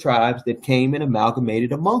other tribes that came and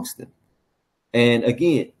amalgamated amongst them. And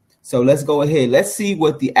again, so let's go ahead. Let's see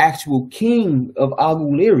what the actual king of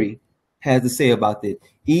Aguleri has to say about this.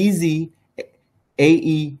 Easy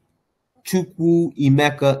Ae Chukwu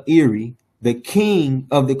Emeka Iri, the king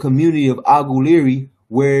of the community of Aguleri,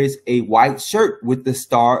 wears a white shirt with the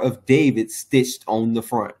Star of David stitched on the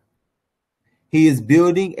front. He is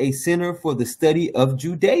building a center for the study of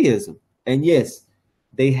Judaism. And yes,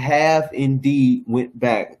 they have indeed went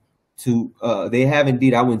back to, I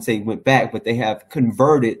wouldn't say went back, but they have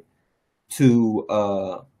converted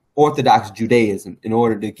to Orthodox Judaism in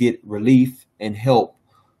order to get relief and help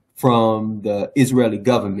from the Israeli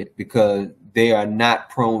government, because they are not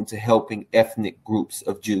prone to helping ethnic groups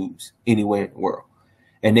of Jews anywhere in the world.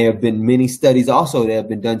 And there have been many studies also that have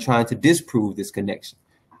been done trying to disprove this connection.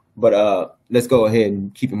 But let's go ahead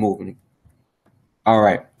and keep it moving. All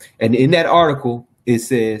right. And in that article, it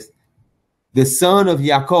says, the son of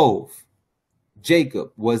Yaakov,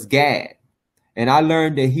 Jacob, was Gad. And I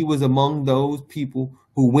learned that he was among those people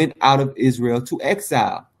who went out of Israel to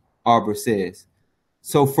exile, Arbor says.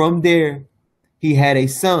 So from there, he had a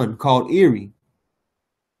son called Eri,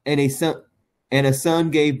 and his son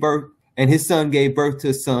gave birth to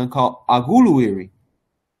a son called Aguluiri.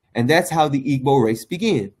 And that's how the Igbo race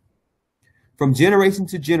began. From generation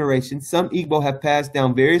to generation, some Igbo have passed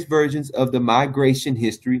down various versions of the migration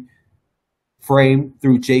history framed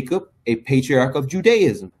through Jacob, a patriarch of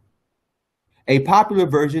Judaism. A popular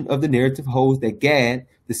version of the narrative holds that Gad,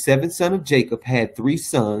 the seventh son of Jacob, had 3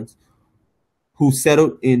 sons who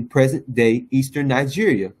settled in present-day eastern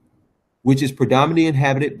Nigeria, which is predominantly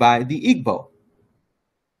inhabited by the Igbo.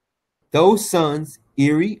 Those sons,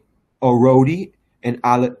 Iri, Orodi, and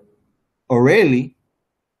Oreli,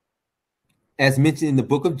 as mentioned in the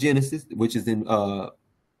book of Genesis, which is in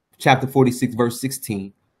chapter 46, verse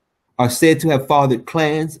 16, are said to have fathered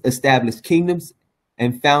clans, established kingdoms,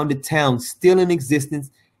 and founded towns still in existence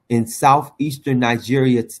in southeastern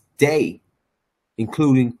Nigeria today,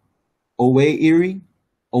 including Owe-Iri,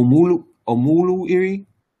 Omulu-Iri,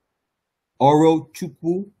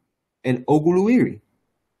 Oro-Chukwu, and Ogulu-Iri.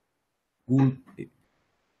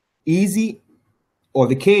 Easy, or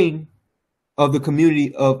the king of the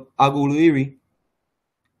community of Agulu-Iri,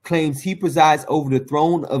 claims he presides over the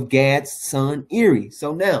throne of Gad's son Iri.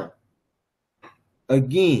 So now,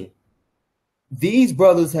 again, these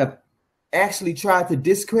brothers have actually tried to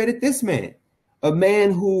discredit this man, a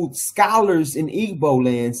man who scholars in Igbo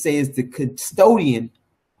land say is the custodian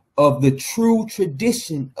of the true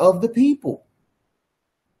tradition of the people.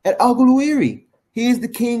 At Agulu-Iri, he is the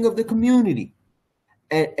king of the community.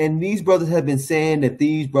 And these brothers have been saying that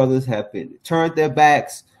these brothers have been turned their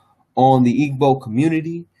backs on the Igbo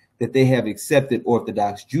community, that they have accepted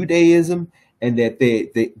Orthodox Judaism, and that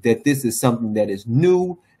that this is something that is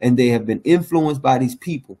new, and they have been influenced by these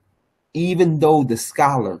people, even though the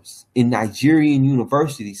scholars in Nigerian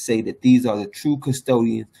universities say that these are the true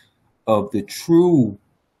custodians of the true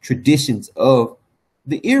traditions of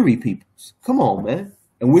the Iri peoples. Come on, man.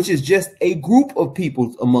 And which is just a group of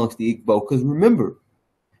peoples amongst the Igbo, because remember,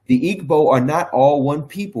 the Igbo are not all one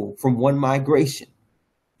people from one migration.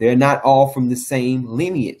 They're not all from the same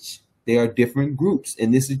lineage. They are different groups,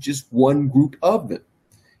 and this is just one group of them.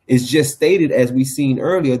 It's just stated, as we've seen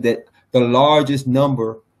earlier, that the largest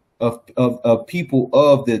number of people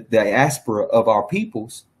of the diaspora of our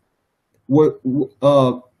peoples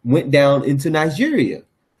went down into Nigeria.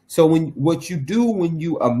 So what you do when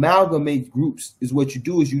you amalgamate groups is what you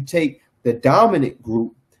do is you take the dominant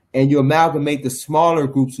group and you amalgamate the smaller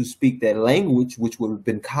groups who speak that language, which would have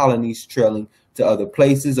been colonies trailing to other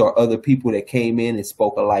places or other people that came in and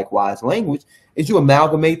spoke a likewise language, is you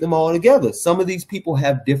amalgamate them all together. Some of these people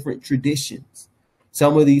have different traditions.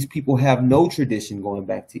 Some of these people have no tradition going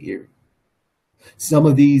back to Iri. Some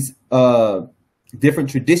of these different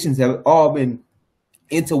traditions have all been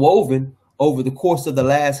interwoven over the course of the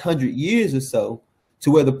last 100 years or so,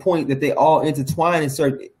 to where the point that they all intertwine in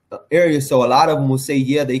certain areas. So a lot of them will say,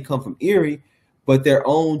 yeah, they come from Iri, but their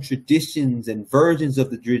own traditions and versions of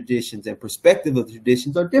the traditions and perspective of the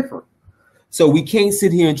traditions are different. So we can't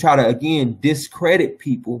sit here and try to, again, discredit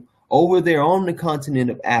people over there on the continent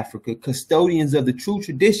of Africa, custodians of the true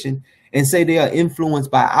tradition, and say they are influenced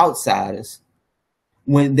by outsiders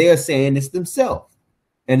when they are saying this themselves.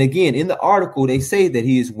 And again, in the article, they say that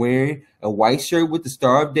he is wearing a white shirt with the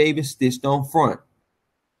Star of David stitched on front.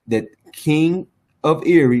 That King of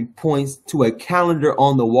Iri points to a calendar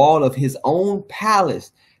on the wall of his own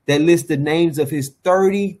palace that lists the names of his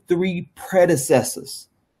 33 predecessors.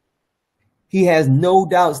 He has no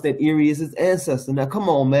doubts that Erie is his ancestor. Now, come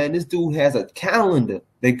on, man. This dude has a calendar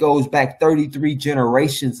that goes back 33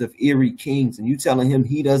 generations of Erie kings. And you telling him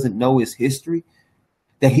he doesn't know his history,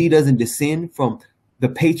 that he doesn't descend from the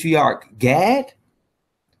patriarch Gad?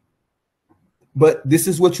 But this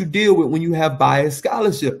is what you deal with when you have biased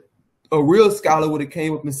scholarship. A real scholar would have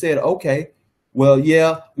came up and said, okay, well,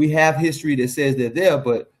 yeah, we have history that says they're there,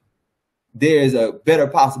 but there's a better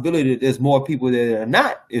possibility that there's more people that are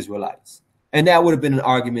not Israelites. And that would have been an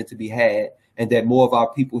argument to be had, and that more of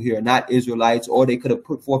our people here are not Israelites, or they could have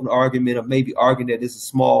put forth an argument of maybe arguing that it's a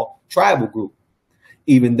small tribal group,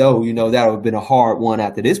 even though, you know, that would have been a hard one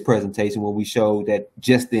after this presentation when we showed that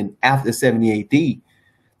just in after 70 AD,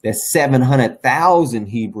 that 700,000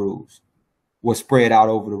 Hebrews were spread out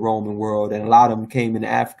over the Roman world, and a lot of them came into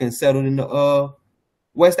Africa and settled in the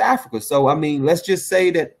West Africa. So, I mean, let's just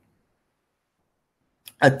say that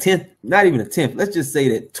a tenth, not even a tenth, let's just say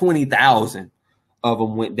that 20,000 of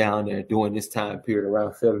them went down there during this time period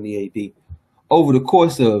around 70 AD. Over the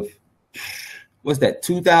course of, what's that,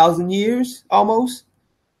 2,000 years almost?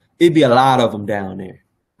 It'd be a lot of them down there.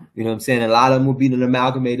 You know what I'm saying? A lot of them would be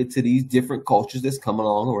amalgamated to these different cultures that's come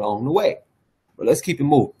along the way. But let's keep it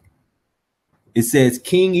moving. It says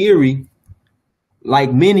King Erie,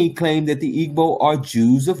 like many, claim that the Igbo are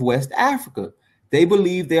Jews of West Africa. They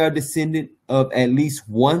believe they are descendant of at least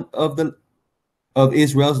one of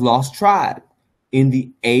Israel's lost tribe. In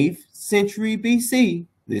the 8th century BC,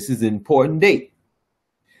 this is an important date,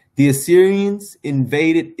 the Assyrians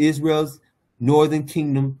invaded Israel's northern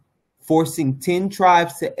kingdom, forcing 10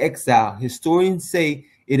 tribes to exile. Historians say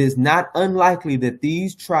it is not unlikely that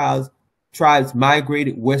these tribes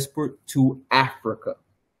migrated westward to Africa.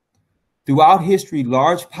 Throughout history,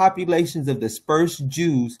 large populations of dispersed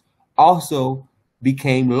Jews also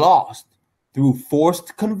became lost through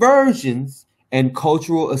forced conversions and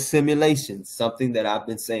cultural assimilation, something that I've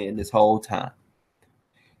been saying this whole time.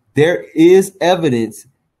 There is evidence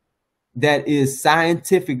that is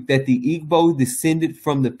scientific that the Igbo descended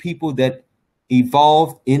from the people that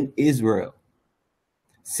evolved in Israel,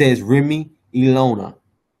 says Remy Ilona.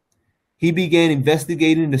 He began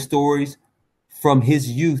investigating the stories from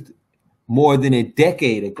his youth more than a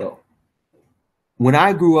decade ago. When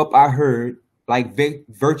I grew up, I heard, like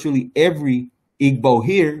virtually every Igbo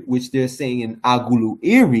here, which they're saying in Agulu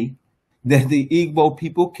Erie, that the Igbo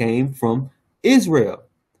people came from Israel.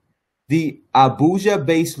 The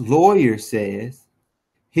Abuja-based lawyer says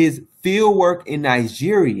his fieldwork in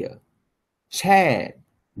Nigeria, Chad,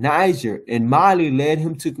 Niger, and Mali led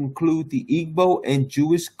him to conclude the Igbo and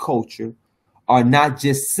Jewish culture are not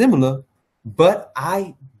just similar, but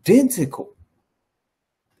identical.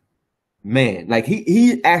 Man, like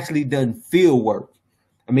he actually done field work.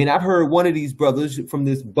 I mean, I've heard one of these brothers from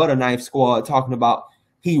this butter knife squad talking about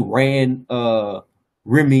he ran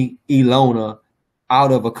Remy Ilona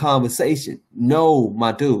out of a conversation. No,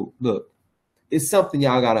 my dude, look, it's something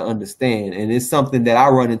y'all got to understand. And it's something that I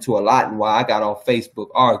run into a lot, and why I got on Facebook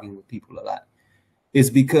arguing with people a lot.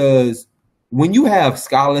 It's because when you have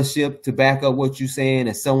scholarship to back up what you're saying,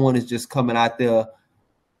 and someone is just coming out there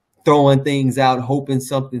throwing things out, hoping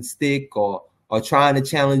something stick, or trying to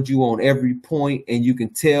challenge you on every point, and you can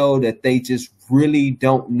tell that they just really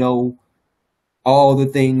don't know all the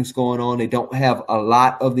things going on. They don't have a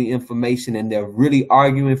lot of the information, and they're really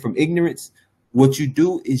arguing from ignorance. What you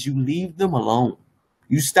do is you leave them alone.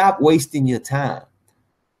 You stop wasting your time,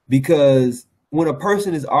 because when a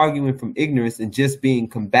person is arguing from ignorance and just being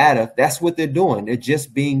combative, that's what they're doing. They're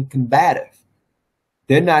just being combative.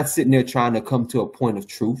 They're not sitting there trying to come to a point of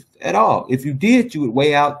truth at all. If you did, you would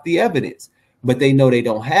weigh out the evidence, but they know they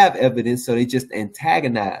don't have evidence, so they just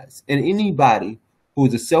antagonize. And anybody who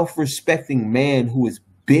is a self-respecting man who is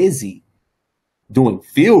busy doing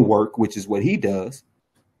field work, which is what he does,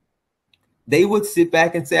 they would sit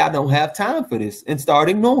back and say, I don't have time for this, and start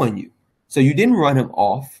ignoring you. So you didn't run him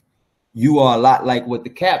off. You are a lot like what the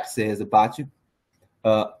cap says about you,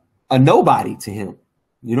 a nobody to him.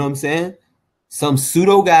 You know what I'm saying? Some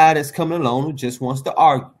pseudo guy that's coming along who just wants to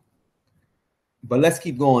argue. But let's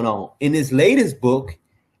keep going on. In his latest book,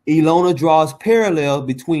 Ilona draws parallel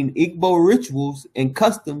between Igbo rituals and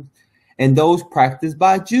customs and those practiced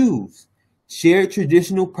by Jews. Shared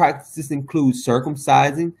traditional practices include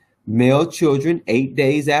circumcising male children 8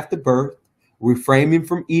 days after birth, refraining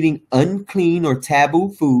from eating unclean or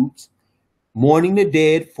taboo foods, mourning the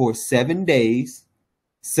dead for 7 days,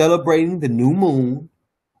 celebrating the new moon,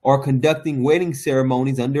 or conducting wedding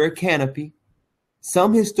ceremonies under a canopy.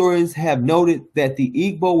 Some historians have noted that the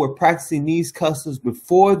Igbo were practicing these customs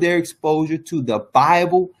before their exposure to the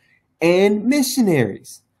Bible and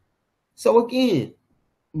missionaries. So again,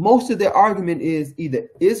 most of their argument is either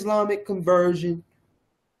Islamic conversion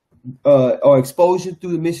or exposure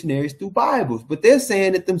through the missionaries through Bibles, but they're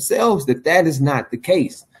saying it themselves that that is not the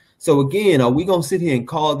case. So again, are we going to sit here and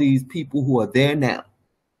call these people who are there now,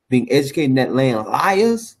 being educated in that land,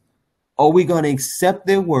 liars? Or are we going to accept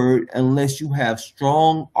their word unless you have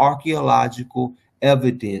strong archaeological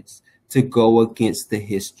evidence to go against the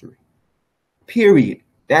history? Period.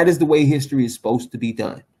 That is the way history is supposed to be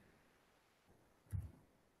done.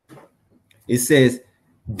 It says,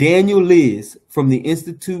 Daniel Liz from the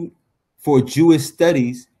Institute for Jewish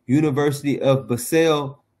Studies, University of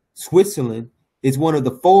Basel, Switzerland, is one of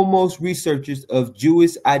the foremost researchers of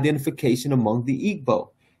Jewish identification among the Igbo.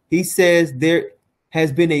 He says there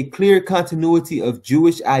has been a clear continuity of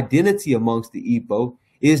Jewish identity amongst the Igbo.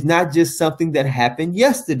 It is not just something that happened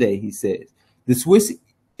yesterday, he says. The Swiss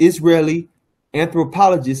Israeli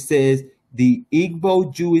anthropologist says the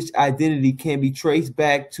Igbo Jewish identity can be traced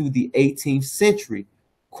back to the 18th century.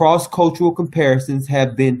 Cross-cultural comparisons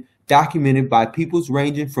have been documented by peoples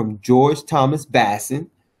ranging from George Thomas Basson,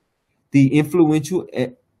 the influential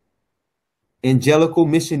evangelical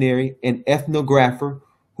missionary and ethnographer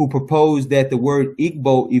who proposed that the word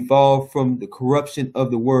Igbo evolved from the corruption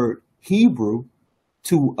of the word Hebrew,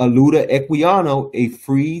 to Aluda Equiano, a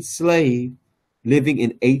freed slave living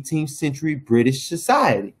in 18th century British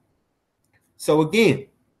society. So again,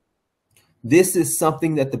 this is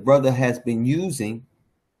something that the brother has been using,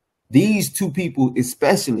 these two people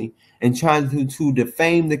especially, and trying to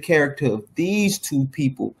defame the character of these two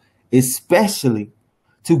people, especially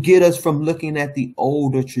to get us from looking at the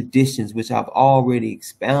older traditions, which I've already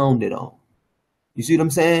expounded on. You see what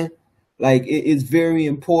I'm saying? Like, it's very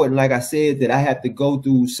important, like I said, that I have to go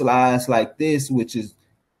through slides like this, which is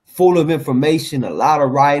full of information, a lot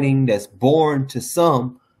of writing that's boring to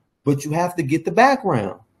some, but you have to get the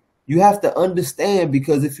background. You have to understand,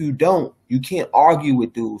 because if you don't, you can't argue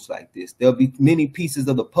with dudes like this. There'll be many pieces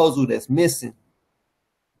of the puzzle that's missing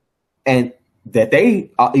and that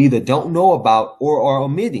they either don't know about or are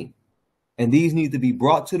omitting. And these need to be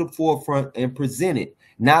brought to the forefront and presented,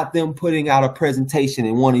 not them putting out a presentation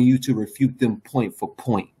and wanting you to refute them point for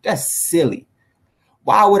point. That's silly.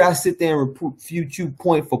 Why would I sit there and refute you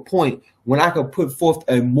point for point when I could put forth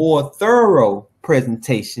a more thorough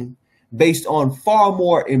presentation based on far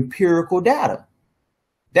more empirical data?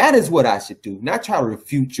 That is what I should do, not try to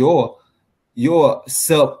refute your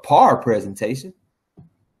subpar presentation.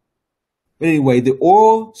 But anyway, the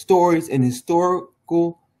oral stories and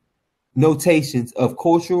historical notations of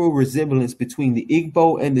cultural resemblance between the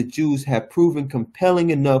Igbo and the Jews have proven compelling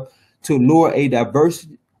enough to lure a diverse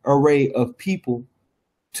array of people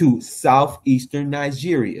to southeastern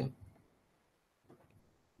Nigeria.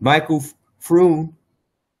 Michael Froon,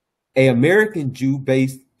 an American Jew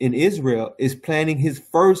based in Israel, is planning his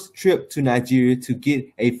first trip to Nigeria to get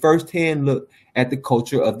a first-hand look at the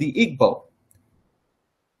culture of the Igbo.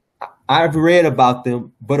 I've read about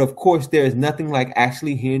them, but of course there is nothing like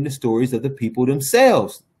actually hearing the stories of the people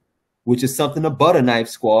themselves, which is something the Butter Knife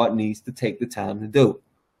Squad needs to take the time to do.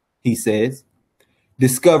 He says,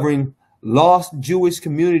 discovering lost Jewish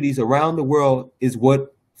communities around the world is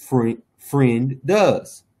what Friend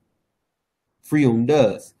does.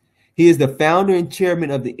 He is the founder and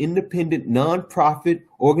chairman of the independent nonprofit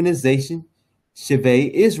organization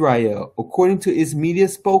Shevei Israel. According to its media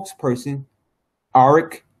spokesperson,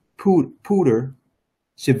 Arik Puder,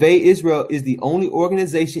 Shevei Israel is the only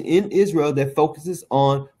organization in Israel that focuses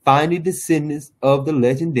on finding descendants of the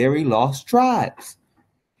legendary lost tribes.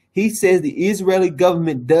 He says the Israeli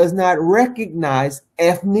government does not recognize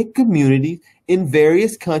ethnic communities in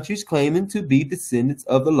various countries claiming to be descendants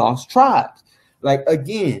of the lost tribes. Like,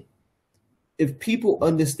 again, if people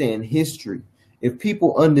understand history, if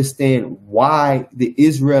people understand why the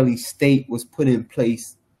Israeli state was put in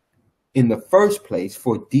place in the first place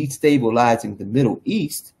for destabilizing the Middle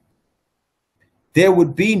East, there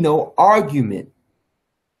would be no argument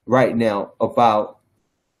right now about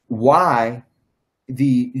why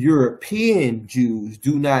the European Jews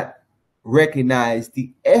do not recognize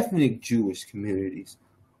the ethnic Jewish communities,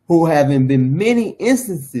 who have in many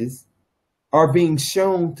instances are being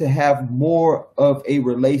shown to have more of a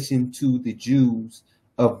relation to the Jews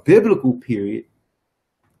of biblical period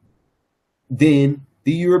than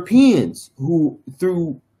the Europeans, who,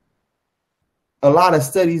 through a lot of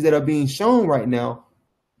studies that are being shown right now,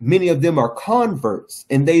 many of them are converts,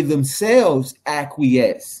 and they themselves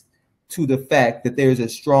acquiesce to the fact that there's a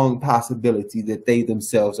strong possibility that they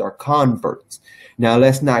themselves are converts. Now,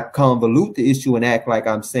 let's not convolute the issue and act like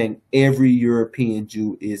I'm saying every European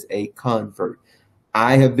Jew is a convert.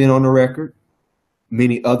 I have been on the record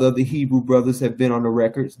many other of the Hebrew brothers have been on the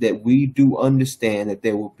records, that we do understand that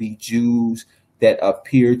there will be Jews that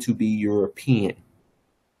appear to be European,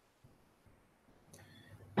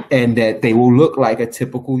 and that they will look like a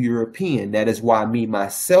typical European. That is why me,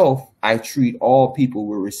 myself, I treat all people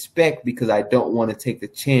with respect, because I don't want to take the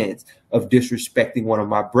chance of disrespecting one of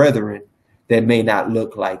my brethren that may not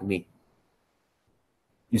look like me.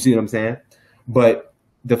 You see what I'm saying? But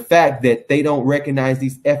the fact that they don't recognize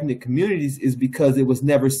these ethnic communities is because it was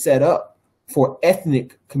never set up for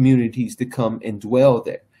ethnic communities to come and dwell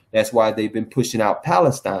there. That's why they've been pushing out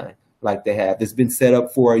Palestine like they have. It's been set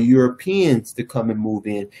up for Europeans to come and move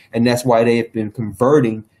in. And that's why they have been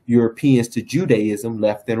converting Europeans to Judaism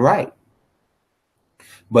left and right.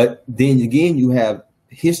 But then again, you have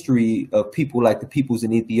history of people like the peoples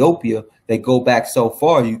in Ethiopia that go back so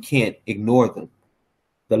far, you can't ignore them.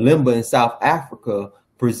 The Limba in South Africa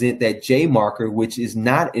present that J marker, which is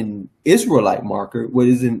not an Israelite marker, what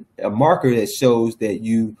is a marker that shows that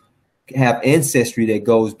you have ancestry that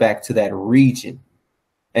goes back to that region.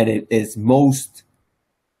 And it is most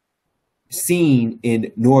seen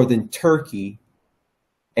in northern Turkey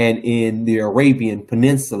and in the Arabian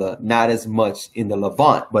Peninsula, not as much in the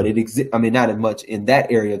Levant, but it exists. I mean, not as much in that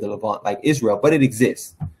area of the Levant like Israel, but it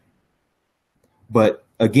exists. But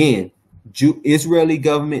again, Israeli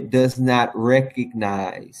government does not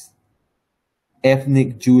recognize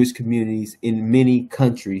ethnic Jewish communities in many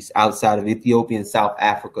countries outside of Ethiopia and South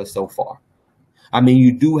Africa so far. I mean,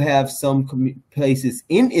 you do have some places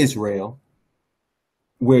in Israel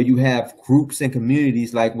where you have groups and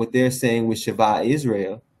communities like what they're saying with Shavah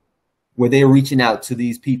Israel, where they're reaching out to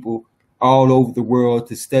these people all over the world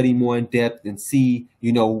to study more in depth and see,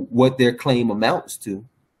 you know, what their claim amounts to.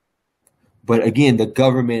 But again, the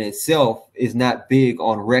government itself is not big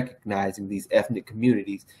on recognizing these ethnic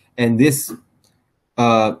communities. And this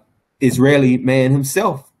Israeli man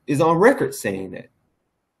himself is on record saying that.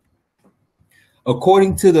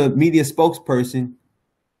 According to the media spokesperson,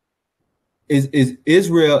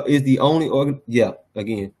 Israel is the only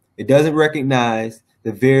again, it doesn't recognize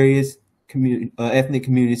the various ethnic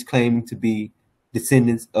communities claiming to be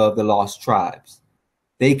descendants of the lost tribes.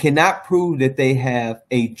 They cannot prove that they have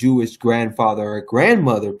a Jewish grandfather or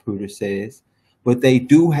grandmother, Pruder says, but they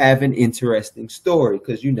do have an interesting story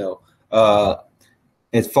because, you know,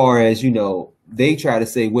 as far as, you know, they try to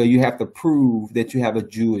say, well, you have to prove that you have a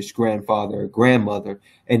Jewish grandfather or grandmother.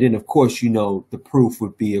 And then, of course, you know, the proof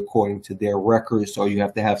would be according to their records, or you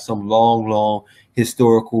have to have some long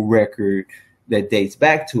historical record that dates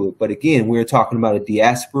back to it. But again, we're talking about a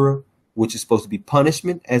diaspora, which is supposed to be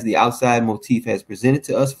punishment, as the outside motif has presented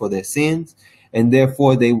to us for their sins. And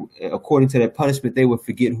therefore, they, according to that punishment, they will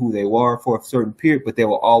forget who they were for a certain period, but there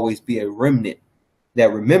will always be a remnant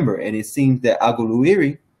that remember. And it seems that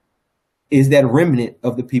Aguluiri is that remnant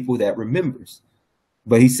of the people that remembers.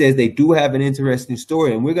 But he says they do have an interesting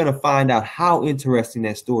story, and we're going to find out how interesting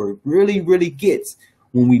that story really gets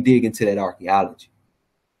when we dig into that archaeology.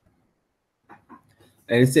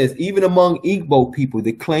 And it says, even among Igbo people,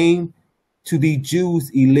 the claim to be Jews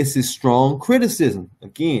elicits strong criticism.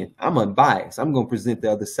 Again, I'm unbiased. I'm going to present the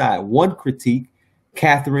other side. One critique,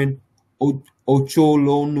 Catherine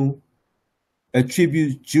Ocholonu,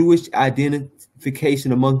 attributes Jewish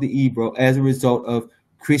identification among the Igbo as a result of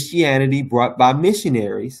Christianity brought by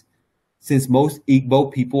missionaries, since most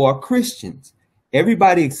Igbo people are Christians.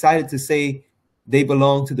 Everybody excited to say they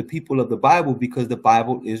belong to the people of the Bible because the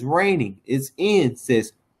Bible is reigning. It's in,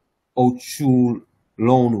 says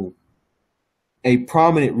Ochulonu, a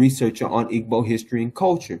prominent researcher on Igbo history and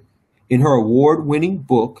culture. In her award-winning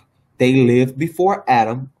book, They Lived Before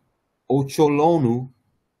Adam, Ocholonu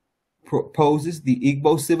proposes the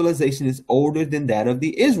Igbo civilization is older than that of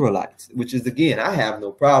the Israelites, which is, again, I have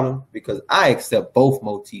no problem because I accept both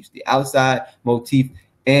motifs, the outside motif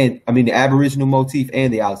and, the Aboriginal motif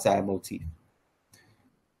and the outside motif.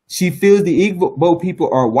 She feels the Igbo people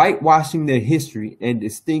are whitewashing their history and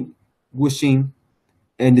distinguishing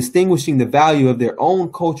the value of their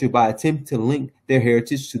own culture by attempting to link their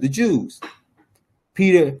heritage to the Jews.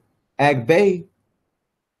 Peter Agbe,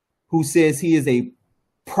 who says he is a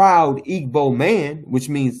proud Igbo man, which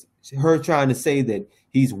means her trying to say that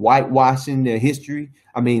he's whitewashing their history.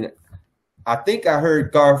 I think I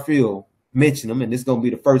heard Garfield mention him, and this is gonna be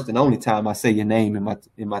the first and only time I say your name in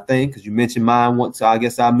my thing, because you mentioned mine once, so I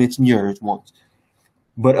guess I'll mention yours once.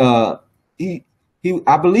 But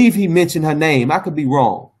I believe he mentioned her name. I could be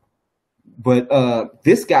wrong. But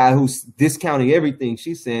this guy who's discounting everything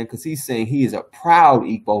she's saying, because he's saying he is a proud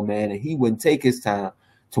Igbo man and he wouldn't take his time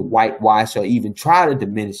to whitewash or even try to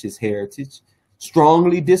diminish his heritage,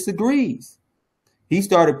 strongly disagrees. He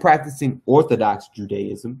started practicing Orthodox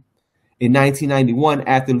Judaism in 1991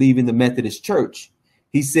 after leaving the Methodist Church.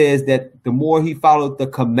 He says that the more he followed the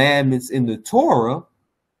commandments in the Torah,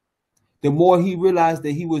 the more he realized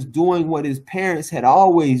that he was doing what his parents had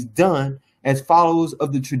always done as followers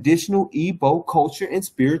of the traditional Igbo culture and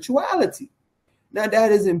spirituality. Now,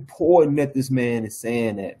 that is important that this man is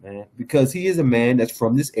saying that, man, because he is a man that's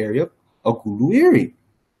from this area of Guluiri.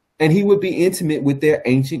 And he would be intimate with their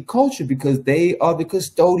ancient culture because they are the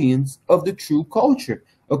custodians of the true culture,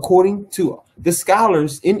 according to the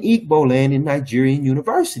scholars in Igbo land in Nigerian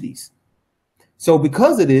universities. So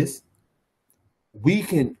because of this, we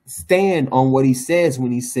can stand on what he says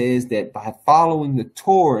when he says that by following the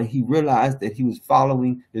Torah, he realized that he was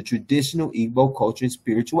following the traditional Igbo culture and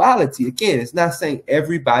spirituality. Again, it's not saying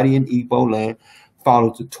everybody in Igbo land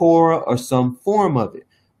follows the Torah or some form of it.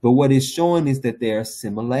 But what it's showing is that there are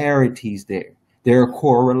similarities there. There are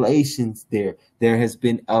correlations there. There has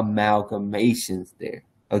been amalgamations there.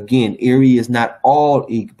 Again, Erie is not all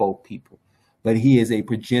Igbo people, but he is a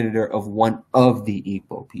progenitor of one of the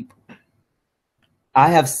Igbo people. I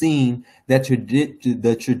have seen that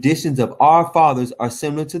the traditions of our fathers are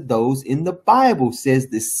similar to those in the Bible, says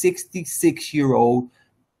the 66-year-old.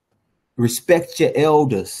 Respect your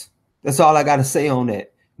elders. That's all I got to say on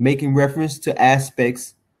that. Making reference to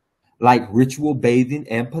aspects like ritual bathing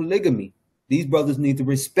and polygamy. These brothers need to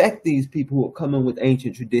respect these people who are coming with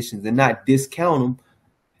ancient traditions and not discount them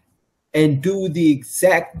and do the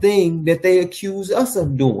exact thing that they accuse us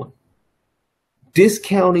of doing.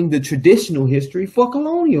 Discounting the traditional history for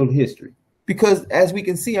colonial history. Because as we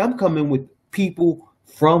can see, I'm coming with people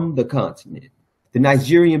from the continent, the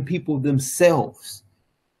Nigerian people themselves,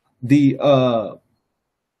 the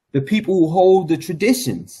people who hold the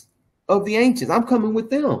traditions of the ancients. I'm coming with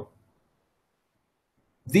them.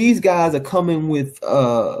 These guys are coming with,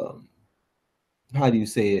 how do you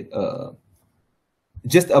say it?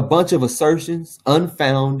 Just a bunch of assertions,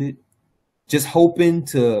 unfounded, just hoping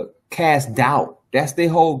to cast doubt. That's their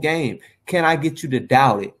whole game. Can I get you to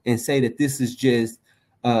doubt it and say that this is just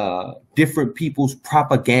different people's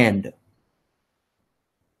propaganda?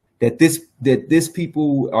 That this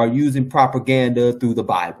people are using propaganda through the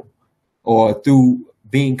Bible or through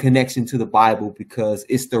being connection to the Bible because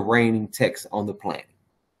it's the reigning text on the planet.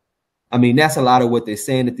 I mean, that's a lot of what they're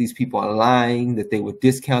saying, that these people are lying, that they would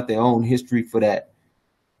discount their own history for that,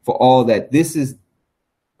 for all that. This is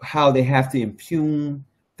how they have to impugn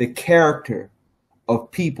the character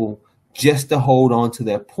of people just to hold on to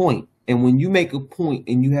their point. And when you make a point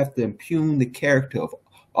and you have to impugn the character of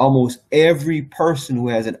almost every person who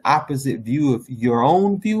has an opposite view of your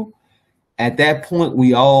own view, at that point,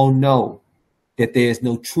 we all know that there's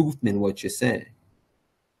no truth in what you're saying.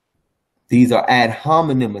 These are ad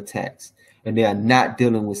hominem attacks, and they are not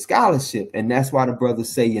dealing with scholarship. And that's why the brothers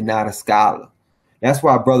say you're not a scholar. That's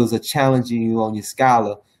why brothers are challenging you on your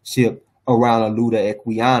scholarship around a Luda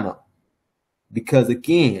Equiano. Because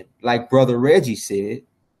again, like Brother Reggie said,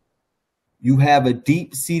 you have a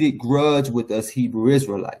deep-seated grudge with us Hebrew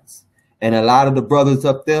Israelites. And a lot of the brothers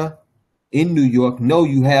up there in New York know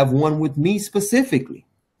you have one with me specifically,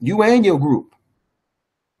 you and your group.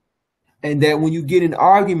 And that when you get in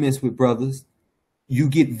arguments with brothers, you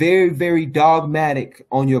get very, very dogmatic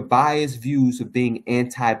on your biased views of being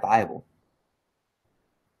anti-Bible.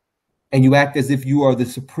 And you act as if you are the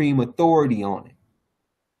supreme authority on it.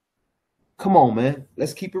 Come on, man.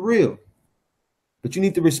 Let's keep it real. But you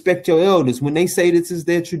need to respect your elders. When they say this is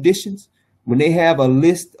their traditions, when they have a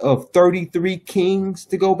list of 33 kings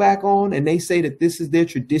to go back on, and they say that this is their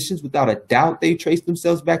traditions, without a doubt, they trace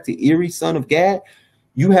themselves back to Eri, son of Gad,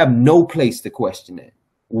 you have no place to question that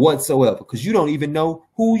whatsoever, because you don't even know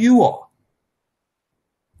who you are.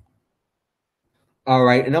 All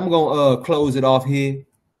right, and I'm going to close it off here.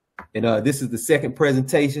 And this is the second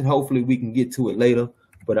presentation. Hopefully we can get to it later,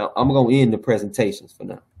 but I'm going to end the presentations for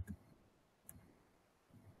now.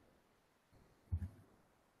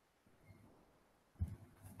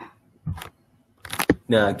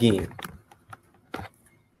 Now, again,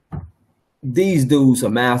 these dudes are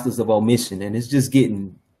masters of omission, and it's just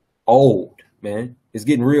getting old, man. It's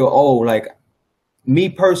getting real old. Like, me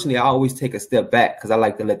personally, I always take a step back because I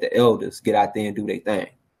like to let the elders get out there and do their thing.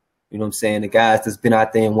 You know what I'm saying? The guys that's been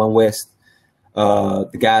out there in One West,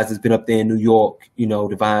 the guys that's been up there in New York, you know,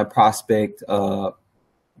 Divine Prospect, Daniela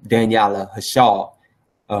Hashar,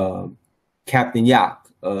 Captain Yak,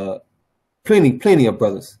 plenty of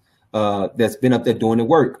brothers that's been up there doing the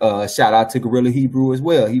work. Shout out to Gorilla Hebrew as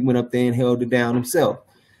well. He went up there and held it down himself.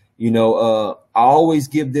 You know, I always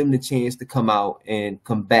give them the chance to come out and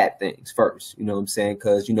combat things first. You know what I'm saying?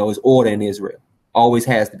 Because, you know, it's order in Israel. Always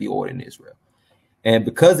has to be order in Israel. And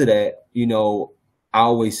because of that, I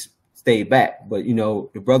always stayed back. But,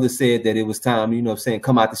 the brother said that it was time,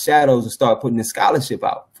 come out the shadows and start putting the scholarship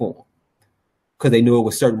out for them. Because they knew it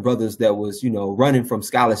was certain brothers that was, running from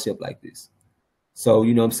scholarship like this. So,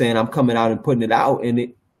 I'm coming out and putting it out.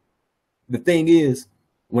 And the thing is,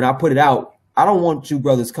 when I put it out, I don't want you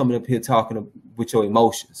brothers coming up here talking with your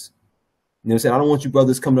emotions. I don't want you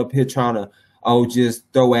brothers coming up here trying to, just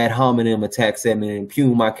throw ad hominem attacks at me and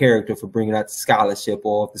impugn my character for bringing out the scholarship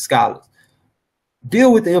or the scholars.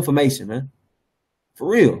 Deal with the information, man. For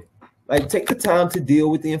real. Like, take the time to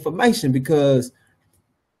deal with the information, because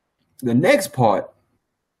the next part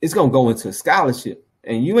is going to go into scholarship,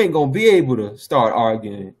 and you ain't going to be able to start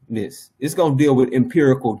arguing this. It's going to deal with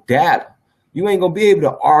empirical data. You ain't going to be able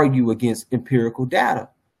to argue against empirical data.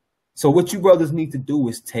 So what you brothers need to do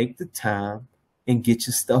is take the time and get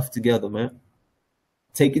your stuff together, man.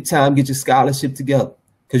 Take your time, get your scholarship together,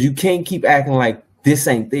 because you can't keep acting like this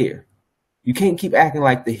ain't there. You can't keep acting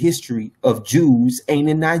like the history of Jews ain't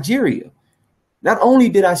in Nigeria. Not only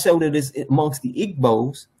did I show that it's amongst the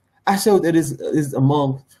Igbos, I showed that it's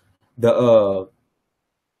among the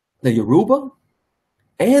Yoruba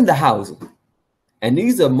and the Hausa. And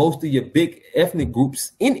these are most of your big ethnic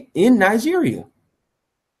groups in Nigeria.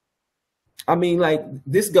 I mean, like,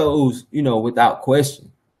 this goes, without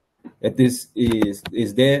question, that this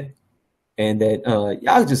is there, and that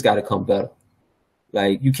y'all just got to come better.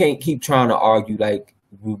 Like, you can't keep trying to argue like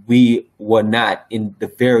we were not in the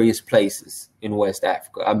various places in West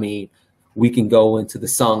Africa. I mean, we can go into the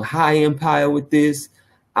Songhai Empire with this.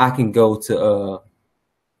 I can go to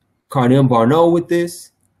Kanem Borno with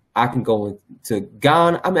this. I can go into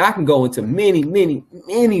Ghana. I mean, I can go into many, many,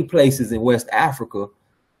 many places in West Africa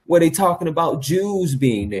where they talking about Jews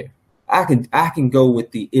being there. I can go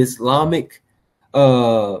with the Islamic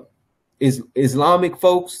Islamic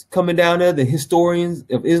folks coming down there, the historians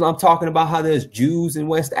of Islam, talking about how there's Jews in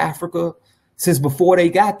West Africa since before they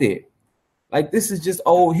got there. Like, this is just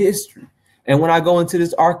old history. And when I go into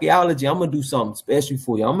this archaeology, I'm going to do something special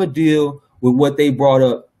for you. I'm going to deal with what they brought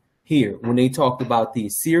up here when they talked about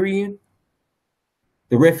the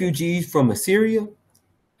refugees from Assyria,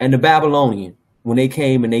 and the Babylonian when they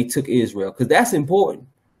came and they took Israel, because that's important.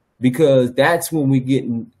 Because that's when we get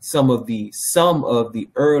in some of the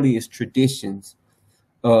earliest traditions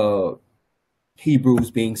of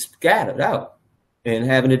Hebrews being scattered out and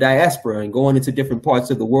having a diaspora and going into different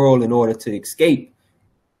parts of the world in order to escape,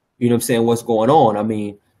 what's going on. I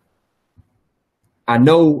mean, I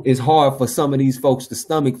know it's hard for some of these folks to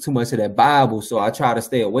stomach too much of that Bible, so I try to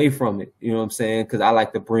stay away from it, because I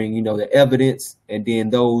like to bring, the evidence, and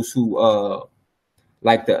then those who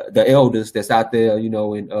like the elders that's out there, in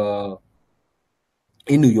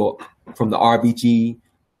New York, from the RBG,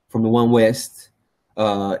 from the One West,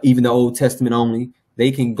 even the Old Testament only, they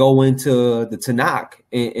can go into the Tanakh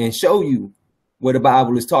and show you where the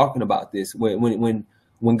Bible is talking about this. When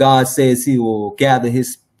God says he will gather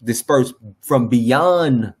his dispersed from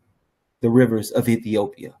beyond the rivers of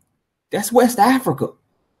Ethiopia, that's West Africa.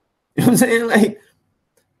 You know what I'm saying? Like,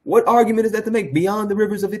 what argument is that to make? Beyond the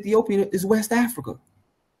rivers of Ethiopia is West Africa.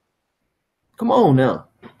 Come on now.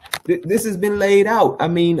 This has been laid out. I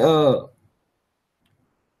mean,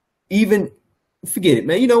 even forget it,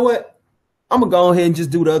 man. You know what? I'm going to go ahead and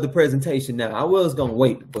just do the other presentation now. I was going to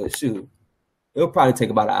wait, but shoot, it'll probably take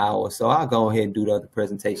about an hour. So I'll go ahead and do the other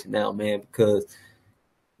presentation now, man, because,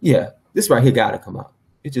 yeah, this right here got to come out.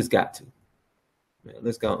 It just got to. Man,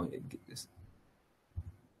 let's go ahead and get this.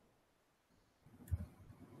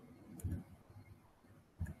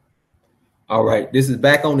 All right, this is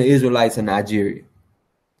back on the Israelites in Nigeria.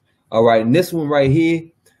 All right, and this one right here,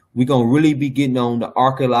 we're going to really be getting on the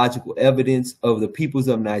archaeological evidence of the peoples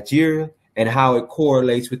of Nigeria and how it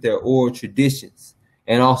correlates with their oral traditions,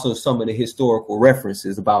 and also some of the historical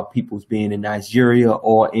references about peoples being in Nigeria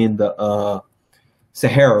or in the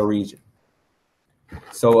Sahara region.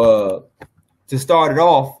 So to start it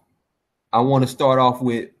off, I want to start off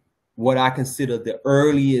with what I consider the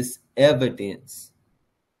earliest evidence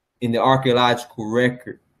in the archaeological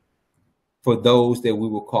record for those that we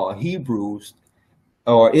will call Hebrews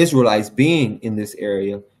or Israelites being in this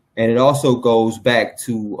area. And it also goes back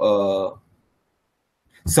to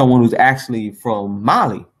someone who's actually from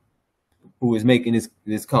Mali, who is making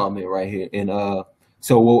this comment right here. And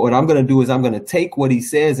so what I'm going to do is I'm going to take what he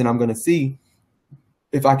says and I'm going to see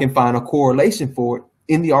if I can find a correlation for it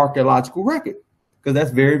in the archaeological record, because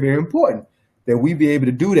that's very, very important that we be able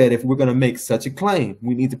to do that. If we're going to make such a claim,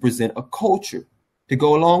 we need to present a culture to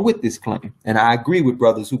go along with this claim. And I agree with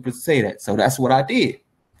brothers who say that. So that's what I did.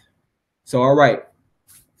 So, all right,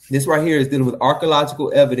 This right here is dealing with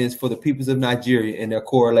archaeological evidence for the peoples of Nigeria and their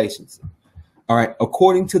correlations. All right.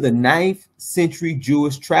 According to the 9th century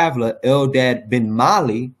Jewish traveler Eldad ben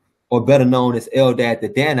Mali, or better known as Eldad the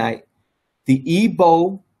Danite, the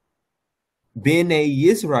Igbo Bene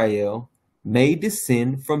Israel may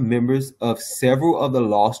descend from members of several of the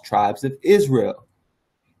lost tribes of Israel.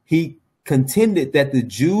 He contended that the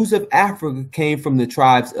Jews of Africa came from the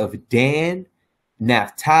tribes of Dan,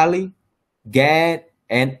 Naphtali, Gad,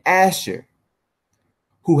 and Asher,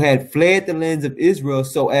 who had fled the lands of Israel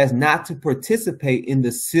so as not to participate in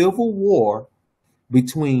the civil war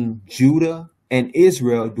between Judah and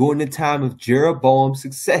Israel during the time of Jeroboam's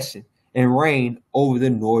succession and reign over the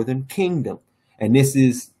northern kingdom. And this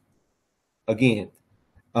is, again,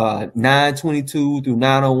 922 through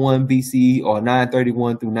 901 BC or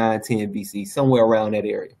 931 through 910 BC, somewhere around that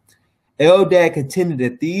area. Eldad contended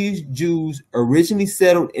that these Jews originally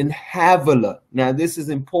settled in Havilah. Now, this is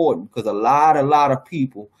important because a lot of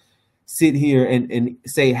people sit here and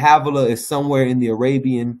say Havilah is somewhere in the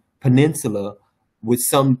Arabian Peninsula with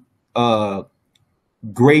some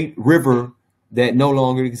great river that no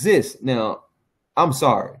longer exists. Now, I'm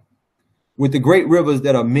sorry. With the great rivers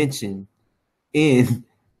that are mentioned in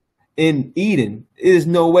Eden, it is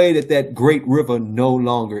no way that that great river no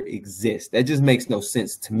longer exists. That just makes no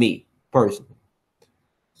sense to me personally.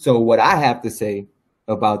 So what I have to say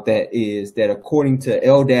about that is that according to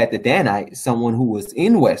Eldad the Danite, someone who was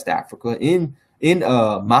in West Africa, in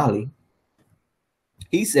Mali,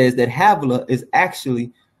 he says that Havilah is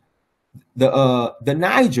actually the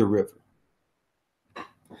Niger River.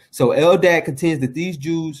 So Eldad contends that these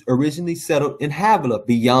Jews originally settled in Havilah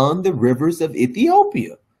beyond the rivers of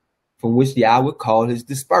Ethiopia, from which Yahweh called his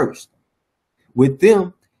dispersed. With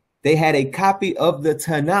them, they had a copy of the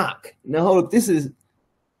Tanakh. Now, hold up, this is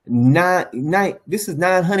 900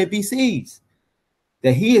 BCs.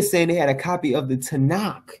 That he is saying they had a copy of the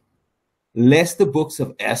Tanakh, less the books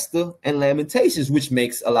of Esther and Lamentations, which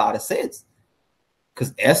makes a lot of sense.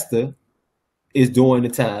 Because Esther is during the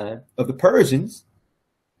time of the Persians.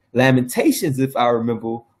 Lamentations, if I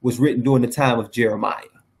remember, was written during the time of Jeremiah,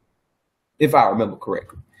 if I remember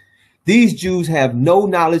correctly. These Jews have no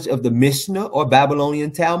knowledge of the Mishnah or Babylonian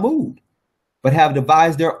Talmud, but have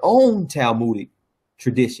devised their own Talmudic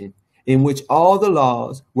tradition in which all the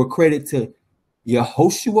laws were credited to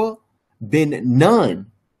Yehoshua ben Nun,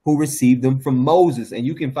 who received them from Moses. And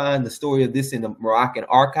you can find the story of this in the Moroccan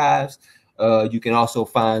archives. You can also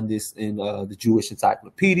find this in the Jewish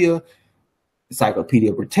Encyclopedia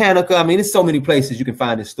Britannica. I mean, there's so many places you can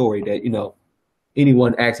find this story that, you know,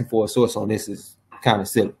 anyone asking for a source on this is kind of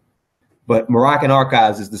silly. But Moroccan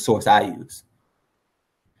Archives is the source I use.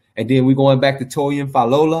 And then we're going back to Torian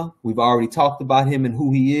Falola. We've already talked about him and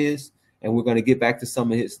who he is, and we're going to get back to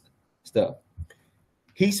some of his stuff.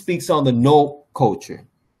 He speaks on the No culture,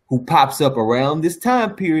 who pops up around this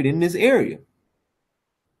time period in this area.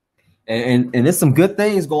 And there's some good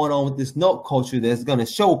things going on with this No culture that's going to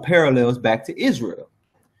show parallels back to Israel.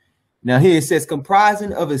 Now here it says,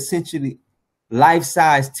 comprising of essentially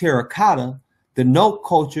life-size terracotta, the No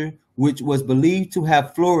culture, which was believed to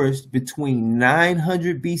have flourished between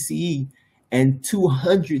 900 BCE and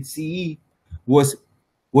 200 CE, was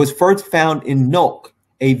first found in Nok,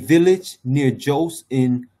 a village near Jos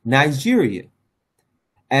in Nigeria.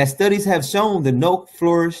 As studies have shown, the Nok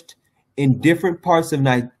flourished in different parts of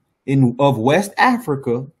West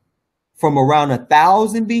Africa from around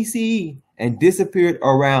 1000 BCE and disappeared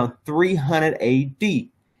around 300 AD.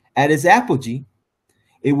 At its apogee,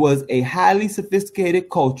 it was a highly sophisticated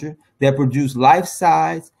culture that produced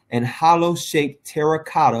life-size and hollow-shaped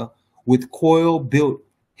terracotta with coil-built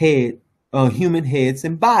human heads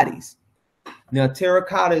and bodies. Now,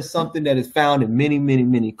 terracotta is something that is found in many, many,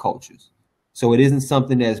 many cultures. So it isn't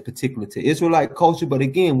something that is particular to Israelite culture. But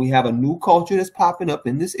again, we have a new culture that's popping up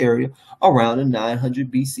in this area around the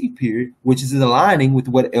 900 BC period, which is aligning with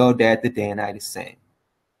what Eldad the Danite is saying.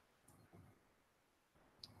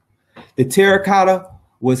 The terracotta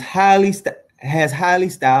has highly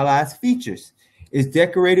stylized features, is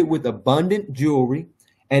decorated with abundant jewelry,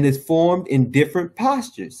 and is formed in different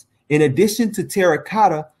postures. In addition to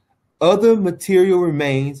terracotta, other material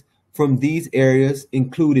remains from these areas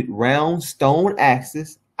included round stone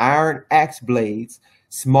axes, iron axe blades,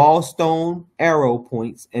 small stone arrow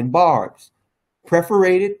points and barbs,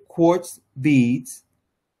 perforated quartz beads,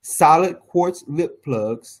 solid quartz lip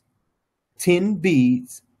plugs, tin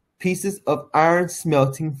beads, pieces of iron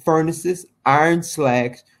smelting furnaces, iron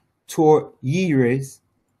slags, toryeres,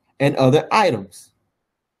 and other items.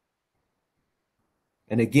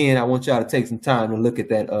 And again, I want y'all to take some time to look at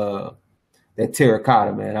that that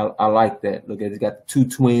terracotta, man. I like that. Look at it. It's got the two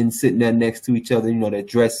twins sitting there next to each other, you know, that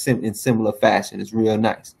dress in similar fashion. It's real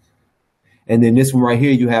nice. And then this one right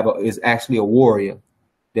here, you have is actually a warrior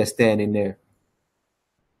that's standing there.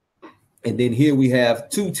 And then here we have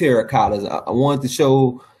two terracottas. I wanted to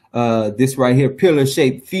show this right here,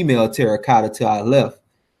 pillar-shaped female terracotta to our left.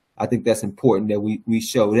 I think that's important that we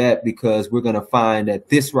show that, because we're going to find that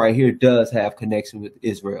this right here does have connection with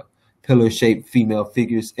Israel. Pillar-shaped female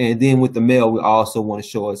figures. And then with the male, we also want to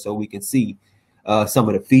show it so we can see some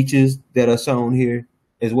of the features that are shown here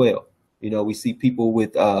as well. You know, we see people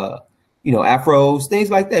with, you know, afros,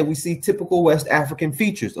 things like that. We see typical West African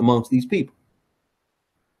features amongst these people.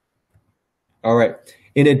 All right.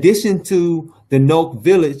 In addition to the Nok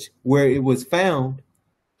village where it was found,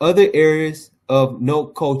 other areas of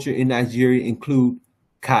Nok culture in Nigeria include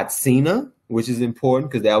Katsina, which is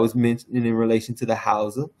important because that was mentioned in relation to the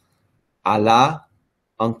Hausa, Ala,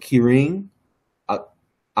 Ankiring,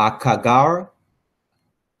 Akagara,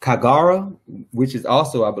 Kagara, which is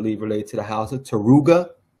also, I believe, related to the Hausa,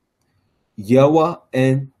 Taruga, Yewa,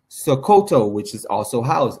 and Sokoto, which is also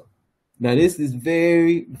Hausa. Now, this is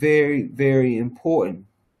very, very, very important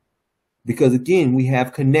because, again, we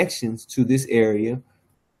have connections to this area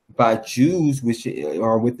by Jews which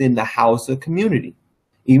are within the Hausa community,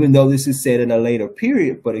 even though this is said in a later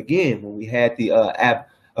period. But again, when we had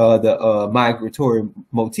the migratory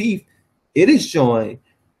motif, it is showing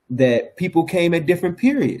that people came at different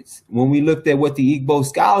periods. When we looked at what the Igbo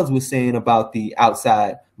scholars were saying about the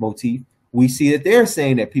outside motif, we see that they're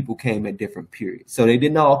saying that people came at different periods. So they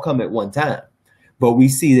didn't all come at one time. But we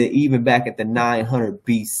see that even back at the 900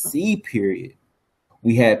 BC period,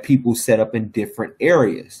 we had people set up in different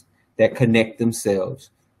areas that connect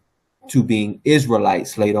themselves to being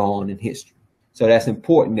Israelites later on in history. So that's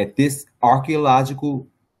important that this archaeological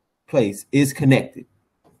place is connected,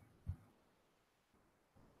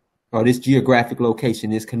 or this geographic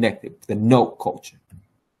location is connected, the Nok culture.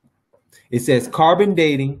 It says carbon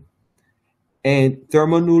dating and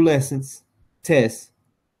thermoluminescence tests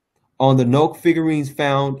on the Nok figurines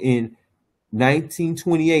found in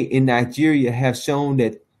 1928 in Nigeria have shown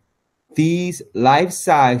that these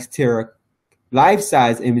life-size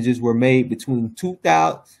images were made between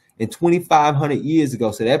 2,000 and 2,500 years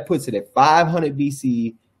ago. So that puts it at 500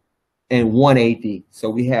 BCE and 1 AD. So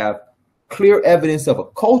we have clear evidence of a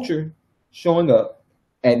culture showing up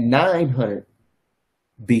at 900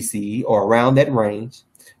 BCE or around that range,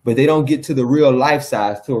 but they don't get to the real life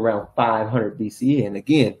size to around 500 BCE. And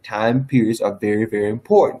again, time periods are very, very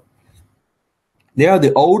important. They are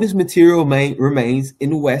the oldest material remains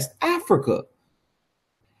in West Africa.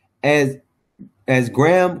 As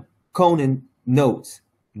Graham Conan notes,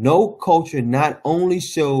 Nok culture not only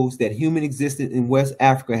shows that human existence in West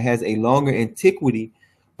Africa has a longer antiquity,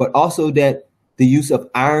 but also that the use of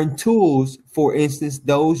iron tools, for instance,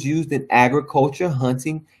 those used in agriculture,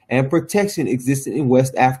 hunting, and protection, existed in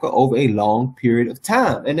West Africa over a long period of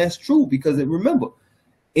time. And that's true because remember,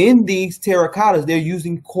 in these terracottas, they're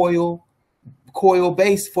using coil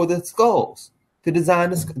base for the skulls to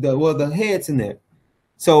design the heads in there.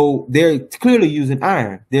 So they're clearly using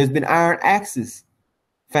iron. There's been iron axes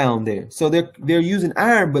found there. So they're using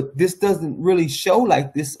iron, but this doesn't really show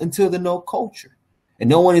like this until the Nok culture. And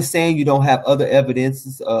no one is saying you don't have other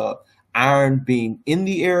evidences of iron being in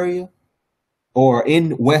the area or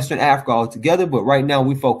in Western Africa altogether, but right now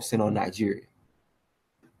we're focusing on Nigeria.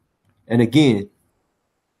 And again,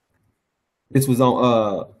 this was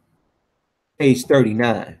on page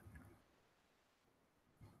 39.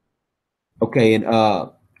 Okay, and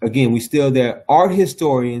again, we still there. Art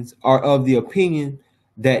historians are of the opinion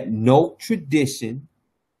that no tradition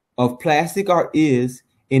of plastic art is,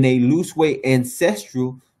 in a loose way,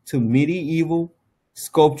 ancestral to medieval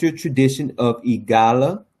sculpture tradition of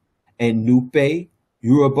Igala and Nupe,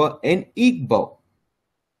 Yoruba, and Igbo.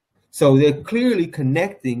 So they're clearly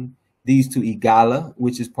connecting these to Igala,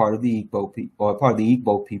 which is part of the Igbo people, or part of the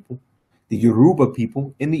Igbo people, the Yoruba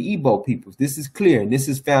people, and the Igbo peoples. This is clear, and this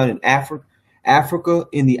is found in Africa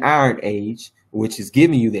in the Iron Age, which is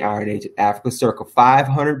giving you the Iron Age of Africa, circa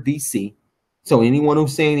 500 BC. So anyone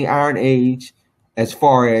who's saying the Iron Age, as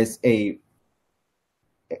far as a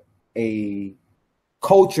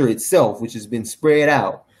culture itself, which has been spread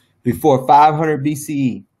out before 500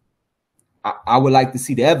 BCE, I would like to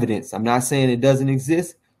see the evidence. I'm not saying it doesn't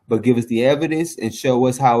exist, but give us the evidence and show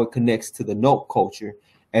us how it connects to the Nok culture,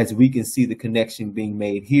 as we can see the connection being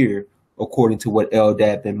made here, according to what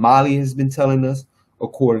Eldad Ben Mali has been telling us,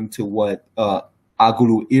 according to what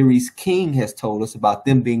Agulu Iri's king has told us about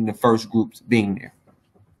them being the first groups being there,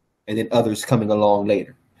 and then others coming along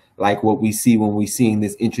later. like what we see when we seeing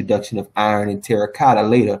this introduction of iron and terracotta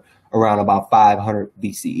later around about 500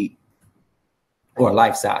 BCE, or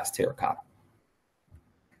life-size terracotta.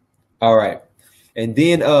 All right. And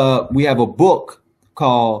then we have a book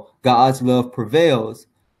called God's Love Prevails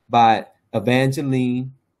by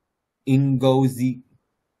Evangeline Ngozi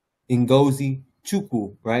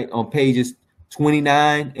Chukwu, right, on pages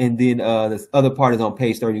 29, and then this other part is on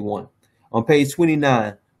page 31. On page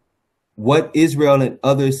 29, what Israel and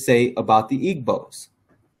others say about the Igbos.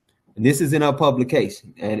 And this is in our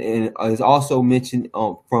publication, and is also mentioned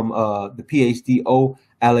from the PhD O.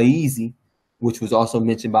 Alaizi, which was also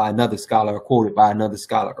mentioned by another scholar, or quoted by another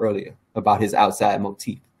scholar earlier about his outside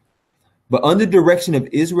motif. But under direction of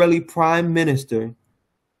Israeli Prime Minister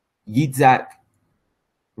Yitzhak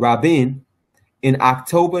Rabin, in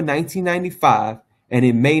October 1995 and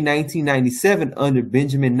in May 1997 under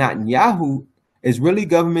Benjamin Netanyahu, Israeli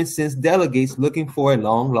government sent delegates looking for a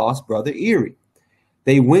long-lost brother Erie.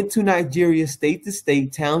 They went to Nigeria state to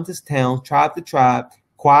state, town to town, tribe to tribe,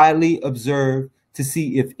 quietly observed to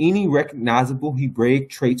see if any recognizable Hebraic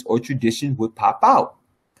traits or tradition would pop out.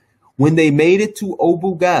 When they made it to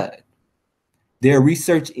Obugad, their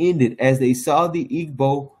research ended as they saw the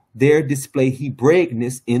Igbo there display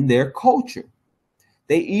Hebraicness in their culture.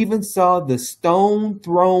 They even saw the stone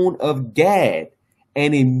throne of Gad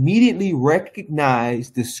and immediately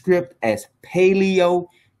recognized the script as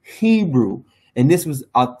Paleo-Hebrew. And this was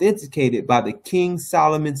authenticated by the King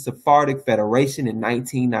Solomon Sephardic Federation in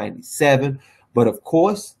 1997. But of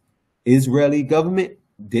course, Israeli government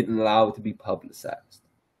didn't allow it to be publicized.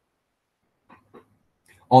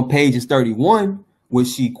 On pages 31, which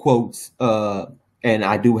she quotes, and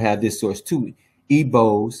I do have this source too,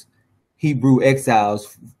 Igbos, Hebrew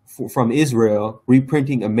exiles from Israel,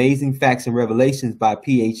 reprinting Amazing Facts and Revelations by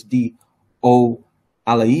PhD O.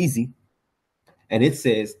 Alaizi. And it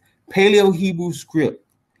says, Paleo-Hebrew script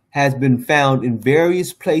has been found in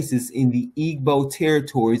various places in the Igbo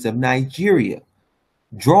territories of Nigeria.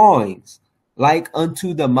 Drawings like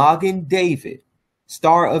unto the Magen David,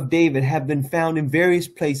 Star of David, have been found in various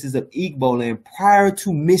places of Igbo land prior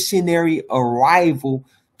to missionary arrival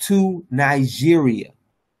to Nigeria.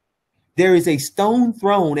 There is a stone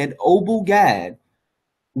throne at Obugad,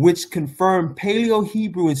 which confirm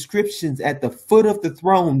Paleo-Hebrew inscriptions at the foot of the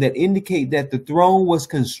throne that indicate that the throne was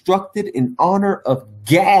constructed in honor of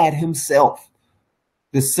Gad himself,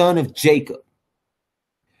 the son of Jacob.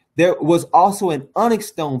 There was also an onyx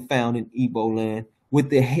stone found in Igbo land with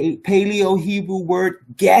the Paleo-Hebrew word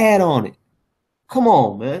Gad on it. Come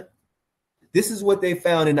on, man. This is what they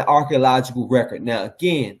found in the archaeological record. Now,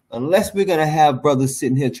 again, unless we're going to have brothers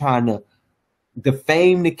sitting here trying to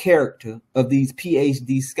defame the character of these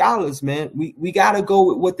PhD scholars, man, we got to go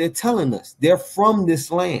with what they're telling us. They're from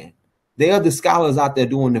this land. They are the scholars out there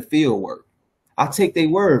doing the field work. I'll take their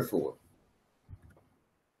word for it.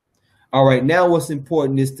 All right, now what's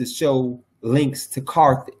important is to show links to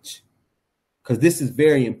Carthage, because this is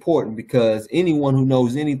very important, because anyone who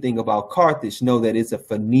knows anything about Carthage know that it's a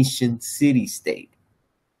Phoenician city-state.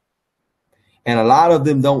 And a lot of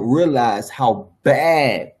them don't realize how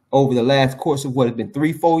bad over the last course of what has been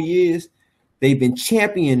 3-4 years, they've been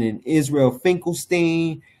championing Israel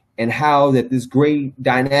Finkelstein and how that this great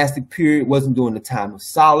dynastic period wasn't during the time of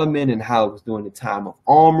Solomon and how it was during the time of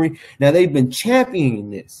Omri. Now they've been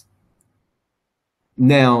championing this.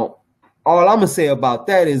 Now, all I'm going to say about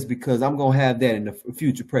that is, because I'm going to have that in a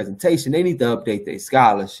future presentation, they need to update their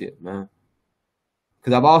scholarship, man.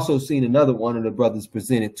 Because I've also seen another one of the brothers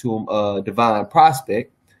presented to him, Divine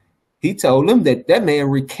Prospect. He told him that that man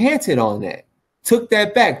recanted on that, took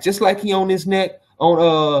that back, just like he on his neck,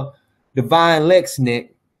 on Divine Lex neck,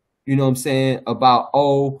 you know what I'm saying, about,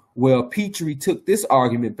 oh, well, Petrie took this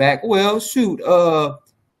argument back. Well, shoot,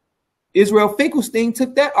 Israel Finkelstein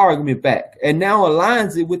took that argument back and now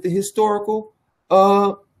aligns it with the historical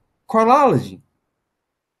chronology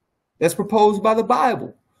that's proposed by the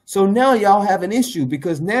Bible. So now y'all have an issue,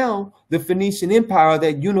 because now the Phoenician Empire,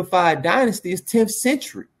 that unified dynasty, is 10th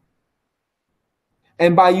century.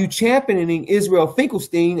 And by you championing Israel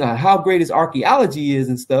Finkelstein, how great his archaeology is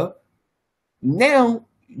and stuff, now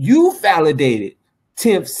you validated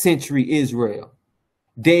 10th century Israel,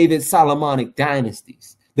 David Solomonic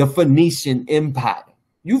dynasties, the Phoenician Empire.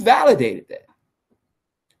 You validated that.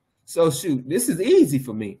 So shoot, this is easy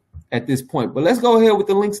for me at this point. But let's go ahead with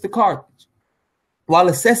the links to Carthage. While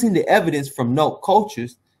assessing the evidence from Note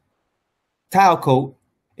Cultures, Talcott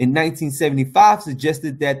in 1975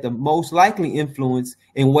 suggested that the most likely influence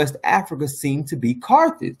in West Africa seemed to be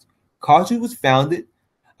Carthage. Carthage was founded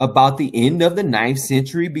about the end of the 9th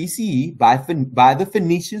century BCE by the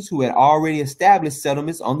Phoenicians, who had already established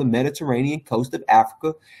settlements on the Mediterranean coast of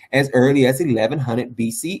Africa as early as 1100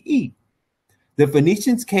 BCE. The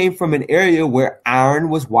Phoenicians came from an area where iron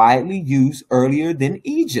was widely used earlier than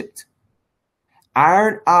Egypt.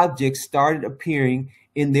 Iron objects started appearing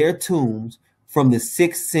in their tombs from the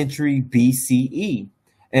 6th century BCE,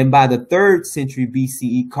 and by the 3rd century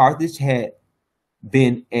BCE, Carthage had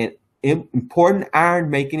been an important iron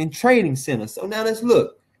making and trading center. So now let's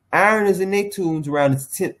look. Iron is in their tombs around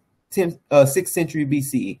the 6th century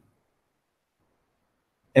BCE.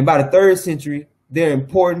 And by the 3rd century, they're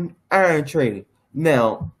important iron trading.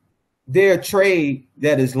 Now, their trade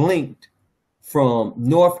that is linked from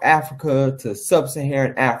North Africa to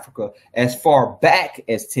Sub-Saharan Africa as far back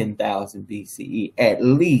as 10,000 BCE, at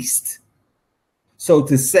least. So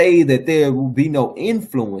to say that there will be no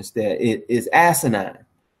influence there is asinine.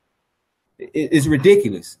 It's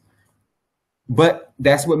ridiculous. But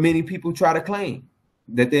that's what many people try to claim,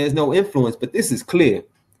 that there's no influence. But this is clear.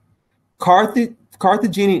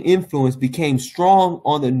 Carthaginian influence became strong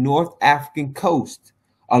on the North African coast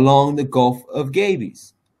along the Gulf of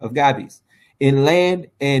Gabes, in land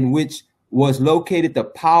in which was located the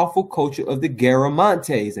powerful culture of the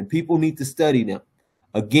Garamantes, and people need to study them.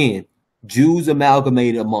 Again, Jews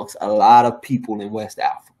amalgamated amongst a lot of people in West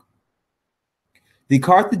Africa. The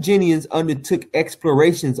Carthaginians undertook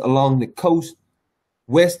explorations along the coast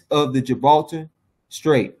west of the Gibraltar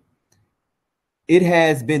Strait. It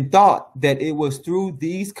has been thought that it was through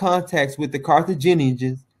these contacts with the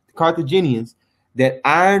Carthaginians that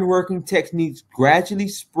ironworking techniques gradually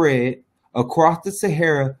spread across the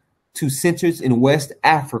Sahara to centers in West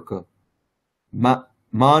Africa.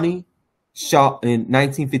 Mani Shaw in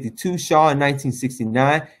 1952, Shaw in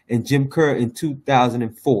 1969, and Jim Kerr in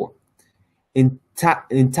 2004. In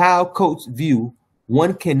Talcott's view,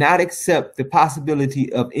 one cannot accept the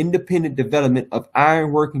possibility of independent development of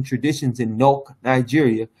ironworking traditions in Nok,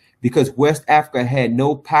 Nigeria, because West Africa had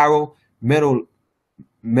no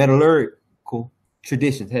metallurgical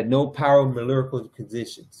traditions,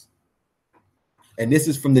 And this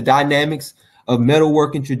is from the Dynamics of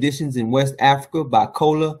Metalworking Traditions in West Africa by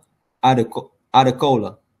Kola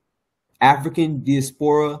Adekola, African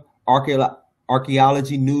Diaspora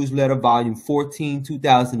Archaeology Newsletter, Volume 14,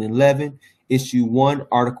 2011, Issue 1,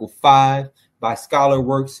 Article 5, by Scholar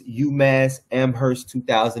Works, UMass Amherst,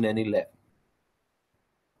 2011.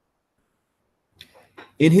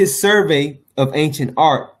 In his survey of ancient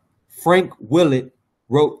art, Frank Willett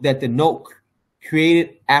wrote that the Nok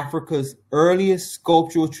created Africa's earliest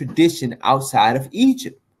sculptural tradition outside of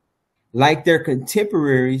Egypt. Like their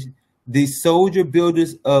contemporaries, the soldier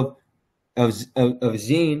builders of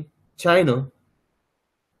Xin, China,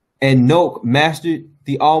 and Nok mastered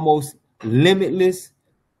the almost limitless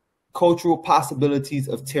cultural possibilities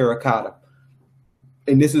of terracotta.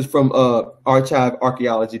 And this is from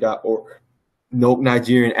archivearchaeology.org, Nok,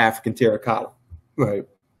 Nigerian African terracotta. Right.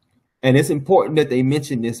 And it's important that they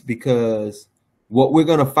mention this, because what we're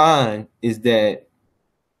going to find is that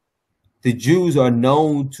the Jews are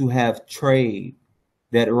known to have trade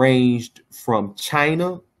that ranged from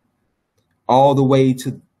China all the way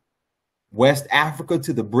to West Africa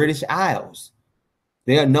to the British Isles.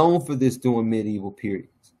 They are known for this during medieval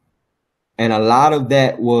periods. And a lot of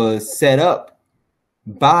that was set up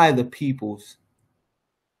by the peoples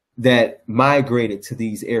that migrated to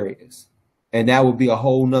these areas. And that would be a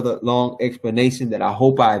whole nother long explanation that I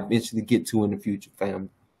hope I eventually get to in the future, family,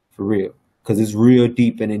 for real. Because it's real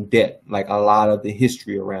deep and in depth, like a lot of the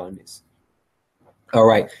history around this. All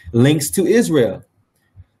right, links to Israel.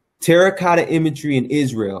 Terracotta imagery in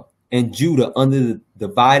Israel and Judah under the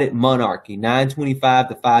divided monarchy, 925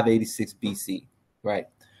 to 586 BC, right?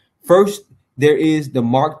 First, there is the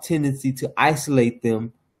marked tendency to isolate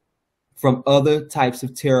them from other types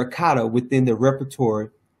of terracotta within the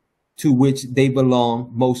repertoire to which they belong,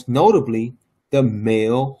 most notably the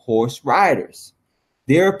male horse riders.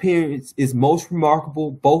 Their appearance is most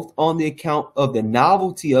remarkable both on the account of the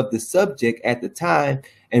novelty of the subject at the time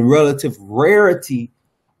and relative rarity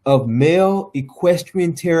of male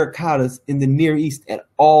equestrian terracottas in the Near East at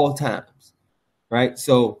all times, right?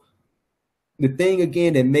 So the thing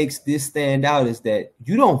again that makes this stand out is that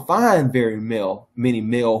you don't find many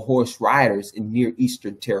male horse riders in Near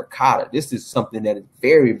Eastern terracotta. This is something that is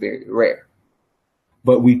very, very rare.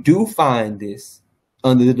 But we do find this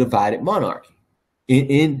under the divided monarchy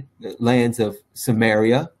in the lands of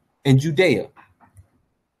Samaria and Judea.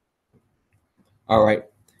 All right.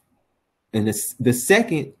 And the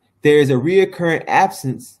second, there is a reoccurring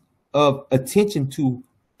absence of attention to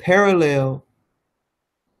parallel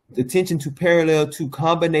attention to parallel to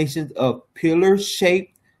combinations of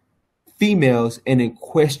pillar-shaped females and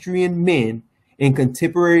equestrian men in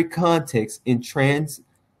contemporary contexts in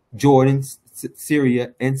Jordan,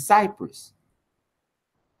 Syria, and Cyprus.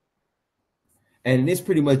 And it's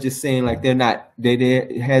pretty much just saying like there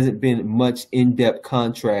hasn't been much in-depth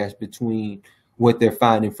contrast between what they're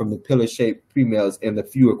finding from the pillar-shaped females and the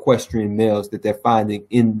few equestrian males that they're finding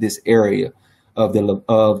in this area of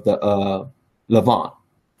the Levant,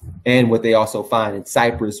 and what they also find in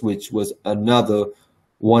Cyprus, which was another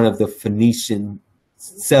one of the Phoenician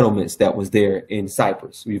settlements that was there in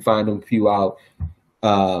Cyprus. We find them few out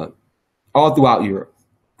all throughout Europe,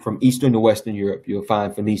 from Eastern to Western Europe. You'll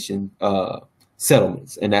find Phoenician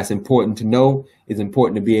settlements, and that's important to know. It's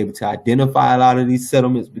important to be able to identify a lot of these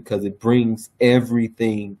settlements because it brings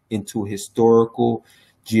everything into a historical,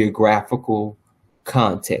 geographical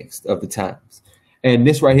context of the times. And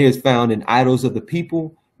this right here is found in Idols of the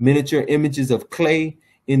People, Miniature Images of Clay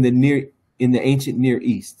in the Ancient Near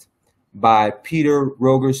East by Peter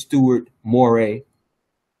Roger Stewart Moray,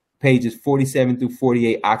 pages 47 through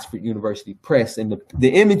 48, Oxford University Press. And the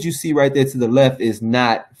image you see right there to the left is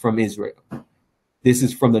not from Israel. This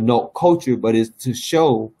is from the Note culture, but it's to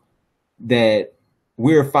show that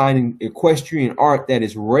we're finding equestrian art that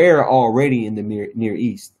is rare already in the Near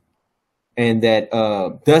East, and that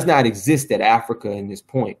does not exist at Africa in this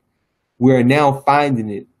point. We are now finding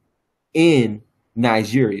it in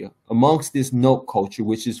Nigeria amongst this Note culture,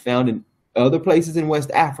 which is found in other places in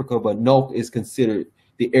West Africa, but Note is considered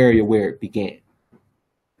the area where it began.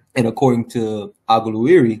 And according to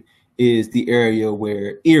Aguluiri, is the area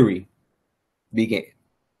where Eri began,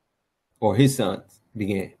 or his sons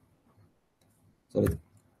began. So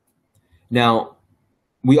now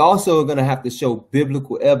we also are going to have to show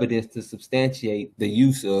biblical evidence to substantiate the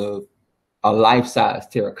use of a life-size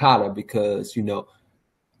terracotta, because, you know,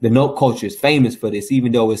 the Note culture is famous for this,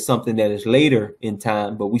 even though it's something that is later in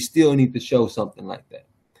time, but we still need to show something like that.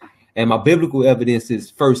 And my biblical evidence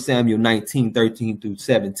is 1 Samuel 19, 13 through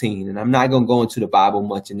 17. And I'm not going to go into the Bible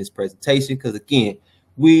much in this presentation because, again,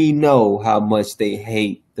 we know how much they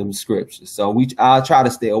hate them scriptures. So I'll try to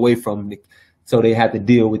stay away from it, so they have to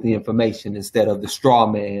deal with the information instead of the straw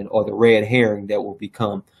man or the red herring that will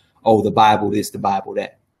become, oh, the Bible this, the Bible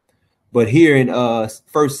that. But here in 1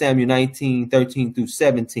 Samuel 19, 13 through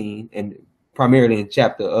 17, and primarily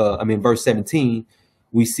in verse 17,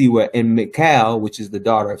 we see where in Michal, which is the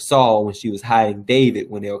daughter of Saul, when she was hiding David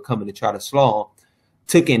when they were coming to try to slaw him,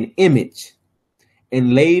 took an image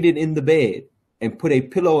and laid it in the bed and put a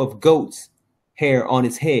pillow of goat's hair on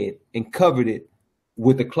its head and covered it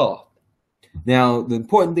with a cloth. Now, the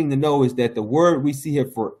important thing to know is that the word we see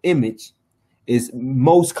here for image is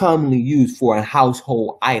most commonly used for a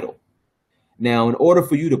household idol. Now, in order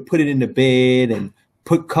for you to put it in the bed and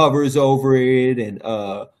put covers over it and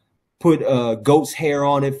put goat's hair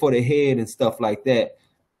on it for the head and stuff like that,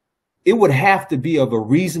 it would have to be of a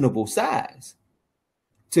reasonable size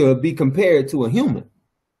to be compared to a human.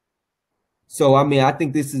 So, I mean, I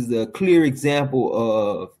think this is a clear example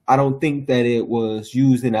of, I don't think that it was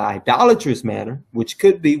used in an idolatrous manner, which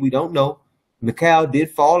could be, we don't know. Michal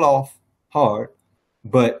did fall off hard,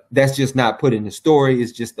 but that's just not put in the story.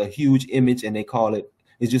 It's just a huge image, and they call it,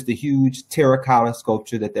 it's just a huge terracotta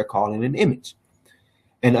sculpture that they're calling an image.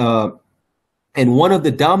 And one of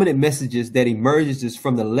the dominant messages that emerges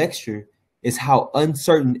from the lecture is how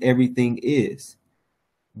uncertain everything is.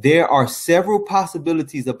 There are several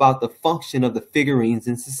possibilities about the function of the figurines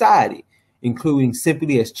in society, including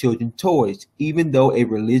simply as children's toys, even though a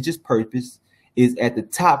religious purpose is at the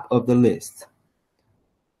top of the list.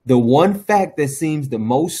 The one fact that seems the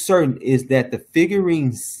most certain is that the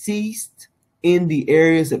figurines ceased in the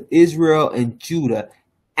areas of Israel and Judah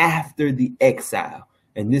after the exile.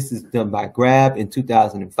 And this is done by Grab in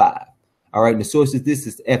 2005. All right, and the sources, this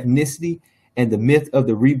is Ethnicity and the Myth of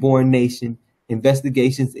the Reborn Nation,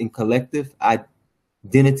 Investigations in Collective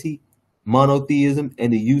Identity, Monotheism,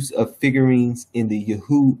 and the Use of Figurines in the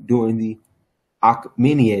Yehud during the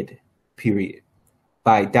Achaemenid period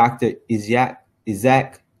by Dr.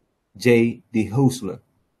 Isaac J. de Husler.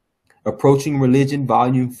 Approaching Religion,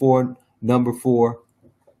 Volume 4, Number 4,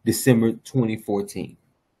 December 2014.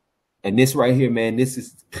 And this right here, man, this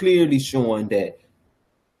is clearly showing that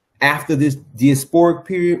after this diasporic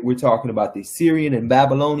period, we're talking about the Syrian and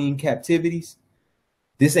Babylonian captivities.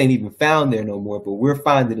 This ain't even found there no more, but we're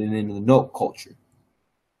finding it in the Note culture,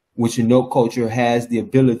 which the Note culture has the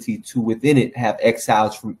ability to, within it, have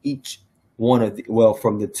exiles from each one of the, well,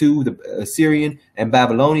 from the two, the Assyrian and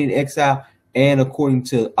Babylonian exile. And according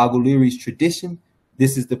to Aguluiri's tradition,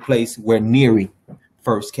 this is the place where Neri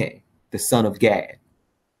first came, the son of Gad.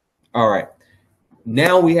 All right.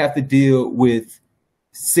 Now we have to deal with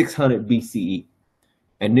 600 BCE.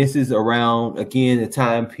 And this is around, again, the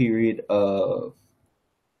time period of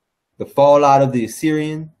the fallout of the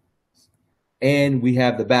Assyrian. And we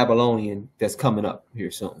have the Babylonian that's coming up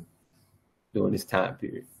here soon during this time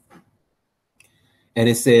period. And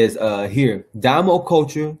it says here, Daimo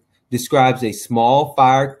culture describes a small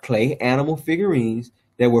fired clay animal figurines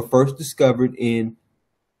that were first discovered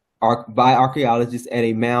by archaeologists at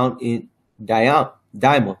a mound in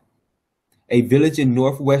Daima, a village in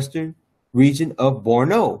northwestern region of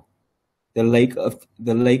Borno, the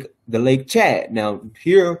Lake Chad. Now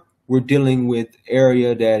here we're dealing with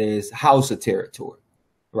area that is Hausa territory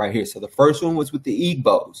right here. So the first one was with the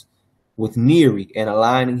Igbos, with Neri and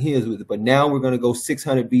aligning his with it. But now we're going to go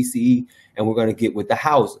 600 BCE and we're going to get with the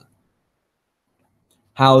Hausa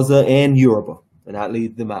and Yoruba, and I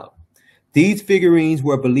leave them out. These figurines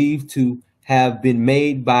were believed to have been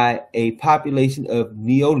made by a population of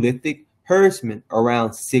Neolithic herdsmen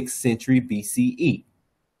around 6th century BCE.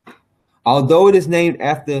 Although it is named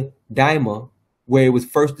after Daima, where it was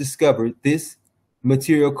first discovered, this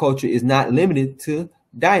material culture is not limited to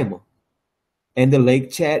Daima and the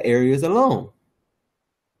Lake Chad areas alone.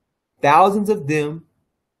 Thousands of them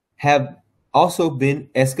have also been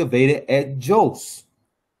excavated at Jos,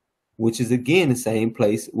 which is again the same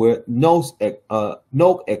place where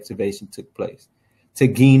Nok excavation took place,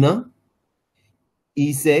 Tagina,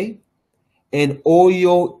 Ise, and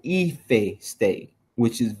Oyo Ife State,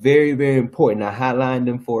 which is very, very important. I highlighted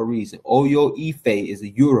them for a reason. Oyo Ife is a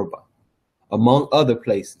Yoruba, among other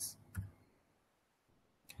places.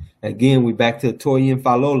 Again, we're back to Torian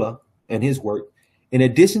Falola and his work. In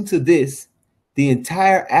addition to this, the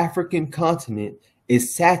entire African continent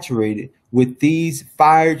is saturated with these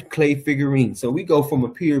fired clay figurines. So we go from a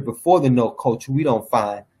period before the Nok culture, we don't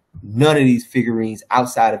find none of these figurines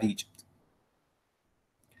outside of Egypt.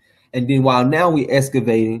 And then while now we're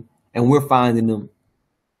excavating and we're finding them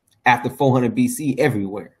after 400 BC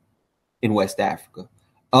everywhere in West Africa.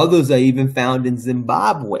 Others are even found in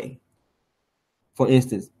Zimbabwe, for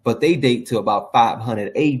instance, but they date to about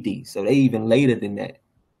 500 AD. So they even later than that.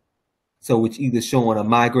 So which either showing a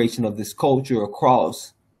migration of this culture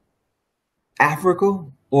across Africa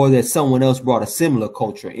or that someone else brought a similar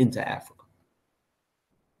culture into Africa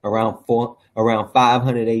around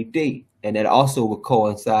 500 AD. And that also would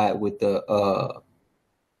coincide with the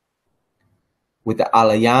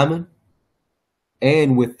Alayaman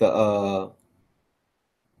and with the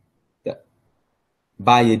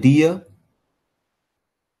Bayadia,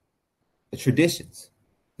 the traditions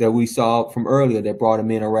that we saw from earlier that brought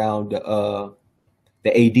them in around the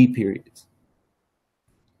AD periods.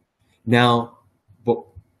 Now,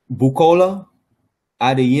 Bukola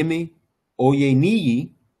Adeyemi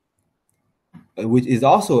Oyeniyi, which is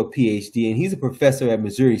also a PhD, and he's a professor at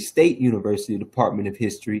Missouri State University Department of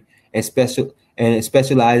History, and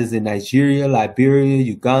specializes in Nigeria, Liberia,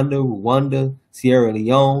 Uganda, Rwanda, Sierra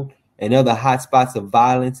Leone, and other hotspots of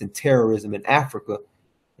violence and terrorism in Africa.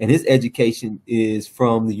 And his education is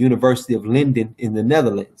from the University of Leiden in the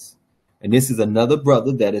Netherlands. And this is another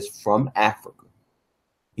brother that is from Africa.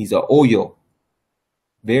 He's a Oyo,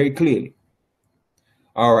 very clearly.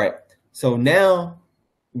 All right, so now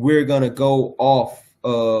we're going to go off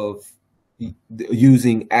of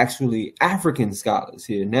using actually African scholars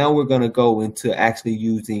here. Now we're going to go into actually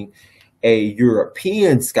using a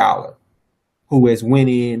European scholar who has went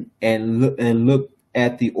in and looked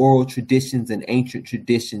at the oral traditions and ancient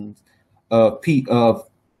traditions of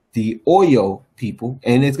the Oyo people.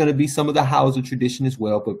 And it's going to be some of the Hausa tradition as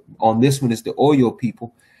well. But on this one, it's the Oyo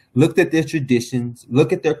people. Looked at their traditions,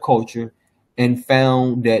 look at their culture, and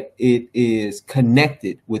found that it is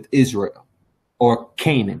connected with Israel or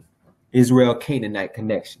Canaan, Israel-Canaanite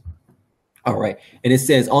connection. All right. And it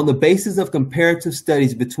says, on the basis of comparative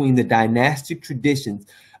studies between the dynastic traditions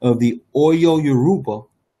of the Oyo Yoruba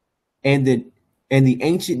and the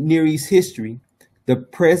ancient Near East history, the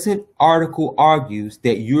present article argues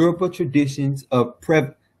that Yoruba traditions of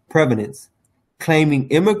prevalence claiming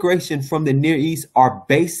immigration from the Near East are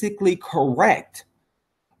basically correct.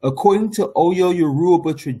 According to Oyo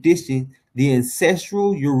Yoruba tradition, the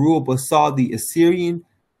ancestral Yoruba saw the Assyrian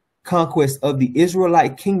conquest of the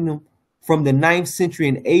Israelite kingdom from the 9th century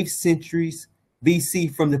and 8th centuries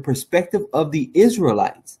BC from the perspective of the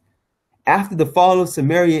Israelites. After the fall of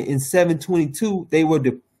Samaria in 722, they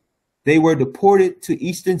were deported to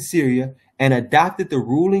eastern Syria and adopted the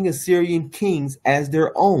ruling Assyrian kings as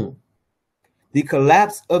their own. The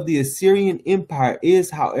collapse of the Assyrian Empire is,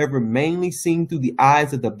 however, mainly seen through the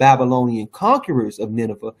eyes of the Babylonian conquerors of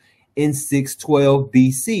Nineveh in 612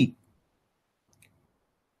 BC.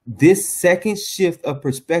 This second shift of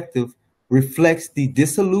perspective reflects the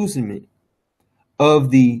disillusionment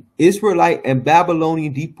of the Israelite and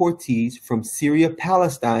Babylonian deportees from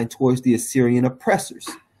Syria-Palestine towards the Assyrian oppressors.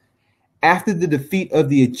 After the defeat of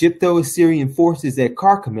the Egypto-Assyrian forces at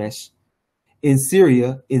Carchemish in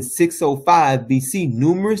Syria in 605 BC,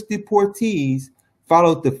 numerous deportees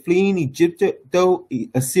followed the fleeing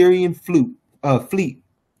Egypto-Assyrian fleet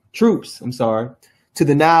troops to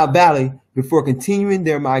the Nile Valley before continuing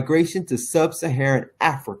their migration to sub-Saharan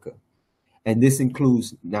Africa. And this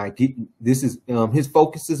includes his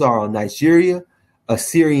focuses are on Nigeria,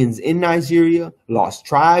 Assyrians in Nigeria, lost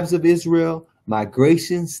tribes of Israel,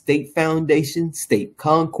 migration, state foundation, state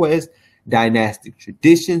conquest, dynastic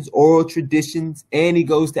traditions, oral traditions, and he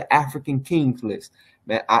goes to African kings list.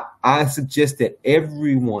 Man, I suggest that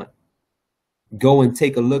everyone go and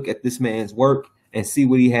take a look at this man's work and see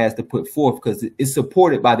what he has to put forth, because it's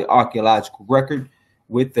supported by the archaeological record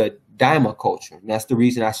with the Daima culture. And that's the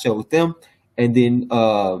reason I showed them. And then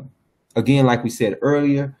again, like we said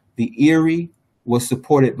earlier, the Erie was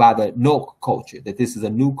supported by the Nok culture, that this is a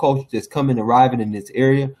new culture that's arriving in this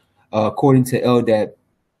area, according to Eldad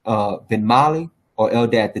Ben Mali, or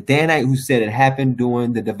Eldad the Danite, who said it happened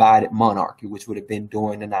during the divided monarchy, which would have been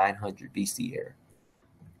during the 900 BC era.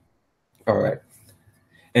 All right.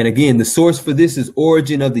 And again, the source for this is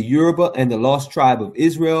Origin of the Yoruba and the Lost Tribe of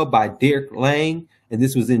Israel by Derek Lang. And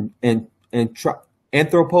this was in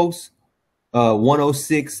Anthropos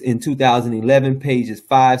 106 in 2011, pages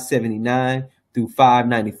 579 through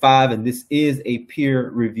 595. And this is a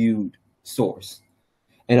peer-reviewed source.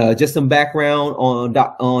 And just some background on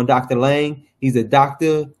Dr. Lang. He's a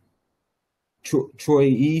doctor, Troy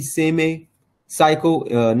E. Seme, Cycle,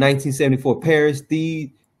 1974, Paris,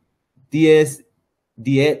 D.S.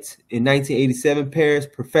 Diet in 1987, Paris,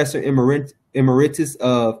 Professor Emeritus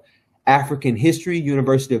of African History,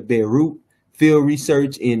 University of Beirut, field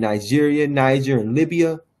research in Nigeria, Niger, and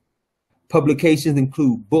Libya. Publications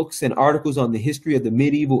include books and articles on the history of the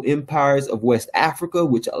medieval empires of West Africa,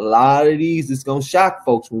 which a lot of these is going to shock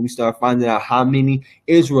folks when we start finding out how many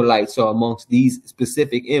Israelites are amongst these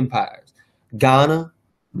specific empires. Ghana,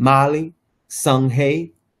 Mali,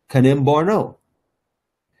 Songhay, Kanem Borno.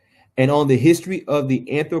 And on the history of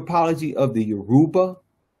the anthropology of the Yoruba,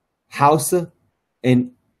 Hausa,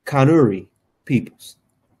 and Kanuri peoples.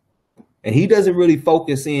 And he doesn't really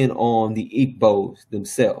focus in on the Igbos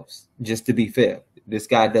themselves, just to be fair. This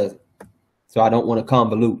guy doesn't. So I don't want to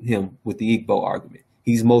convolute him with the Igbo argument.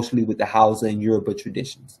 He's mostly with the Hausa and Yoruba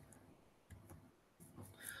traditions.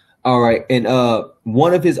 All right. And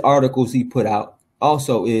one of his articles he put out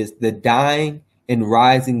also is The Dying and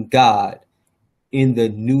Rising God in the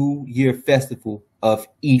New Year Festival of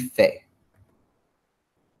Ife.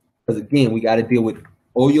 Because again, we got to deal with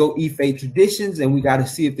Oyo Ife traditions, and we got to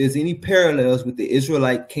see if there's any parallels with the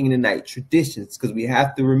Israelite Canaanite traditions, because we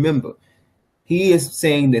have to remember, he is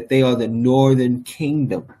saying that they are the northern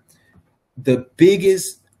kingdom. The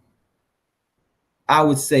biggest, I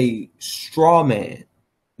would say, straw man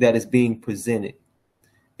that is being presented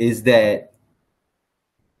is that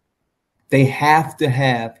they have to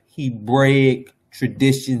have Hebraic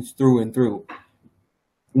traditions through and through,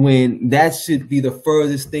 when that should be the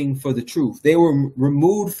furthest thing for the truth. They were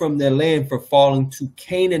removed from their land for falling to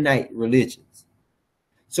Canaanite religions.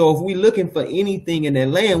 So if we're looking for anything in their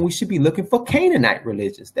land, we should be looking for Canaanite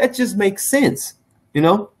religions. That just makes sense, you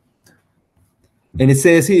know? And it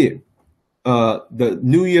says here, the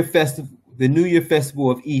New Year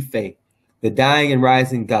Festival of Ife, the dying and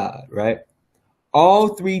rising God, right? All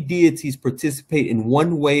three deities participate in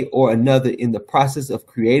one way or another in the process of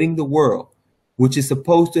creating the world, which is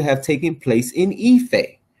supposed to have taken place in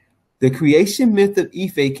Ife. The creation myth of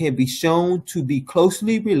Ife can be shown to be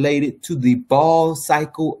closely related to the Baal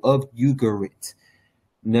cycle of Ugarit.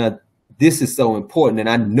 Now, this is so important, and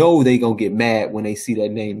I know they're going to get mad when they see that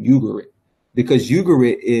name Ugarit, because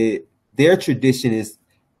Ugarit, their tradition is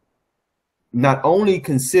not only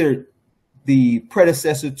considered the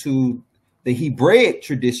predecessor to the Hebraic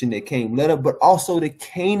tradition that came later, but also the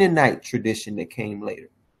Canaanite tradition that came later.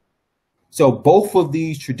 So both of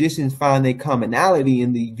these traditions find their commonality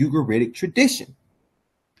in the Ugaritic tradition.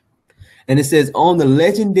 And it says, on the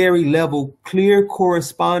legendary level, clear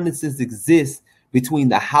correspondences exist between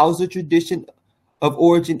the Hausa tradition of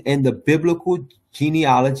origin and the biblical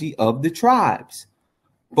genealogy of the tribes,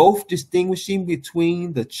 both distinguishing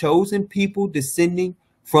between the chosen people descending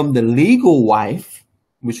from the legal wife,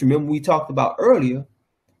 which remember we talked about earlier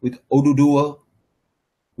with Odudua,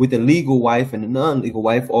 with the legal wife and the non-legal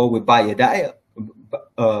wife, or with Bayida,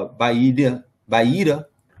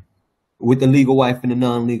 with the legal wife and the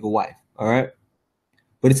non-legal wife. All right.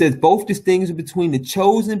 But it says both distinguish between the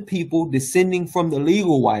chosen people descending from the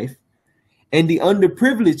legal wife and the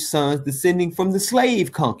underprivileged sons descending from the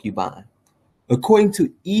slave concubine. According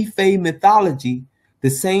to Ife mythology, the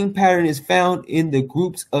same pattern is found in the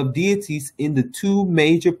groups of deities in the two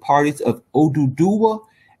major parties of Oduduwa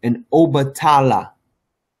and Obatala,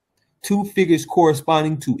 two figures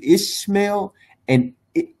corresponding to Ishmael and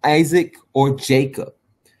Isaac or Jacob.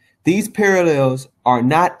 These parallels are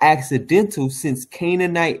not accidental, since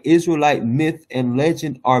Canaanite Israelite myth and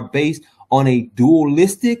legend are based on a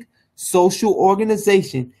dualistic social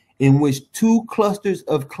organization in which two clusters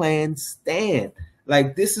of clans stand.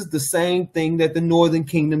 Like, this is the same thing that the Northern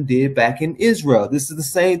Kingdom did back in Israel. This is the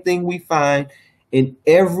same thing we find in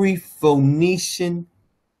every Phoenician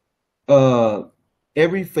port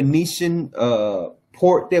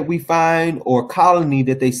that we find, or colony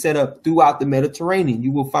that they set up throughout the Mediterranean.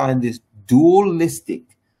 You will find this dualistic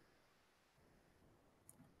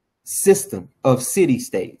system of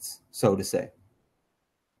city-states, so to say.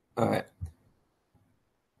 All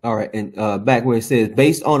right. And back where it says,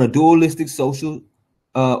 based on a dualistic social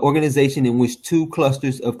organization in which two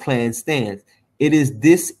clusters of clans stand. It is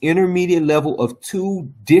this intermediate level of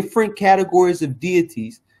two different categories of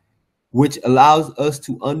deities which allows us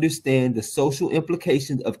to understand the social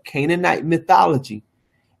implications of Canaanite mythology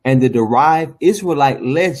and the derived Israelite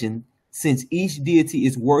legend, since each deity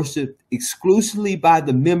is worshipped exclusively by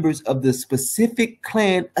the members of the specific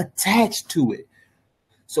clan attached to it.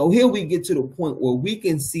 So here we get to the point where we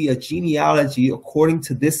can see a genealogy, according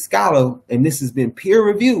to this scholar, and this has been peer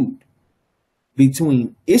reviewed,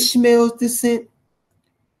 between Ishmael's descent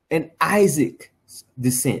and Isaac's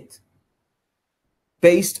descent,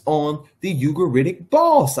 based on the Ugaritic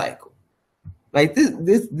ball cycle. Like this,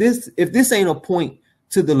 if this ain't a point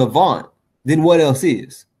to the Levant, then what else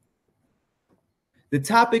is? The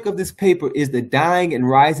topic of this paper is the dying and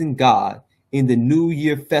rising God in the New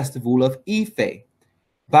Year festival of Ife,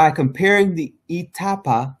 by comparing the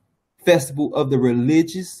Itapa festival of the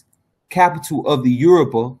religious capital of the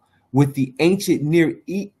Yoruba with the ancient Near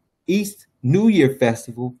East New Year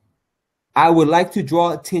festival. I would like to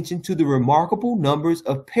draw attention to the remarkable numbers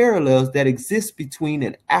of parallels that exist between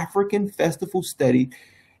an African festival studied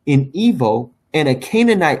in Evo and a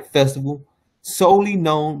Canaanite festival solely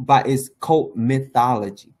known by its cult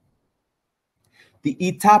mythology. The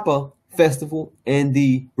Itapa festival and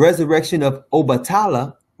the resurrection of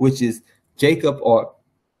Obatala, which is Jacob or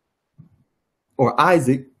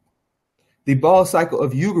Isaac, the ball cycle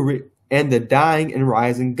of Ugarit, and the dying and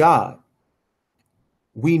rising God.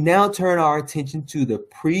 We now turn our attention to the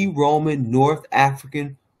pre-Roman North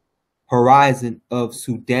African horizon of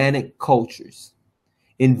Sudanic cultures.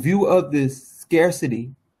 In view of the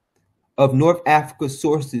scarcity of North Africa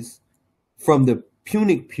sources from the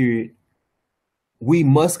Punic period, we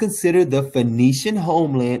must consider the Phoenician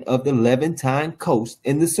homeland of the Levantine coast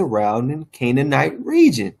and the surrounding Canaanite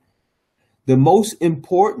region. The most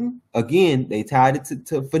important, again, they tied it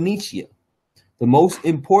to Phoenicia. The most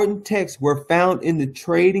important texts were found in the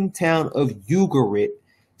trading town of Ugarit,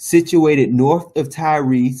 situated north of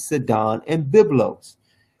Tyre, Sidon, and Byblos,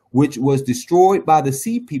 which was destroyed by the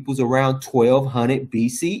Sea Peoples around 1200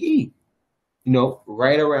 BCE. You know,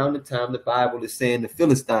 right around the time the Bible is saying the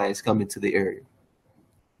Philistines come into the area.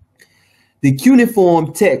 The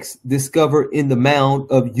cuneiform text discovered in the mound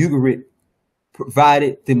of Ugarit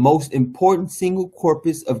provided the most important single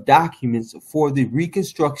corpus of documents for the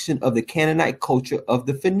reconstruction of the Canaanite culture of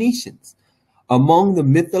the Phoenicians. Among the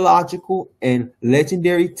mythological and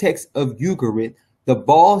legendary texts of Ugarit, the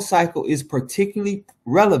ball cycle is particularly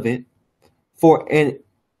relevant for an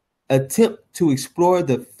attempt to explore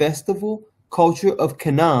the festival culture of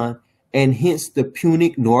Canaan and hence the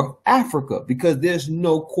Punic North Africa, because there's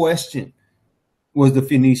no question was the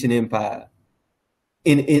Phoenician Empire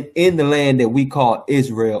in the land that we call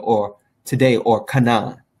Israel or today, or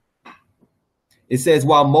Canaan. It says,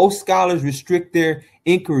 while most scholars restrict their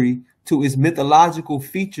inquiry to its mythological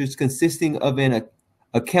features consisting of an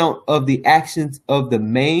account of the actions of the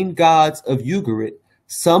main gods of Ugarit,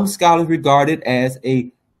 some scholars regard it as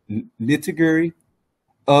a liturgy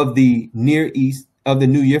of the Near East of the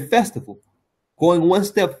New Year festival. Going one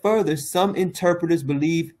step further, some interpreters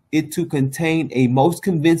believe it to contain a most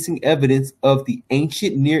convincing evidence of the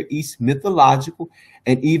ancient Near East mythological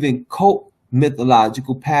and even cult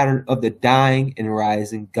mythological pattern of the dying and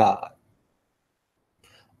rising God.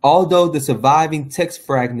 Although the surviving text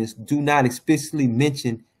fragments do not explicitly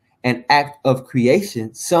mention an act of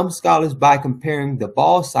creation, some scholars, by comparing the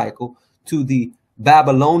ball cycle to the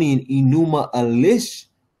Babylonian Enuma Elish,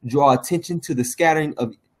 draw attention to the scattering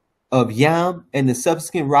of of Yam and the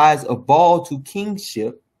subsequent rise of Baal to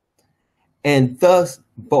kingship, and thus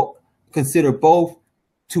consider both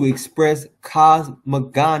to express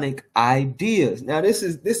cosmogonic ideas. Now, this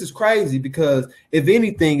is crazy, because if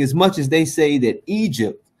anything, as much as they say that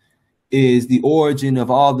Egypt is the origin of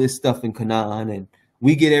all this stuff in Canaan, and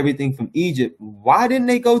we get everything from Egypt, why didn't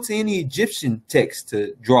they go to any Egyptian text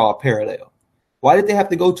to draw a parallel? Why did they have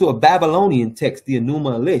to go to a Babylonian text, the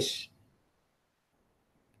Enuma Elish?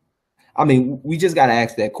 I mean, we just got to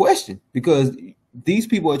ask that question, because these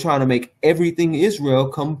people are trying to make everything Israel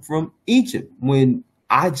come from Egypt, when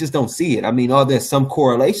I just don't see it. I mean, are there some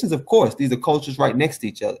correlations? Of course, these are cultures right next to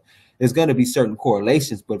each other. There's going to be certain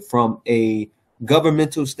correlations, but from a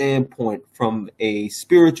governmental standpoint, from a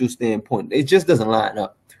spiritual standpoint, it just doesn't line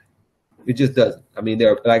up. It just doesn't. I mean,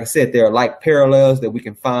 there, like I said, there are like parallels that we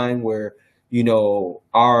can find where, you know,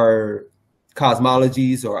 our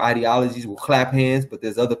cosmologies or ideologies will clap hands, but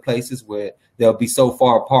there's other places where they'll be so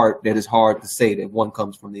far apart that it's hard to say that one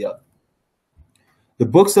comes from the other. The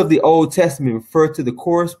books of the Old Testament refer to the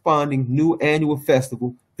corresponding new annual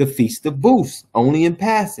festival, the Feast of Booths, only in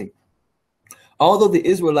passing. Although the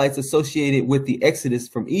Israelites associated with the Exodus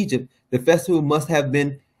from Egypt, the festival must have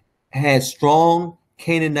had strong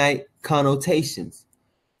Canaanite connotations.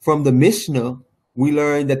 From the Mishnah, we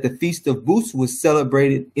learn that the Feast of Booths was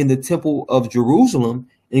celebrated in the Temple of Jerusalem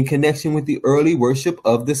in connection with the early worship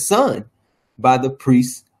of the sun by the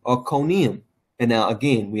priests or Kohanim. And now,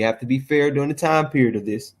 again, we have to be fair during the time period of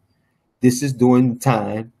this. This is during the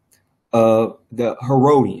time of the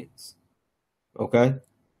Herodians. Okay?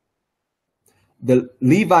 The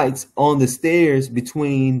Levites on the stairs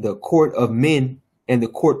between the court of men and the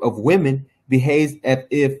court of women behaved as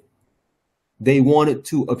if they wanted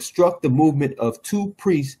to obstruct the movement of two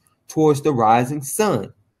priests towards the rising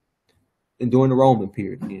sun. And during the Roman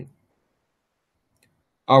period again.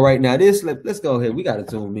 All right, now let's go ahead. We got to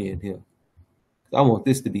zoom in here. I want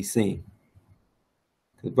this to be seen.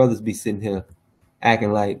 Because brothers be sitting here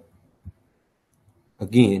acting like,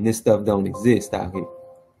 again, this stuff don't exist out here.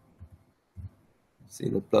 See,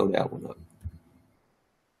 let's blow that one up.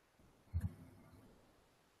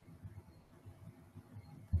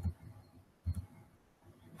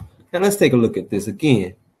 Now let's take a look at this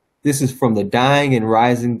again. This is from the Dying and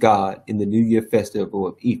Rising God in the New Year Festival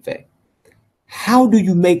of Ife. How do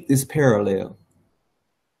you make this parallel?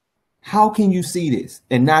 How can you see this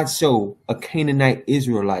and not show a Canaanite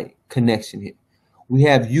Israelite connection here? We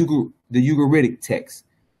have the Ugaritic text,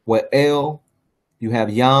 where El, you have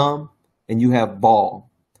Yam, and you have Baal.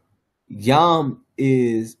 Yam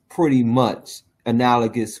is pretty much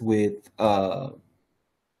analogous with, I'm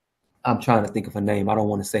trying to think of her name. I don't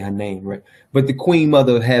want to say her name, right? But the Queen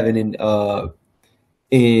Mother of Heaven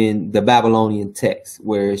in the Babylonian text,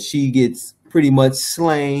 where she gets pretty much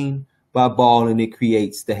slain by Baal, and it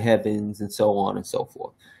creates the heavens and so on and so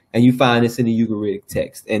forth. And you find this in the Ugaritic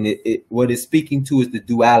text. And what it's speaking to is the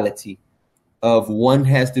duality of one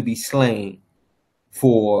has to be slain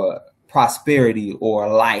for prosperity or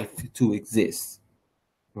life to exist,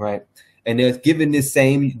 right? And there's given this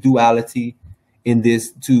same duality in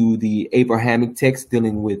this to the Abrahamic text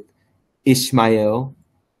dealing with Ishmael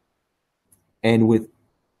and with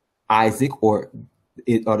Isaac, or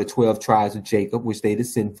the 12 tribes of Jacob, which they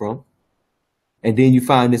descend from. And then you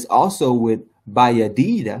find this also with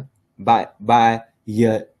Bayajida,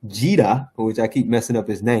 which I keep messing up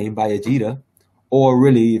his name, Bayajida, or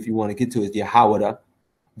really, if you want to get to it, Yahawada,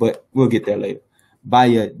 but we'll get there later.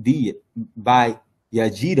 Bayajida,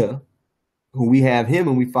 who we have him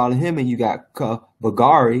and we follow him, and you got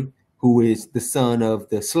Bagari, who is the son of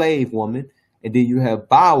the slave woman, and then you have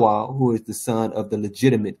Bawa, who is the son of the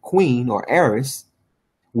legitimate queen or heiress,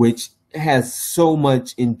 which has so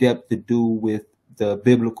much in depth to do with the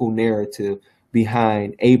biblical narrative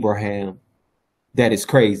behind Abraham that is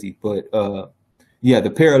crazy. But yeah,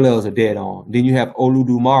 the parallels are dead on. Then you have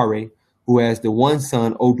Oludumare, who has the one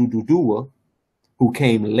son, Odududuwa, who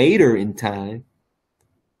came later in time,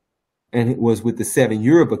 and it was with the 7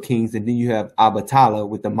 Yoruba kings. And then you have Abatala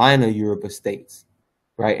with the minor Yoruba states,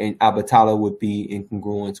 right? And Abatala would be in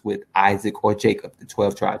congruence with Isaac or Jacob, the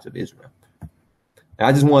 12 tribes of Israel. And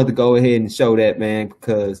I just wanted to go ahead and show that, man,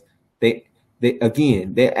 because they're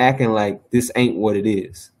acting like this ain't what it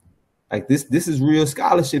is. Like this is real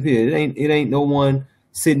scholarship here. It ain't no one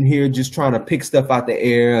sitting here just trying to pick stuff out the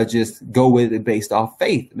air or just go with it based off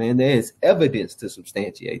faith, man. There is evidence to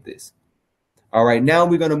substantiate this. All right, now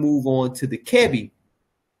we're going to move on to the Kebi,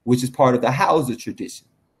 which is part of the Hausa tradition.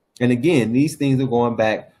 And again, these things are going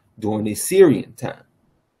back during the Assyrian time.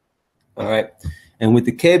 All right. And with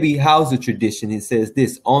the Kebi Hausa tradition, it says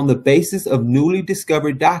this: on the basis of newly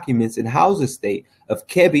discovered documents in Hausa state of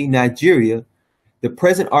Kebi, Nigeria, the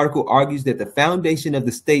present article argues that the foundation of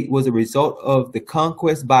the state was a result of the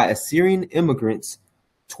conquest by Assyrian immigrants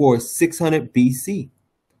towards 600 BC.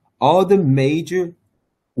 All the major,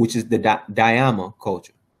 which is the Diama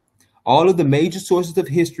culture, all of the major sources of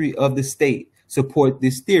history of the state support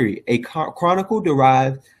this theory. A chronicle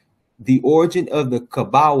derives the origin of the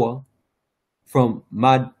Kabawa from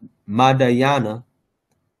Madayana,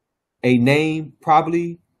 a name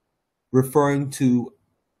probably referring to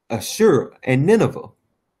Ashur and Nineveh.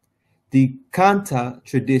 The Kanta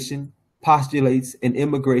tradition postulates an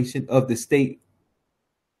immigration of the state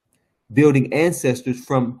building ancestors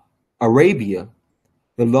from Arabia.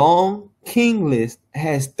 The long king list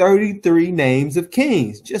has 33 names of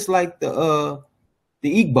kings, just like the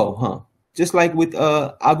Igbo, huh? Just like with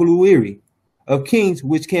Aguluiri, of kings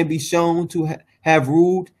which can be shown to have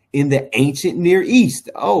ruled in the ancient Near East.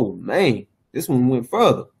 Oh man, this one went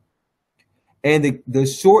further. And the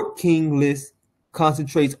short king list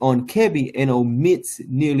concentrates on Kebi and omits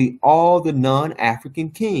nearly all the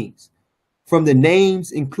non-African kings. From the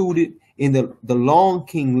names included in the long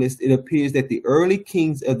king list, it appears that the early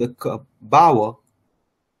kings of the Kabawa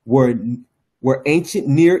were ancient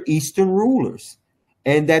Near Eastern rulers,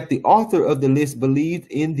 and that the author of the list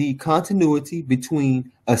believed in the continuity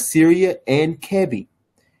between Assyria and Kebi.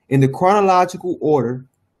 In the chronological order,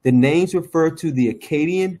 the names refer to the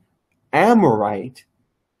Akkadian, Amorite,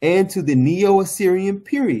 and to the Neo-Assyrian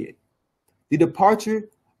period. The departure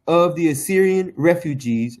of the Assyrian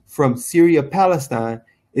refugees from Syria-Palestine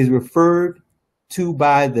is referred to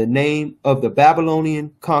by the name of the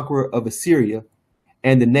Babylonian conqueror of Assyria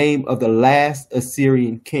and the name of the last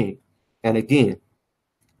Assyrian king. And again,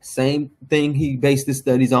 same thing he based his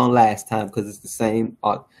studies on last time, because it's the same.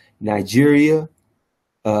 Nigeria,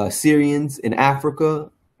 Syrians in Africa,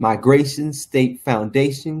 migration, state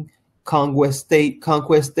foundation, conquest state,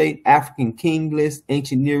 African king list,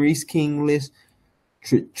 ancient Near East king list,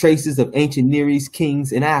 traces of ancient Near East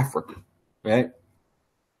kings in Africa, right?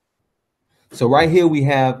 So right here we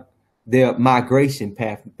have their migration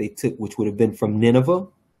path that they took, which would have been from Nineveh,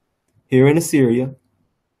 here in Assyria,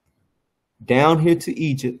 down here to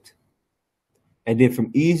Egypt, and then from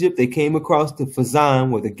Egypt they came across to Fazan,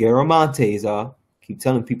 where the Garamantes are. Keep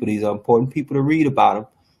telling people these are important people to read about them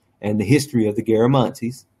and the history of the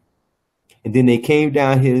Garamantes. And then they came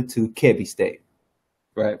down here to Kebi state,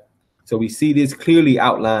 right? So we see this clearly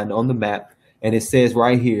outlined on the map, and it says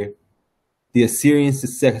right here, the Assyrian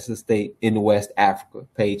successor state in the West Africa,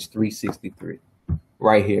 page 363,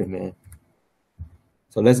 right here, man.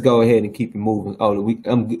 So let's go ahead and keep it moving. Oh,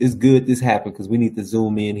 it's good this happened, because we need to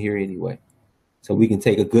zoom in here anyway, so we can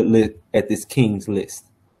take a good look at this king's list.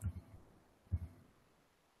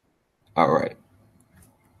 All right.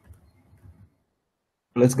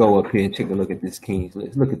 Let's go up here and take a look at this king's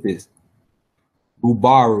list. Look at this.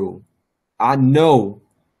 Gubaru. I know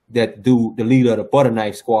that dude, the leader of the Butter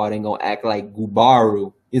Knife Squad, ain't gonna act like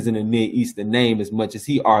Gubaru isn't a Near Eastern name as much as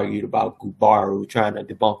he argued about Gubaru trying to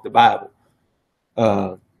debunk the Bible.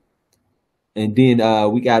 And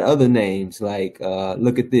then we got other names like,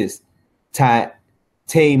 look at this,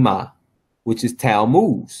 Tema, which is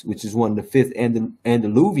Talmuz, which is one of the fifth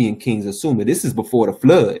Andaluvian kings, assuming this is before the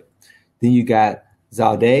flood. Then you got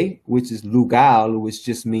Zalde, which is Lugal, which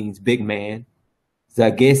just means big man.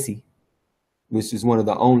 Zagesi, which is one of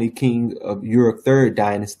the only kings of Uruk III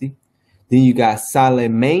dynasty. Then you got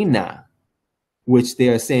Salemena, which they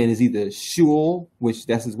are saying is either Shul, which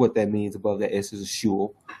that's is what that means above that S is a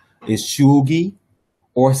Shul, is Shulgi,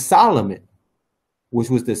 or Solomon, which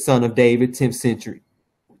was the son of David, 10th century.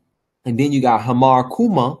 And then you got Hamar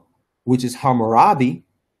Kuma, which is Hammurabi,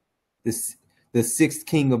 the sixth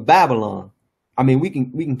king of Babylon. I mean, we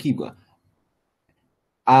can keep going.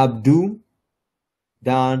 Abdu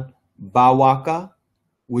Dan Bawaka,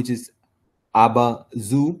 which is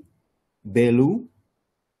Abazu Belu.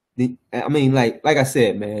 I mean, like I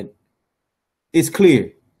said, man, it's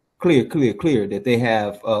clear that they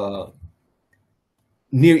have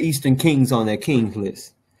Near Eastern kings on their kings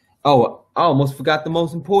list. Oh, I almost forgot the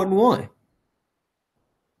most important one.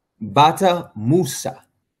 Bata Musa,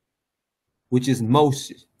 which is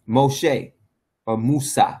Moshe or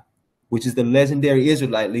Musa, which is the legendary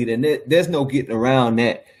Israelite leader. And there's no getting around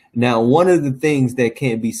that. Now, one of the things that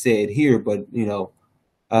can't be said here, but, you know,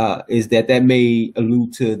 is that may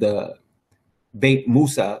allude to the Beit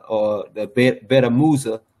Musa or the Beta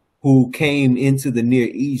Musa, who came into the Near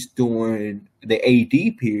East during the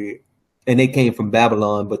AD period, and they came from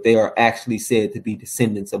Babylon, but they are actually said to be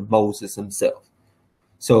descendants of Moses himself.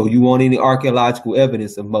 So you want any archaeological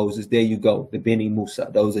evidence of Moses? There you go. The Beni Musa.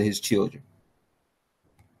 Those are his children.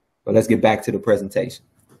 But let's get back to the presentation.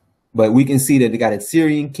 But we can see that they got a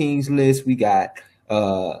Syrian kings list. We got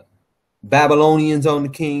Babylonians on the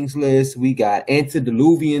kings list. We got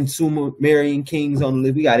antediluvian Sumerian kings on the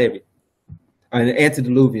list. We got everything.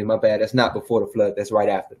 Antediluvian, my bad. That's not before the flood. That's right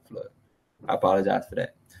after the flood. I apologize for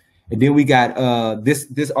that. And then we got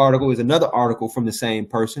this article is another article from the same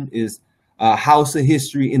person, is House of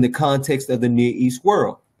History in the Context of the Near East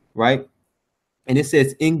World, right? And it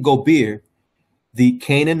says in Gobir, the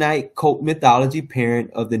Canaanite cult mythology parent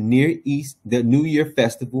of the Near East, the New Year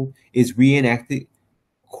festival is reenacted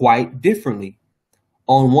quite differently.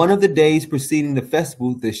 On one of the days preceding the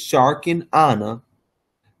festival, the Sharkin Ana,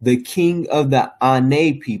 the king of the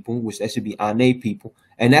Ane people, which that should be Ane people,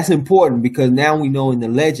 and that's important because now we know in the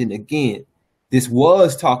legend, again, this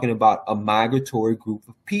was talking about a migratory group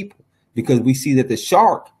of people, because we see that the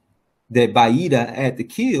shark that Baida had to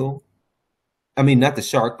kill, I mean, not the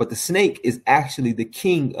shark, but the snake is actually the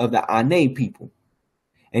king of the Ane people,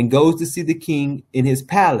 and goes to see the king in his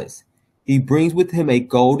palace. He brings with him a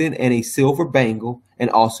golden and a silver bangle and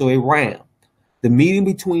also a ram. The meeting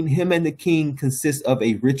between him and the king consists of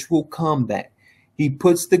a ritual combat. He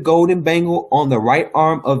puts the golden bangle on the right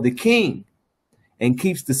arm of the king and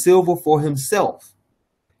keeps the silver for himself.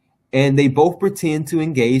 And they both pretend to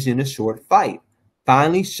engage in a short fight.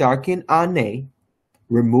 Finally, Sharkin Ane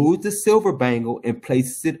removes the silver bangle and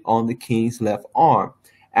places it on the king's left arm.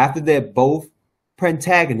 After that, both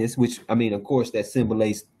protagonists, which, I mean, of course, that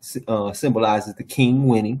symbolizes the king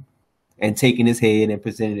winning and taking his head and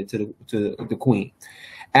presenting it to the queen.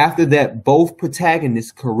 After that, both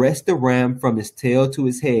protagonists caress the ram from his tail to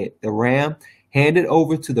his head. The ram, handed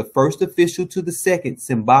over to the first official to the second,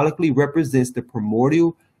 symbolically represents the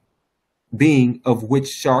primordial being of which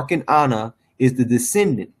Sharkin Ana is the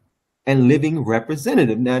descendant and living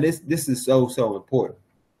representative. Now, this is so important,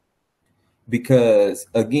 because,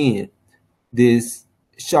 again, this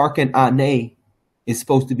Sharkin Ane is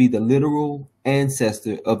supposed to be the literal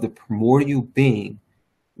ancestor of the primordial being,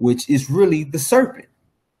 which is really the serpent.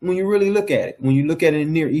 When you really look at it, when you look at it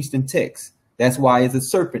in Near Eastern texts, that's why it's a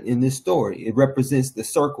serpent in this story. It represents the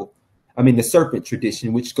the serpent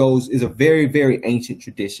tradition, which is a very, very ancient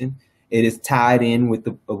tradition. It is tied in with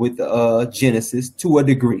the Genesis to a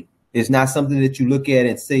degree. It's not something that you look at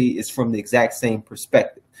and say it's from the exact same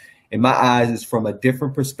perspective. In my eyes, it's from a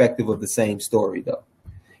different perspective of the same story, though.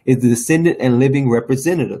 It's the descendant and living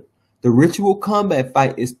representative. The ritual combat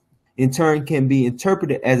fight in turn can be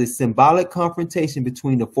interpreted as a symbolic confrontation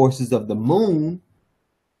between the forces of the moon,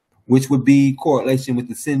 which would be correlation with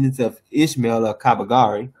the descendants of Ishmael or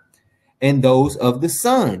Kabagari, and those of the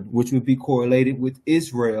sun, which would be correlated with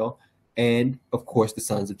Israel and, of course, the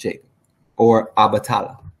sons of Jacob, or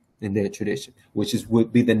Abatala in their tradition, which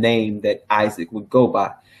would be the name that Isaac would go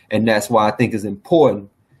by. And that's why I think it's important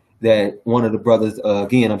that one of the brothers,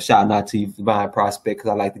 again, I'm shouting out to you, Divine Prospect,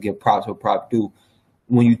 because I like to give props where props due.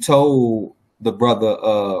 When you told the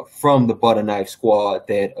brother from the Butter Knife Squad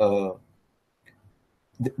that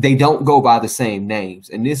they don't go by the same names,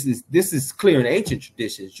 and this is clear in ancient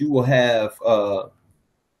traditions. You will have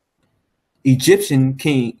Egyptian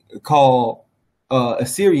king call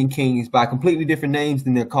Assyrian kings by completely different names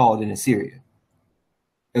than they're called in Assyria.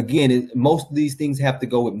 Again, most of these things have to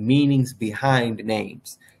go with meanings behind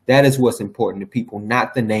names. That is what's important to people,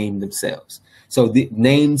 not the name themselves. So the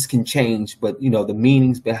names can change, but the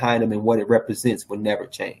meanings behind them and what it represents will never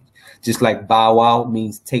change. Just like Bow Wow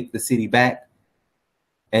means take the city back,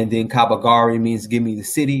 and then Kabagari means give me the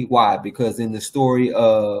city. Why? Because in the story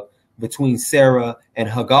between Sarah and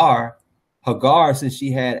Hagar, since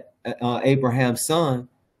she had Abraham's son,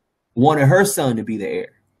 wanted her son to be the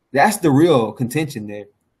heir. That's the real contention there.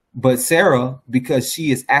 But Sarah, because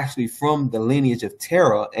she is actually from the lineage of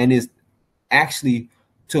Terah and is actually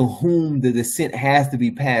to whom the descent has to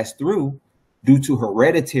be passed through due to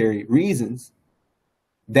hereditary reasons,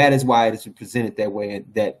 that is why it is presented that way,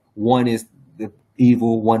 that one is the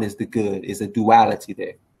evil, one is the good. Is a duality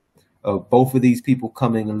there of both of these people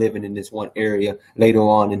coming and living in this one area later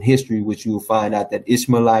on in history, which you will find out that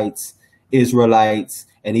Ishmaelites, Israelites,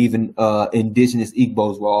 and even indigenous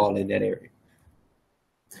Igbos were all in that area.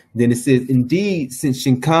 Then it says, indeed, since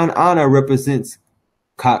Shinkan Ana represents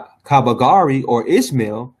Kabagari or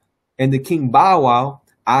Ishmael, and the King Bow Wow,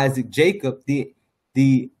 Isaac Jacob,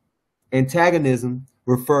 the antagonism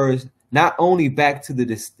refers not only back to the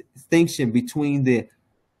distinction between the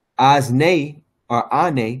Azne or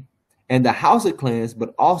Ane and the Hausa clans,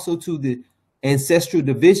 but also to the ancestral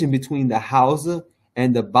division between the Hausa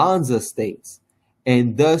and the Banza states,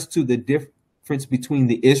 and thus to the between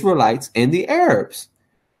the Israelites and the Arabs.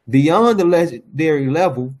 Beyond the legendary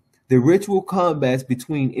level, the ritual combats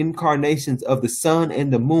between incarnations of the sun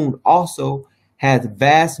and the moon also has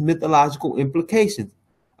vast mythological implications.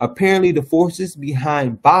 Apparently, the forces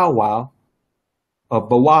behind Baal,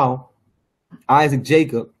 Isaac,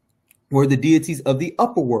 Jacob, were the deities of the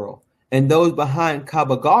upper world, and those behind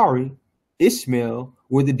Kabagari, Ishmael,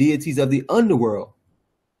 were the deities of the underworld.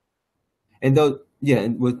 And those,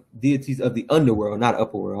 and were deities of the underworld, not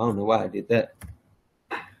upper world. I don't know why I did that.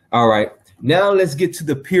 All right, now let's get to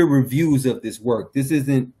the peer reviews of this work. This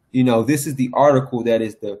isn't, this is the article that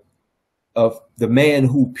is of the man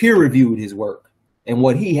who peer reviewed his work and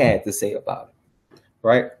what he had to say about it,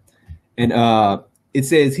 right? And it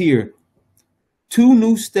says here, 2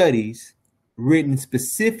 new studies written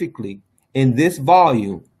specifically in this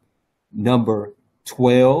volume, number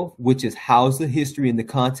 12, which is Hausa History in the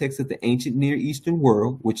Context of the Ancient Near Eastern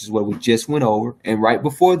World, which is what we just went over, and right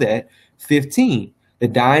before that, 15, The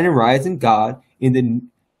Dying and Rising God in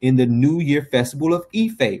the New Year Festival of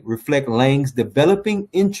Ife, reflect Lang's developing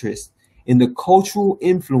interest in the cultural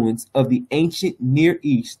influence of the ancient Near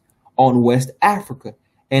East on West Africa,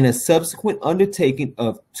 and a subsequent undertaking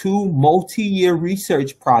of 2 multi-year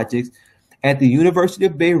research projects at the University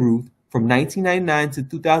of Beirut from 1999 to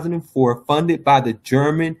 2004, funded by the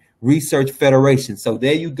German Research Federation. So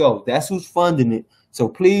there you go. That's who's funding it. So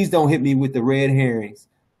please don't hit me with the red herrings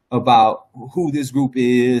about who this group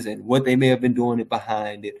is and what they may have been doing it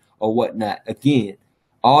behind it or whatnot. Again,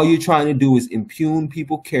 all you're trying to do is impugn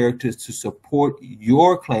people's characters to support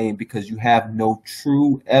your claim because you have no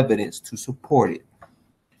true evidence to support it.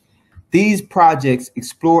 These projects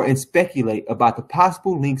explore and speculate about the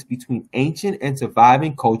possible links between ancient and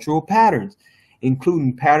surviving cultural patterns,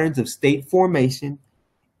 including patterns of state formation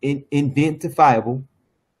identifiable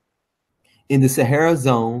in the Sahara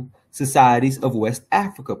Zone societies of West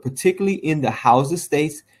Africa, particularly in the Hausa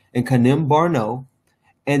states and Kanem Borno,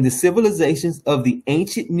 and the civilizations of the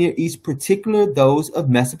ancient Near East, particularly those of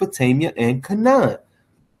Mesopotamia and Canaan.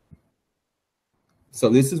 So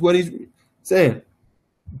this is what he's saying.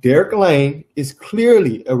 Derek Lang is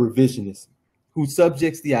clearly a revisionist who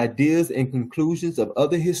subjects the ideas and conclusions of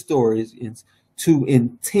other historians to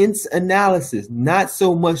intense analysis, not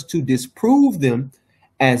so much to disprove them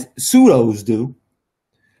as pseudos do,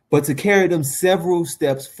 but to carry them several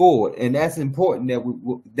steps forward. And that's important.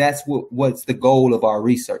 That's what's the goal of our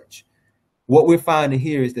research. What we're finding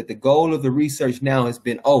here is that the goal of the research now has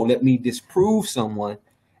been, let me disprove someone,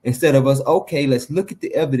 instead of us, okay, let's look at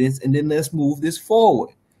the evidence and then let's move this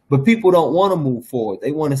forward. But people don't want to move forward.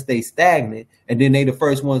 They want to stay stagnant. And then they the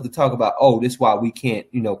first ones to talk about, this is why we can't,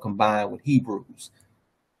 combine with Hebrews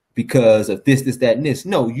because of this, that, and this.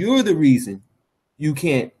 No, you're the reason you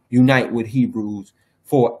can't unite with Hebrews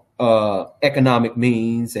for economic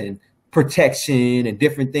means and protection and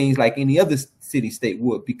different things like any other city-state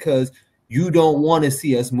would, because you don't want to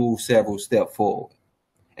see us move several steps forward.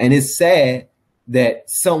 And it's sad that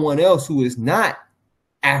someone else who is not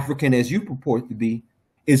African as you purport to be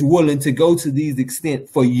is willing to go to these extent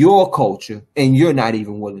for your culture, and you're not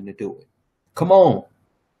even willing to do it. Come on.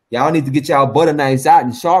 Y'all need to get y'all butter knives out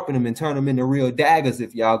and sharpen them and turn them into real daggers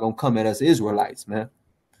if y'all gonna come at us Israelites, man.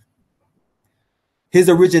 His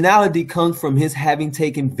originality comes from his having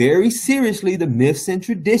taken very seriously the myths and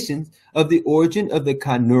traditions of the origin of the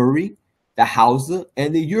Kanuri, the Hausa,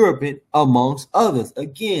 and the Yoruban, amongst others.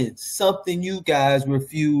 Again, something you guys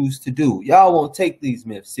refuse to do. Y'all won't take these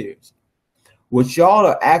myths seriously. What y'all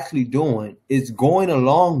are actually doing is going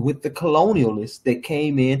along with the colonialists that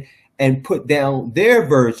came in and put down their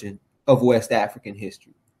version of West African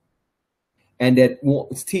history. And that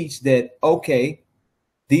wants to teach that, okay,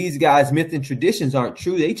 these guys' myths and traditions aren't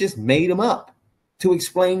true. They just made them up to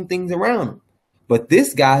explain things around them. But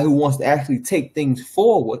this guy who wants to actually take things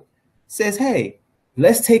forward says, hey,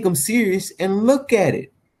 let's take them serious and look at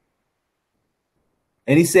it.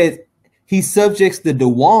 And he says he subjects the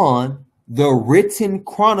Diwan, the written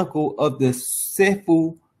chronicle of the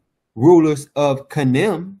Sefu rulers of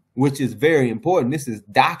Kanem, which is very important. This is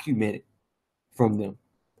documented from them.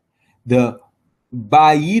 The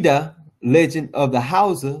Baida legend of the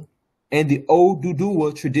Hausa, and the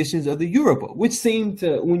Oduduwa traditions of the Yoruba, which seem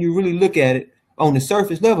to, when you really look at it on the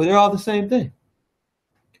surface level, they're all the same thing,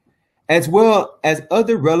 as well as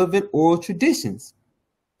other relevant oral traditions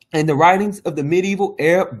and the writings of the medieval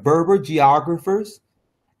Arab Berber geographers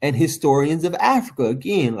and historians of Africa.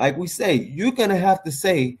 Again, like we say, you're going to have to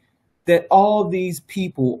say that all these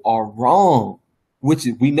people are wrong, which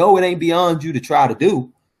we know it ain't beyond you to try to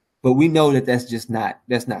do, but we know that that's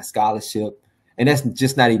not scholarship, and that's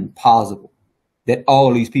just not even plausible. that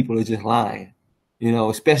all these people are just lying, you know,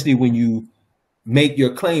 especially when you make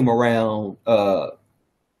your claim around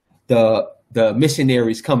the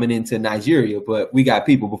missionaries coming into Nigeria. But we got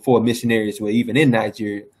people before missionaries were even in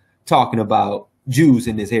Nigeria talking about Jews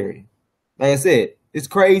in this area. Like I said, it's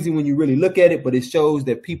crazy when you really look at it, but it shows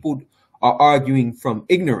that people are arguing from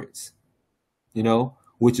ignorance, you know,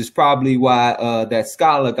 which is probably why that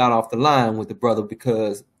scholar got off the line with the brother,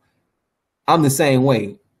 because I'm the same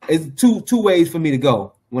way. It's two ways for me to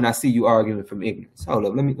go when I see you arguing from ignorance. Hold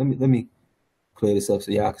up, let me clear this up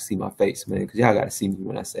so y'all can see my face, man, because y'all got to see me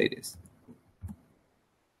when I say this.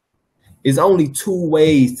 It's only two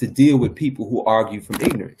ways to deal with people who argue from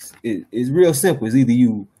ignorance. It's real simple. It's either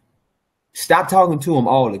you stop talking to them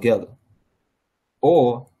altogether,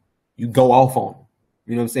 or you go off on them.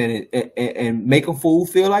 You know what I'm saying? And make a fool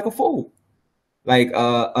feel like a fool. Like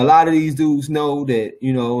a lot of these dudes know that,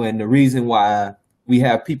 you know, and the reason why we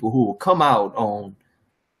have people who will come out on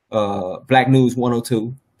Black News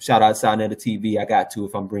 102. Shout out Sinetta TV. I got to,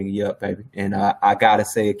 if I'm bringing you up, baby. And I got to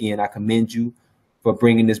say again, I commend you for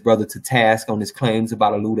bringing this brother to task on his claims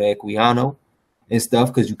about Aluda Equiano and stuff,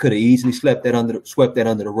 because you could have easily swept that under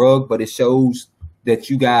the rug. But it shows that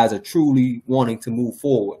you guys are truly wanting to move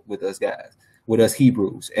forward with us guys, with us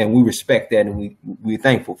Hebrews. And we respect that, and we're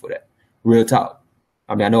thankful for that. Real talk.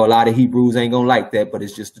 I mean, I know a lot of Hebrews ain't going to like that, but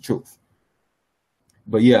it's just the truth.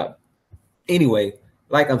 But yeah, anyway,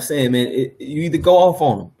 like I'm saying, man, you either go off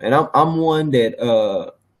on them. And I'm one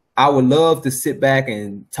that I would love to sit back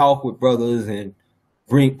and talk with brothers and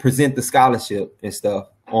present the scholarship and stuff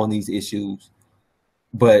on these issues.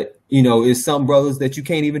 But, you know, it's some brothers that you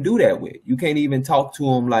can't even do that with. You can't even talk to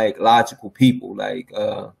them like logical people. Like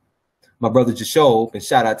my brother Jashob, and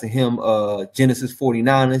shout out to him, Genesis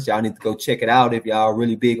 49ers. Y'all need to go check it out if y'all are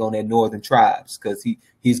really big on that northern tribes, because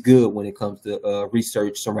he's good when it comes to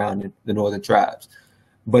research surrounding the northern tribes.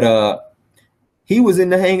 But he was in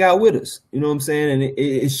the hangout with us, you know what I'm saying? And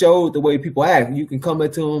it showed the way people act. You can come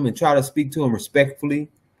up to him and try to speak to him respectfully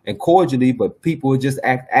and cordially, but people just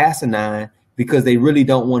act asinine because they really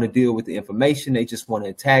don't want to deal with the information. They just want to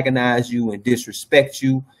antagonize you and disrespect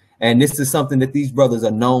you. And this is something that these brothers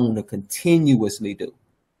are known to continuously do.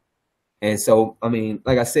 And so, I mean,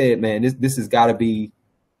 like I said, man, this has got to be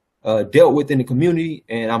dealt with in the community.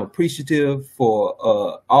 And I'm appreciative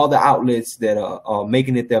for all the outlets that are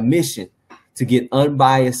making it their mission to get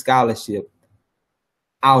unbiased scholarship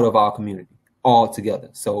out of our community altogether.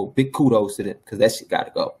 So big kudos to them, because that shit got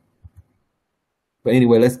to go. But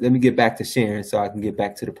anyway, let me get back to sharing so I can get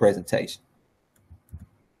back to the presentation.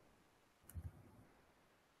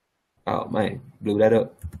 Oh man, blew that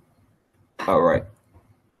up. All right.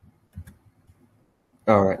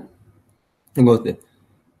 And goes there.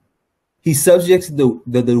 He subjects the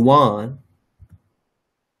Diwan,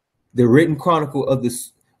 the written chronicle of the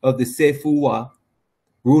Sefuwa,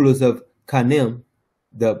 rulers of Kanem,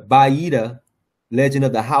 the Baida, legend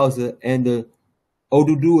of the Hausa, and the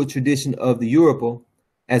Oduduwa tradition of the Yoruba,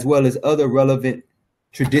 as well as other relevant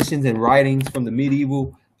traditions and writings from the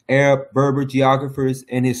medieval Arab, Berber geographers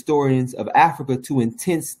and historians of Africa to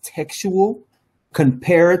intense textual,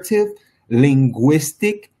 comparative,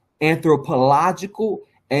 linguistic, anthropological,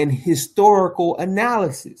 and historical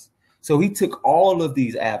analysis. So he took all of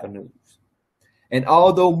these avenues. And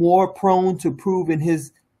although more prone to proving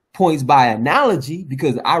his points by analogy,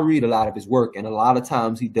 because I read a lot of his work, and a lot of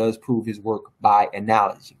times he does prove his work by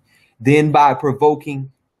analogy, then by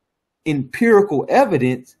provoking empirical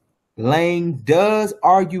evidence, Lang does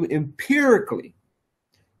argue empirically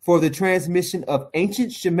for the transmission of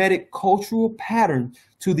ancient Shemitic cultural patterns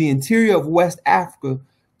to the interior of West Africa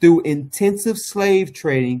through intensive slave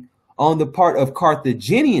trading on the part of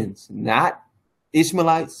Carthaginians, not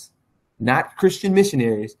Ishmaelites, not Christian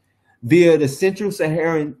missionaries, via the Central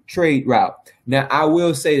Saharan trade route. Now, I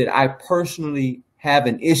will say that I personally have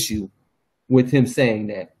an issue with him saying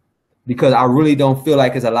that, because I really don't feel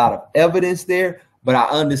like there's a lot of evidence there, but I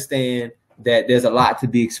understand that there's a lot to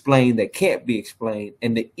be explained that can't be explained.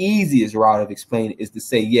 And the easiest route of explaining is to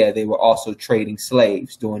say, yeah, they were also trading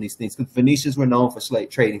slaves doing these things. Because Phoenicians were known for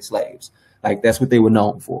trading slaves. Like, that's what they were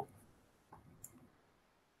known for.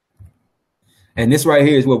 And this right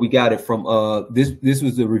here is what we got it from. This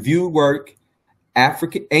was the reviewed work,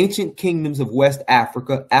 Ancient Kingdoms of West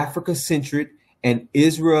Africa, Africa-centric and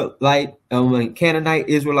Canaanite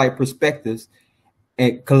Israelite Perspectives,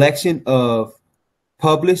 a collection of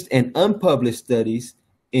published and unpublished studies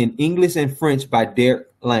in English and French by Derek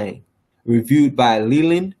Lang, reviewed by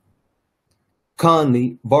Leland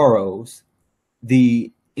Conley Burroughs,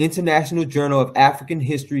 the International Journal of African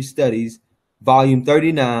History Studies, Volume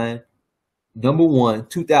 39, number 1,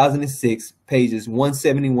 2006, pages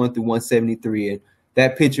 171 through 173. And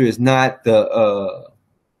that picture is not the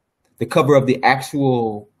cover of the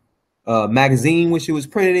actual magazine which it was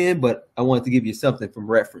printed in, but I wanted to give you something from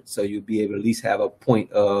reference so you'll be able to at least have a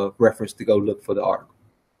point of reference to go look for the article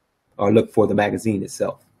or look for the magazine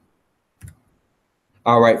itself.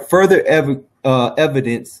 All right, further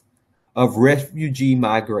evidence of refugee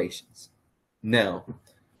migrations. Now,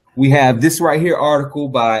 we have this right here article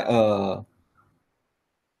by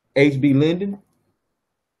H.B. Linden,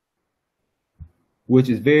 which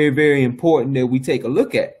is very, very important that we take a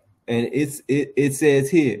look at. And it says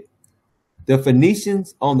here, the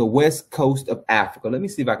Phoenicians on the west coast of Africa. Let me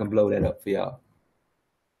see if I can blow that up for y'all.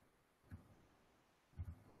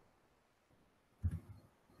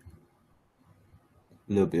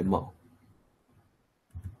 A little bit more.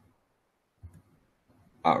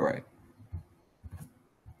 All right.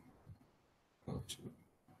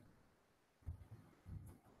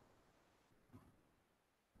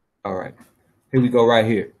 All right. Here we go right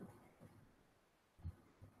here.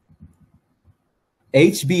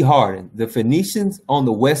 H.B. Hardin, The Phoenicians on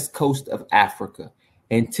the West Coast of Africa,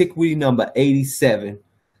 Antiquity number 87,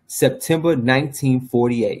 September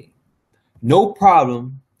 1948. No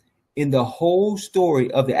problem in the whole story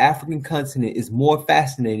of the African continent is more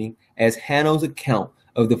fascinating as Hanno's account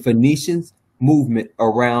of the Phoenicians' movement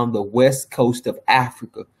around the west coast of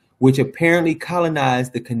Africa, which apparently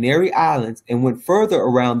colonized the Canary Islands and went further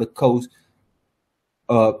around the coast,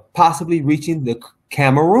 possibly reaching the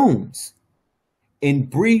Cameroons. In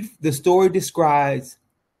brief, the story describes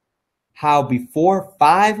how before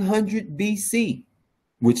 500 BC,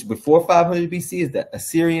 which before 500 BC is the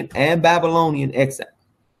Assyrian and Babylonian exile,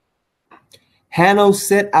 Hanno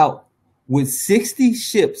set out with 60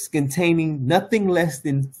 ships containing nothing less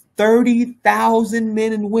than 30,000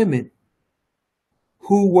 men and women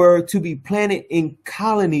who were to be planted in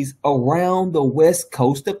colonies around the west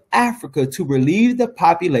coast of Africa to relieve the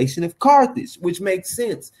population of Carthage, which makes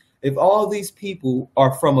sense. If all these people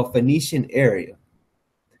are from a Phoenician area,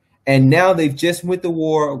 and now they've just went to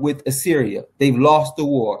war with Assyria, they've lost the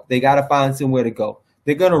war, they got to find somewhere to go.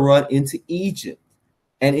 They're going to run into Egypt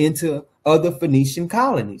and into other Phoenician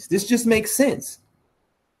colonies. This just makes sense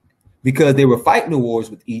because they were fighting the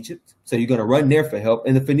wars with Egypt. So you're going to run there for help.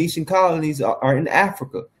 And the Phoenician colonies are in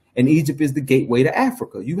Africa, and Egypt is the gateway to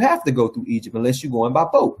Africa. You have to go through Egypt unless you're going by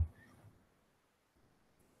boat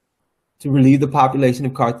to relieve the population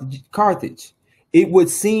of Carthage. It would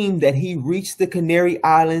seem that he reached the Canary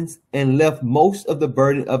Islands and left most of the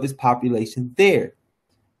burden of his population there.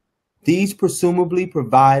 These presumably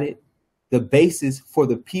provided the basis for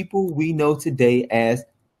the people we know today as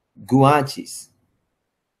Guanches.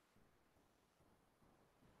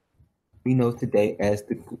 We know today as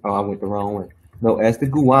the, oh, I went the wrong way. No, as the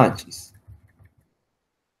Guanches.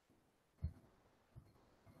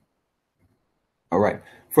 All right.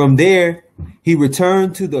 From there, he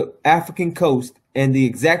returned to the African coast, and the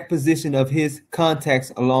exact position of his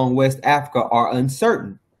contacts along West Africa are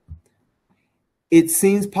uncertain. It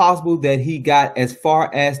seems possible that he got as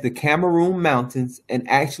far as the Cameroon Mountains and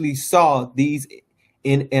actually saw these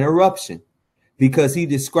in an eruption, because he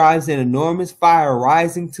describes an enormous fire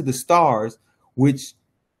rising to the stars, which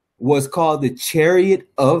was called the Chariot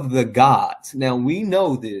of the Gods. Now, we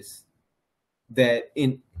know this, that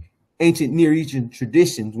in ancient Near Eastern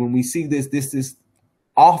traditions, when we see this is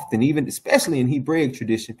often, even especially in Hebraic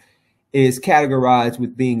tradition, is categorized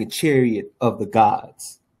with being a chariot of the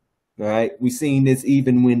gods. All right, we've seen this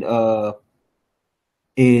even when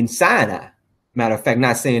in Sinai. Matter of fact,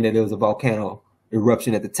 not saying that it was a volcano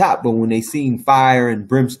eruption at the top, but when they seen fire and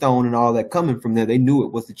brimstone and all that coming from there, they knew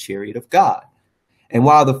it was the chariot of God. And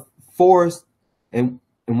while the forest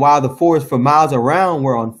while the forest for miles around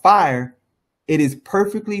were on fire, it is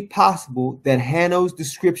perfectly possible that Hanno's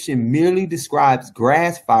description merely describes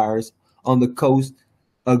grass fires on the coast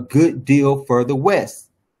a good deal further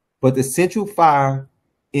west, but the central fire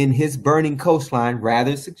in his burning coastline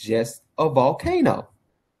rather suggests a volcano.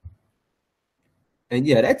 And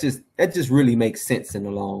yeah, that just really makes sense in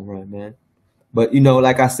the long run, man. But you know,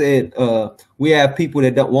 like I said, we have people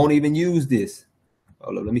that won't even use this.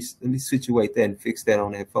 Hold on, let me situate that and fix that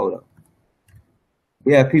on that photo.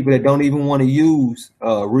 We have people that don't even want to use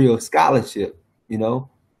real scholarship. You know,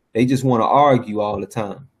 they just want to argue all the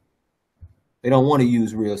time. They don't want to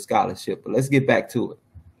use real scholarship. But let's get back to it,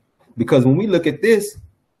 because when we look at this,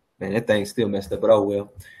 man, that thing's still messed up. But oh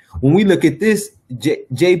well. When we look at this,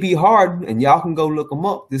 J.B. Hardin, and y'all can go look him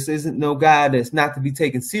up. This isn't no guy that's not to be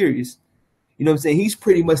taken serious. You know what I'm saying? He's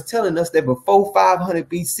pretty much telling us that before 500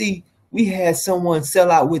 BC, we had someone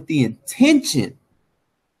sell out with the intention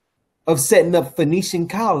of setting up Phoenician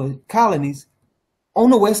colonies on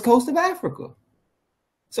the west coast of Africa.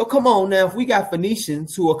 So come on now, if we got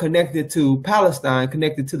Phoenicians who are connected to Palestine,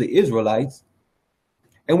 connected to the Israelites,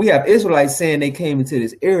 and we have Israelites saying they came into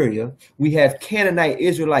this area, we have Canaanite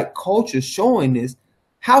Israelite culture showing this,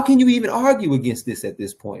 how can you even argue against this at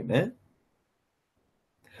this point, man?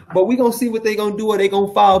 But we're going to see what they're going to do. Are they going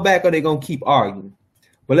to fall back, or they going to keep arguing?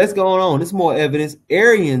 But let's go on. There's more evidence.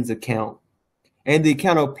 Arian's account and the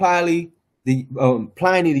account of Pliny the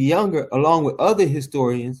Younger, along with other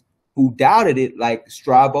historians who doubted it, like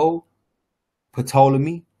Strabo,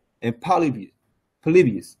 Ptolemy, and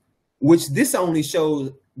Polybius, which this only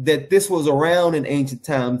shows that this was around in ancient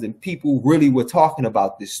times and people really were talking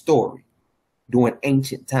about this story during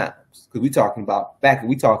ancient times. Because we're talking about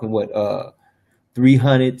we talking what,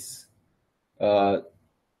 300s, 400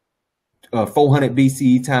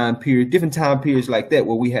 BCE time period, different time periods like that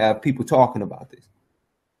where we have people talking about this.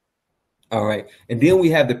 All right. And then we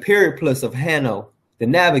have the Periplus of Hanno, the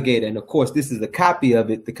Navigator. And of course, this is a copy of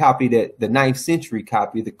it, the 9th century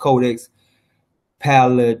copy, the Codex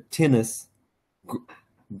Palatinus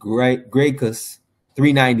Graecus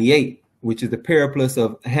 398, which is the Periplus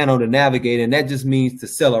of Hanno the Navigator. And that just means to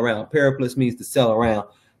sail around. Periplus means to sail around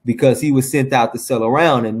because he was sent out to sail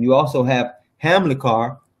around. And you also have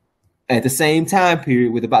Hamilcar at the same time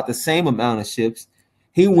period with about the same amount of ships.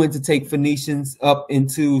 He went to take Phoenicians up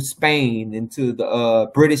into Spain, into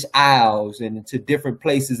the British Isles, and into different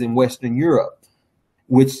places in Western Europe,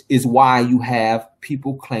 which is why you have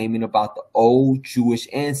people claiming about the old Jewish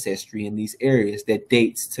ancestry in these areas that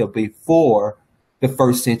dates to before the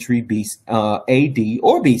 1st century AD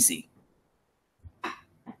or BC.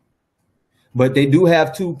 But they do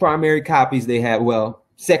have two primary copies. They have,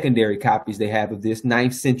 secondary copies they have of this,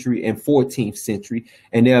 9th century and 14th century,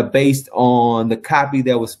 and they're based on the copy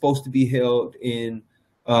that was supposed to be held in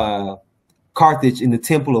Carthage in the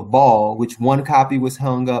Temple of Baal, which one copy was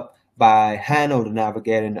hung up by Hanno the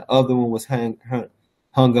Navigator and the other one was hung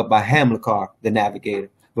up by Hamilcar the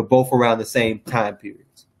Navigator, but both around the same time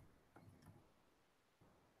periods.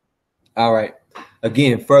 All right,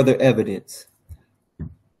 again, further evidence.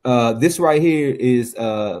 This right here is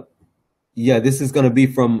this is going to be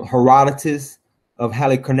from Herodotus of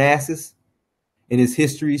Halicarnassus in his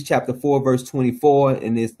Histories, chapter 4, verse 24,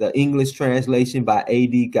 and it's the English translation by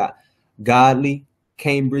A.D. Godley,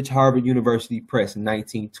 Cambridge, Harvard University Press in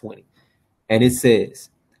 1920. And it says,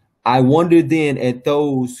 I wonder then at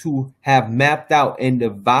those who have mapped out and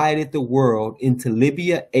divided the world into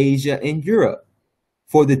Libya, Asia, and Europe,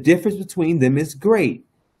 for the difference between them is great,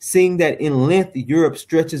 seeing that in length Europe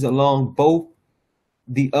stretches along both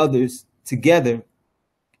the others together,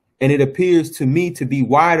 and it appears to me to be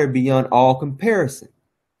wider beyond all comparison.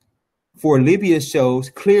 For Libya shows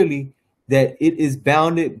clearly that it is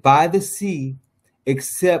bounded by the sea,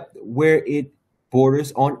 except where it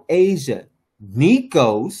borders on Asia.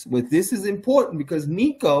 Nikos, but this is important because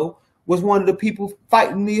Nico was one of the people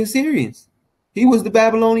fighting the Assyrians. He was the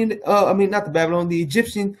the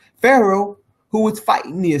Egyptian pharaoh who was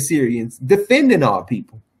fighting the Assyrians, defending our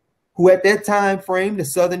people, who at that time frame, the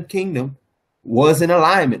southern kingdom was in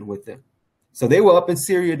alignment with them. So they were up in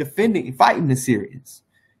Syria fighting the Syrians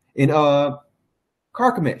in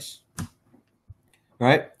Carchemish,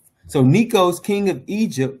 right? So Nikos, king of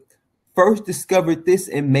Egypt, first discovered this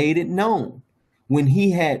and made it known. When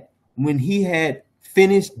he had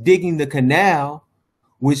finished digging the canal,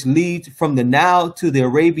 which leads from the Nile to the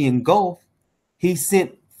Arabian Gulf, he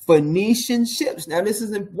sent Phoenician ships. Now, this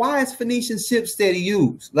isn't why is Phoenician ships that he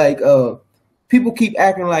used. Like people keep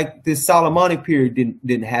acting like this Solomonic period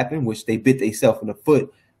didn't happen, which they bit themselves in the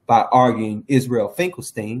foot by arguing Israel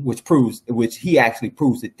Finkelstein, which he actually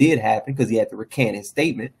proves it did happen because he had to recant his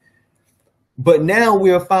statement. But now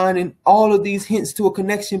we are finding all of these hints to a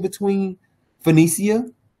connection between Phoenicia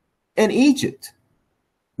and Egypt,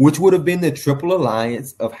 which would have been the triple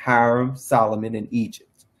alliance of Hiram, Solomon, and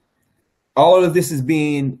Egypt. All of this is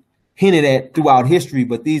being hinted at throughout history,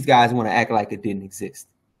 but these guys want to act like it didn't exist.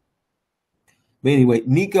 But anyway,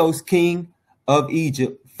 Nikos, king of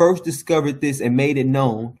Egypt, first discovered this and made it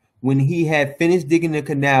known. When he had finished digging the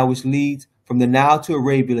canal which leads from the Nile to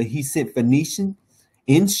Arabia, he sent Phoenicians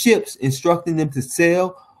in ships, instructing them to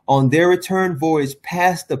sail on their return voyage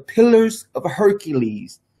past the Pillars of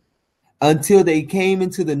Hercules until they came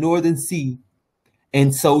into the northern sea,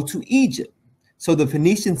 and so to Egypt. So the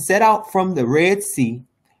Phoenicians set out from the Red Sea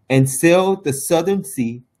and sailed the southern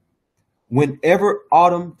sea. Whenever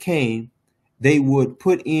autumn came, they would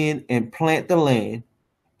put in and plant the land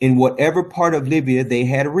in whatever part of Libya they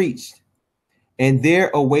had reached, and there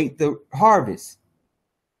await the harvest.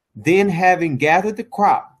 Then, having gathered the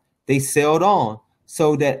crop, they sailed on,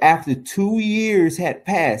 so that after 2 years had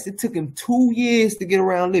passed, it took him 2 years to get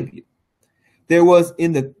around Libya. There was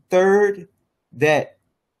in the third that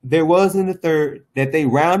they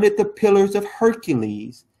rounded the pillars of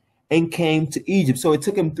Hercules and came to Egypt. So it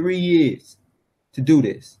took him 3 years to do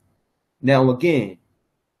this. Now, again,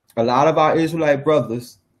 a lot of our Israelite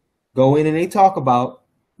brothers go in and they talk about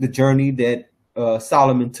the journey that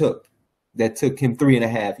Solomon took, that took him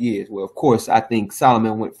 3.5 years. Well, of course, I think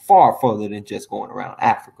Solomon went far further than just going around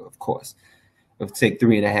Africa, of course. It would take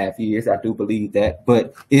 3.5 years. I do believe that.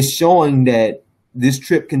 But it's showing that this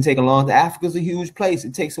trip can take a long time. Africa's a huge place.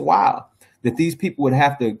 It takes a while. That these people would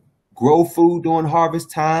have to grow food during harvest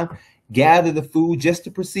time, gather the food just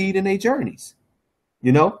to proceed in their journeys.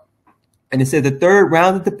 You know? And it said the third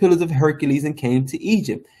rounded the pillars of Hercules and came to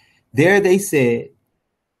Egypt. There they said,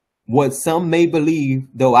 what some may believe,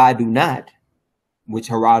 though I do not, which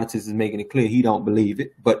Herodotus is making it clear he don't believe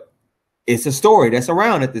it, but it's a story that's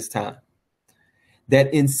around at this time,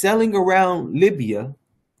 that in sailing around Libya,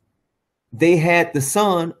 they had the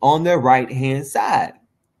sun on their right-hand side,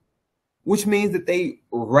 which means that they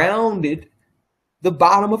rounded the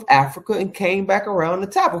bottom of Africa and came back around the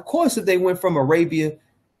top. Of course, if they went from Arabia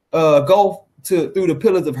Gulf through the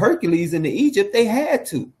pillars of Hercules into Egypt, they had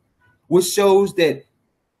to, which shows that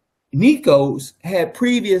Nikos had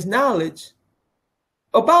previous knowledge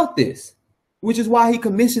about this, which is why he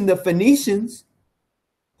commissioned the Phoenicians,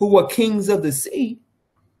 who were kings of the sea,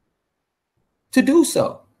 to do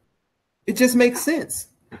so. It just makes sense.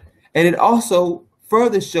 And it also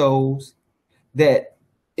further shows that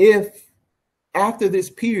if after this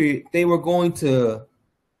period they were going to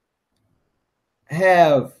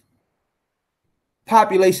have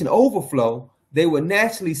population overflow, they would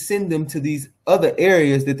naturally send them to these other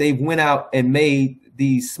areas that they went out and made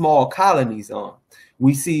these small colonies on.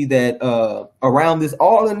 We see that around this,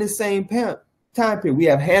 all in this same time period, we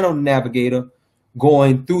have Hanno the Navigator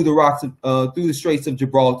going through the rocks, through the Straits of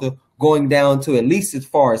Gibraltar, going down to at least as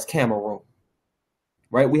far as Cameroon,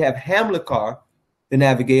 right? We have Hamilcar, the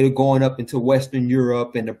Navigator, going up into Western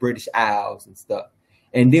Europe and the British Isles and stuff.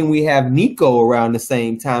 And then we have Nico around the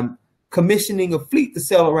same time commissioning a fleet to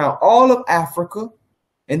sail around all of Africa,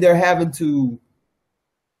 and they're having to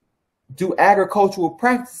do agricultural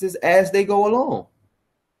practices as they go along.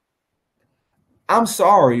 I'm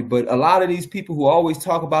sorry, but a lot of these people who always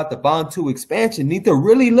talk about the Bantu expansion need to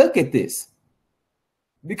really look at this,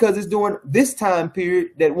 because it's during this time period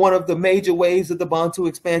that one of the major waves of the Bantu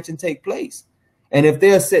expansion take place. And if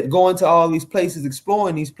they're going to all these places,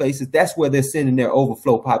 exploring these places, that's where they're sending their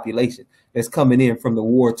overflow population that's coming in from the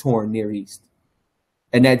war-torn Near East.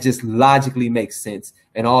 And that just logically makes sense,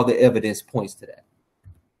 and all the evidence points to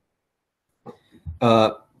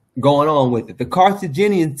that. Going on with it, the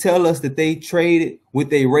Carthaginians tell us that they traded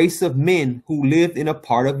with a race of men who lived in a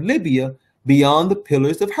part of Libya beyond the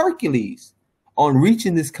Pillars of Hercules. On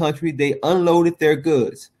reaching this country, they unloaded their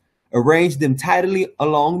goods, arranged them tidily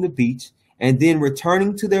along the beach, and then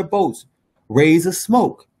returning to their boats, raise a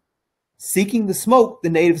smoke. Seeking the smoke, the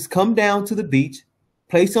natives come down to the beach,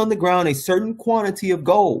 place on the ground a certain quantity of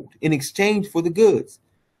gold in exchange for the goods,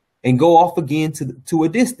 and go off again to a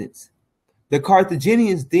distance. The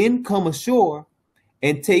Carthaginians then come ashore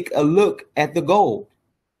and take a look at the gold.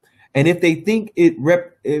 And if they think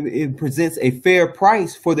it presents a fair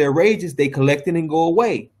price for their wages, they collect it and go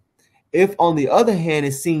away. If, on the other hand,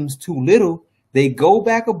 it seems too little, they go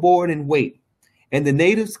back aboard and wait. And the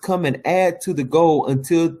natives come and add to the gold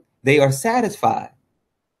until they are satisfied.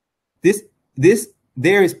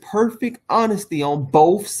 There is perfect honesty on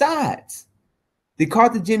both sides. The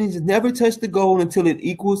Carthaginians never touch the gold until it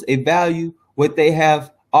equals a value what they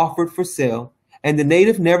have offered for sale, and the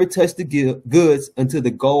native never touched the goods until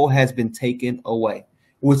the gold has been taken away.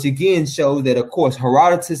 Which again shows that, of course,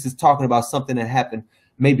 Herodotus is talking about something that happened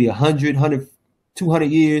maybe 100, 200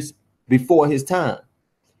 years before his time,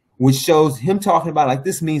 which shows him talking about, like,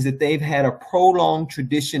 this means that they've had a prolonged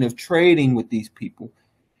tradition of trading with these people,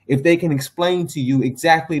 if they can explain to you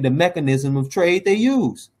exactly the mechanism of trade they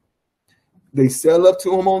use. They sell up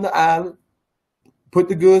to them on the island, put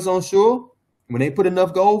the goods on shore. When they put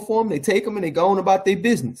enough gold for them, they take them and they go on about their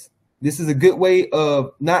business. This is a good way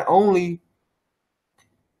of not only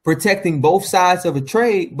protecting both sides of a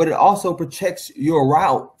trade, but it also protects your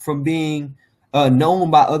route from being known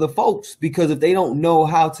by other folks. Because if they don't know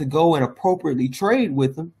how to go and appropriately trade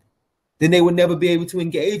with them, then they would never be able to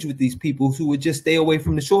engage with these people who would just stay away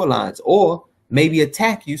from the shorelines or maybe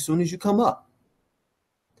attack you as soon as you come up.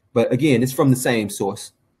 But again, it's from the same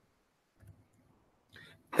source.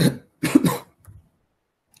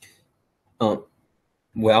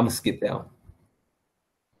 Well, I'm gonna skip that one.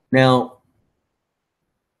 Now,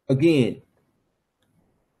 again,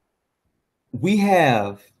 we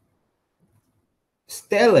have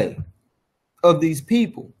stele of these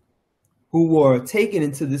people who were taken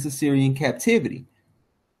into this Assyrian captivity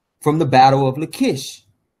from the Battle of Lachish,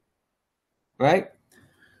 right?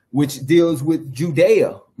 Which deals with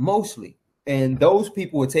Judea mostly. And those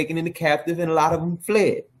people were taken into captive, and a lot of them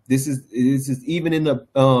fled. This is even in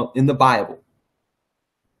the Bible,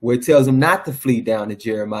 where it tells them not to flee down to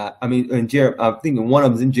Jeremiah. I mean, I'm thinking one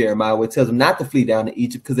of them is in Jeremiah, where it tells them not to flee down to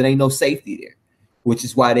Egypt because there ain't no safety there, which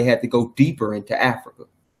is why they had to go deeper into Africa.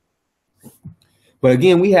 But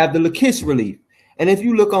again, we have the Lachish relief. And if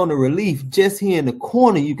you look on the relief, just here in the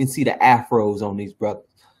corner, you can see the afros on these brothers.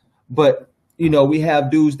 But, you know, we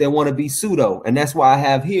have dudes that want to be pseudo. And that's why I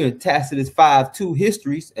have here Tacitus 5:2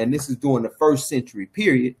 histories. And this is during the 1st century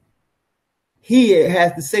period. Here it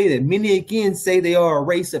has to say that many again say they are a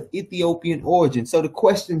race of Ethiopian origin. So the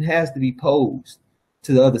question has to be posed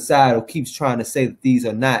to the other side who keeps trying to say that these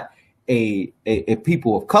are not a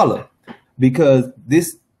people of color, because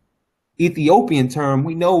this Ethiopian term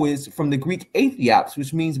we know is from the Greek Aethiops,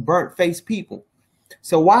 which means burnt-faced people.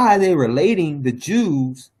 So why are they relating the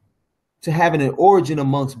Jews to having an origin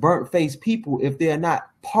amongst burnt-faced people if they're not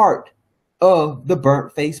part of the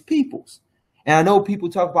burnt-faced peoples? And I know people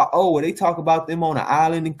talk about, oh, well, they talk about them on an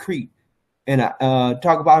island in Crete and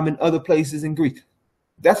talk about them in other places in Greece.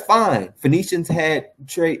 That's fine. Phoenicians had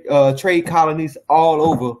trade colonies all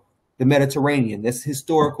over the Mediterranean. That's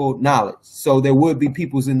historical knowledge. So there would be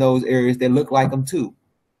peoples in those areas that look like them too.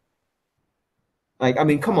 Like, I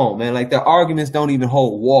mean, come on, man. Like, the arguments don't even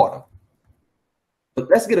hold water. But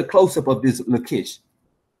let's get a close-up of this Lachish.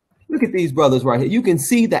 Look at these brothers right here. You can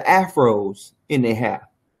see the afros in their hair.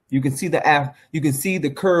 You can see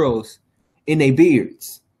the curls in their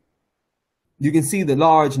beards. You can see the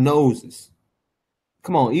large noses.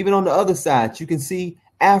 Come on, even on the other side, you can see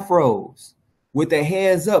afros with their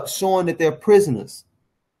hands up, showing that they're prisoners,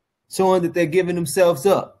 showing that they're giving themselves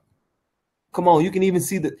up. Come on, you can even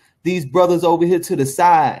see these brothers over here to the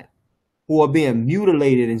side who are being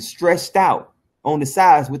mutilated and stretched out on the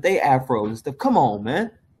sides with their afros and stuff. Come on,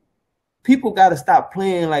 man. People got to stop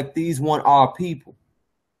playing like these one are people.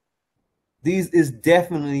 These is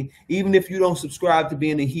definitely, even if you don't subscribe to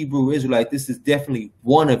being a Hebrew Israelite, this is definitely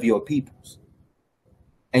one of your peoples.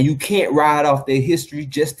 And you can't ride off their history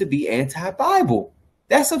just to be anti-Bible.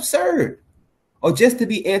 That's absurd. Or just to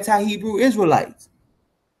be anti-Hebrew Israelites.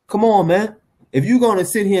 Come on, man. If you're going to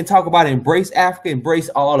sit here and talk about embrace Africa, embrace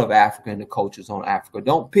all of Africa and the cultures on Africa.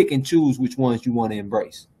 Don't pick and choose which ones you want to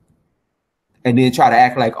embrace. And then try to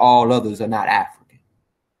act like all others are not African.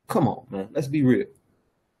 Come on, man. Let's be real.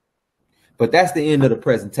 But that's the end of the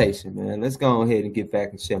presentation, man. Let's go ahead and get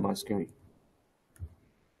back and share my screen.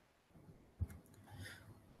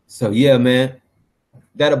 So, yeah, man,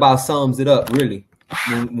 that about sums it up, really.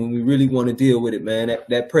 When we really want to deal with it, man,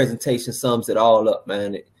 that presentation sums it all up,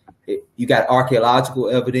 man. You got archaeological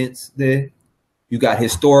evidence there. You got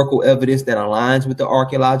historical evidence that aligns with the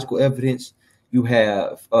archaeological evidence. You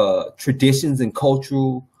have traditions and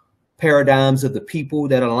cultural paradigms of the people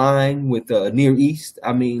that align with the Near East.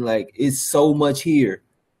 I mean, like, it's so much here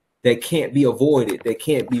that can't be avoided, that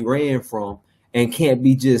can't be ran from, and can't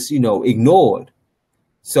be just, ignored.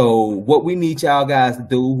 So what we need y'all guys to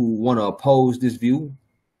do who want to oppose this view,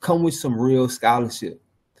 come with some real scholarship.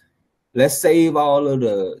 Let's save all of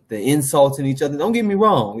the insulting each other. Don't get me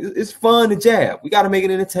wrong. It's fun to jab. We got to make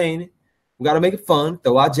it entertaining. We got to make it fun.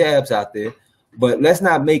 Throw our jabs out there. But let's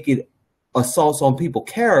not make it assaults on people's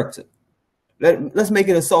character. Let's make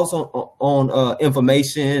it assaults on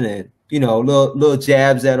information and, little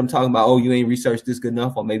jabs at them talking about, oh, you ain't researched this good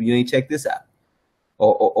enough, or maybe you ain't checked this out.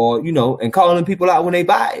 Or and calling people out when they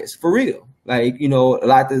bias, for real. Like, a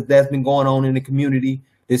lot that's been going on in the community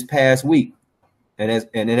this past week. And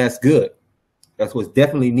that's good. That's what's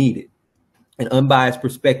definitely needed. An unbiased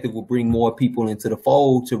perspective will bring more people into the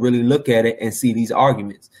fold to really look at it and see these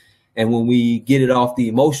arguments. And when we get it off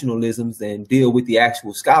the emotionalisms and deal with the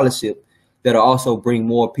actual scholarship, that'll also bring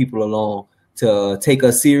more people along to take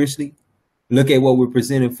us seriously, look at what we're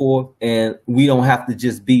presenting for, and we don't have to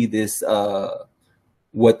just be this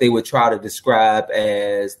what they would try to describe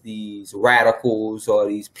as these radicals or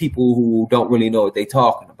these people who don't really know what they're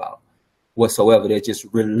talking about whatsoever. They're just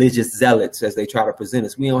religious zealots as they try to present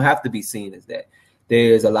us. We don't have to be seen as that.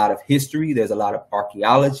 There's a lot of history, there's a lot of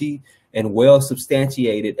archaeology and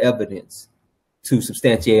well-substantiated evidence to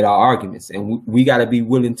substantiate our arguments. And we got to be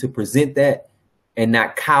willing to present that and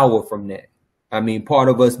not cower from that. I mean, part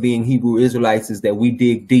of us being Hebrew Israelites is that we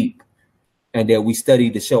dig deep. and that we study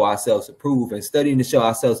to show ourselves approved. And studying to show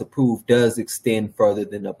ourselves approved does extend further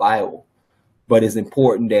than the Bible. But it's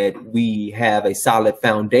important that we have a solid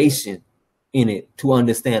foundation in it to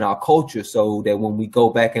understand our culture, so that when we go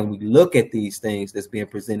back and we look at these things that's being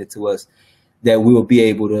presented to us, that we will be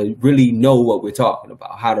able to really know what we're talking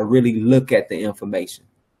about, how to really look at the information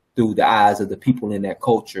through the eyes of the people in that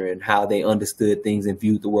culture and how they understood things and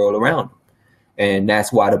viewed the world around them. And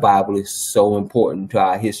that's why the Bible is so important to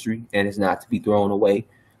our history, and it's not to be thrown away,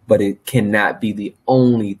 but it cannot be the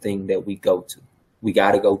only thing that we go to. We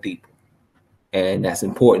got to go deeper. And that's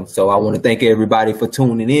important. So I want to thank everybody for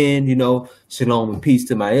tuning in. You know, shalom and peace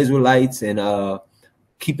to my Israelites, and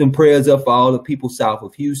keep them prayers up for all the people south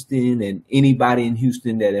of Houston and anybody in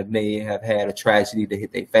Houston that may have had a tragedy to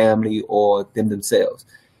hit their family or them themselves.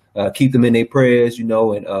 Keep them in their prayers, you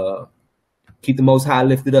know, and keep the Most High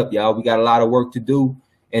lifted up, y'all. We got a lot of work to do,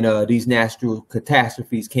 and these natural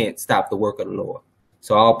catastrophes can't stop the work of the Lord.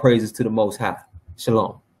 So all praises to the Most High.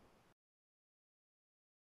 Shalom.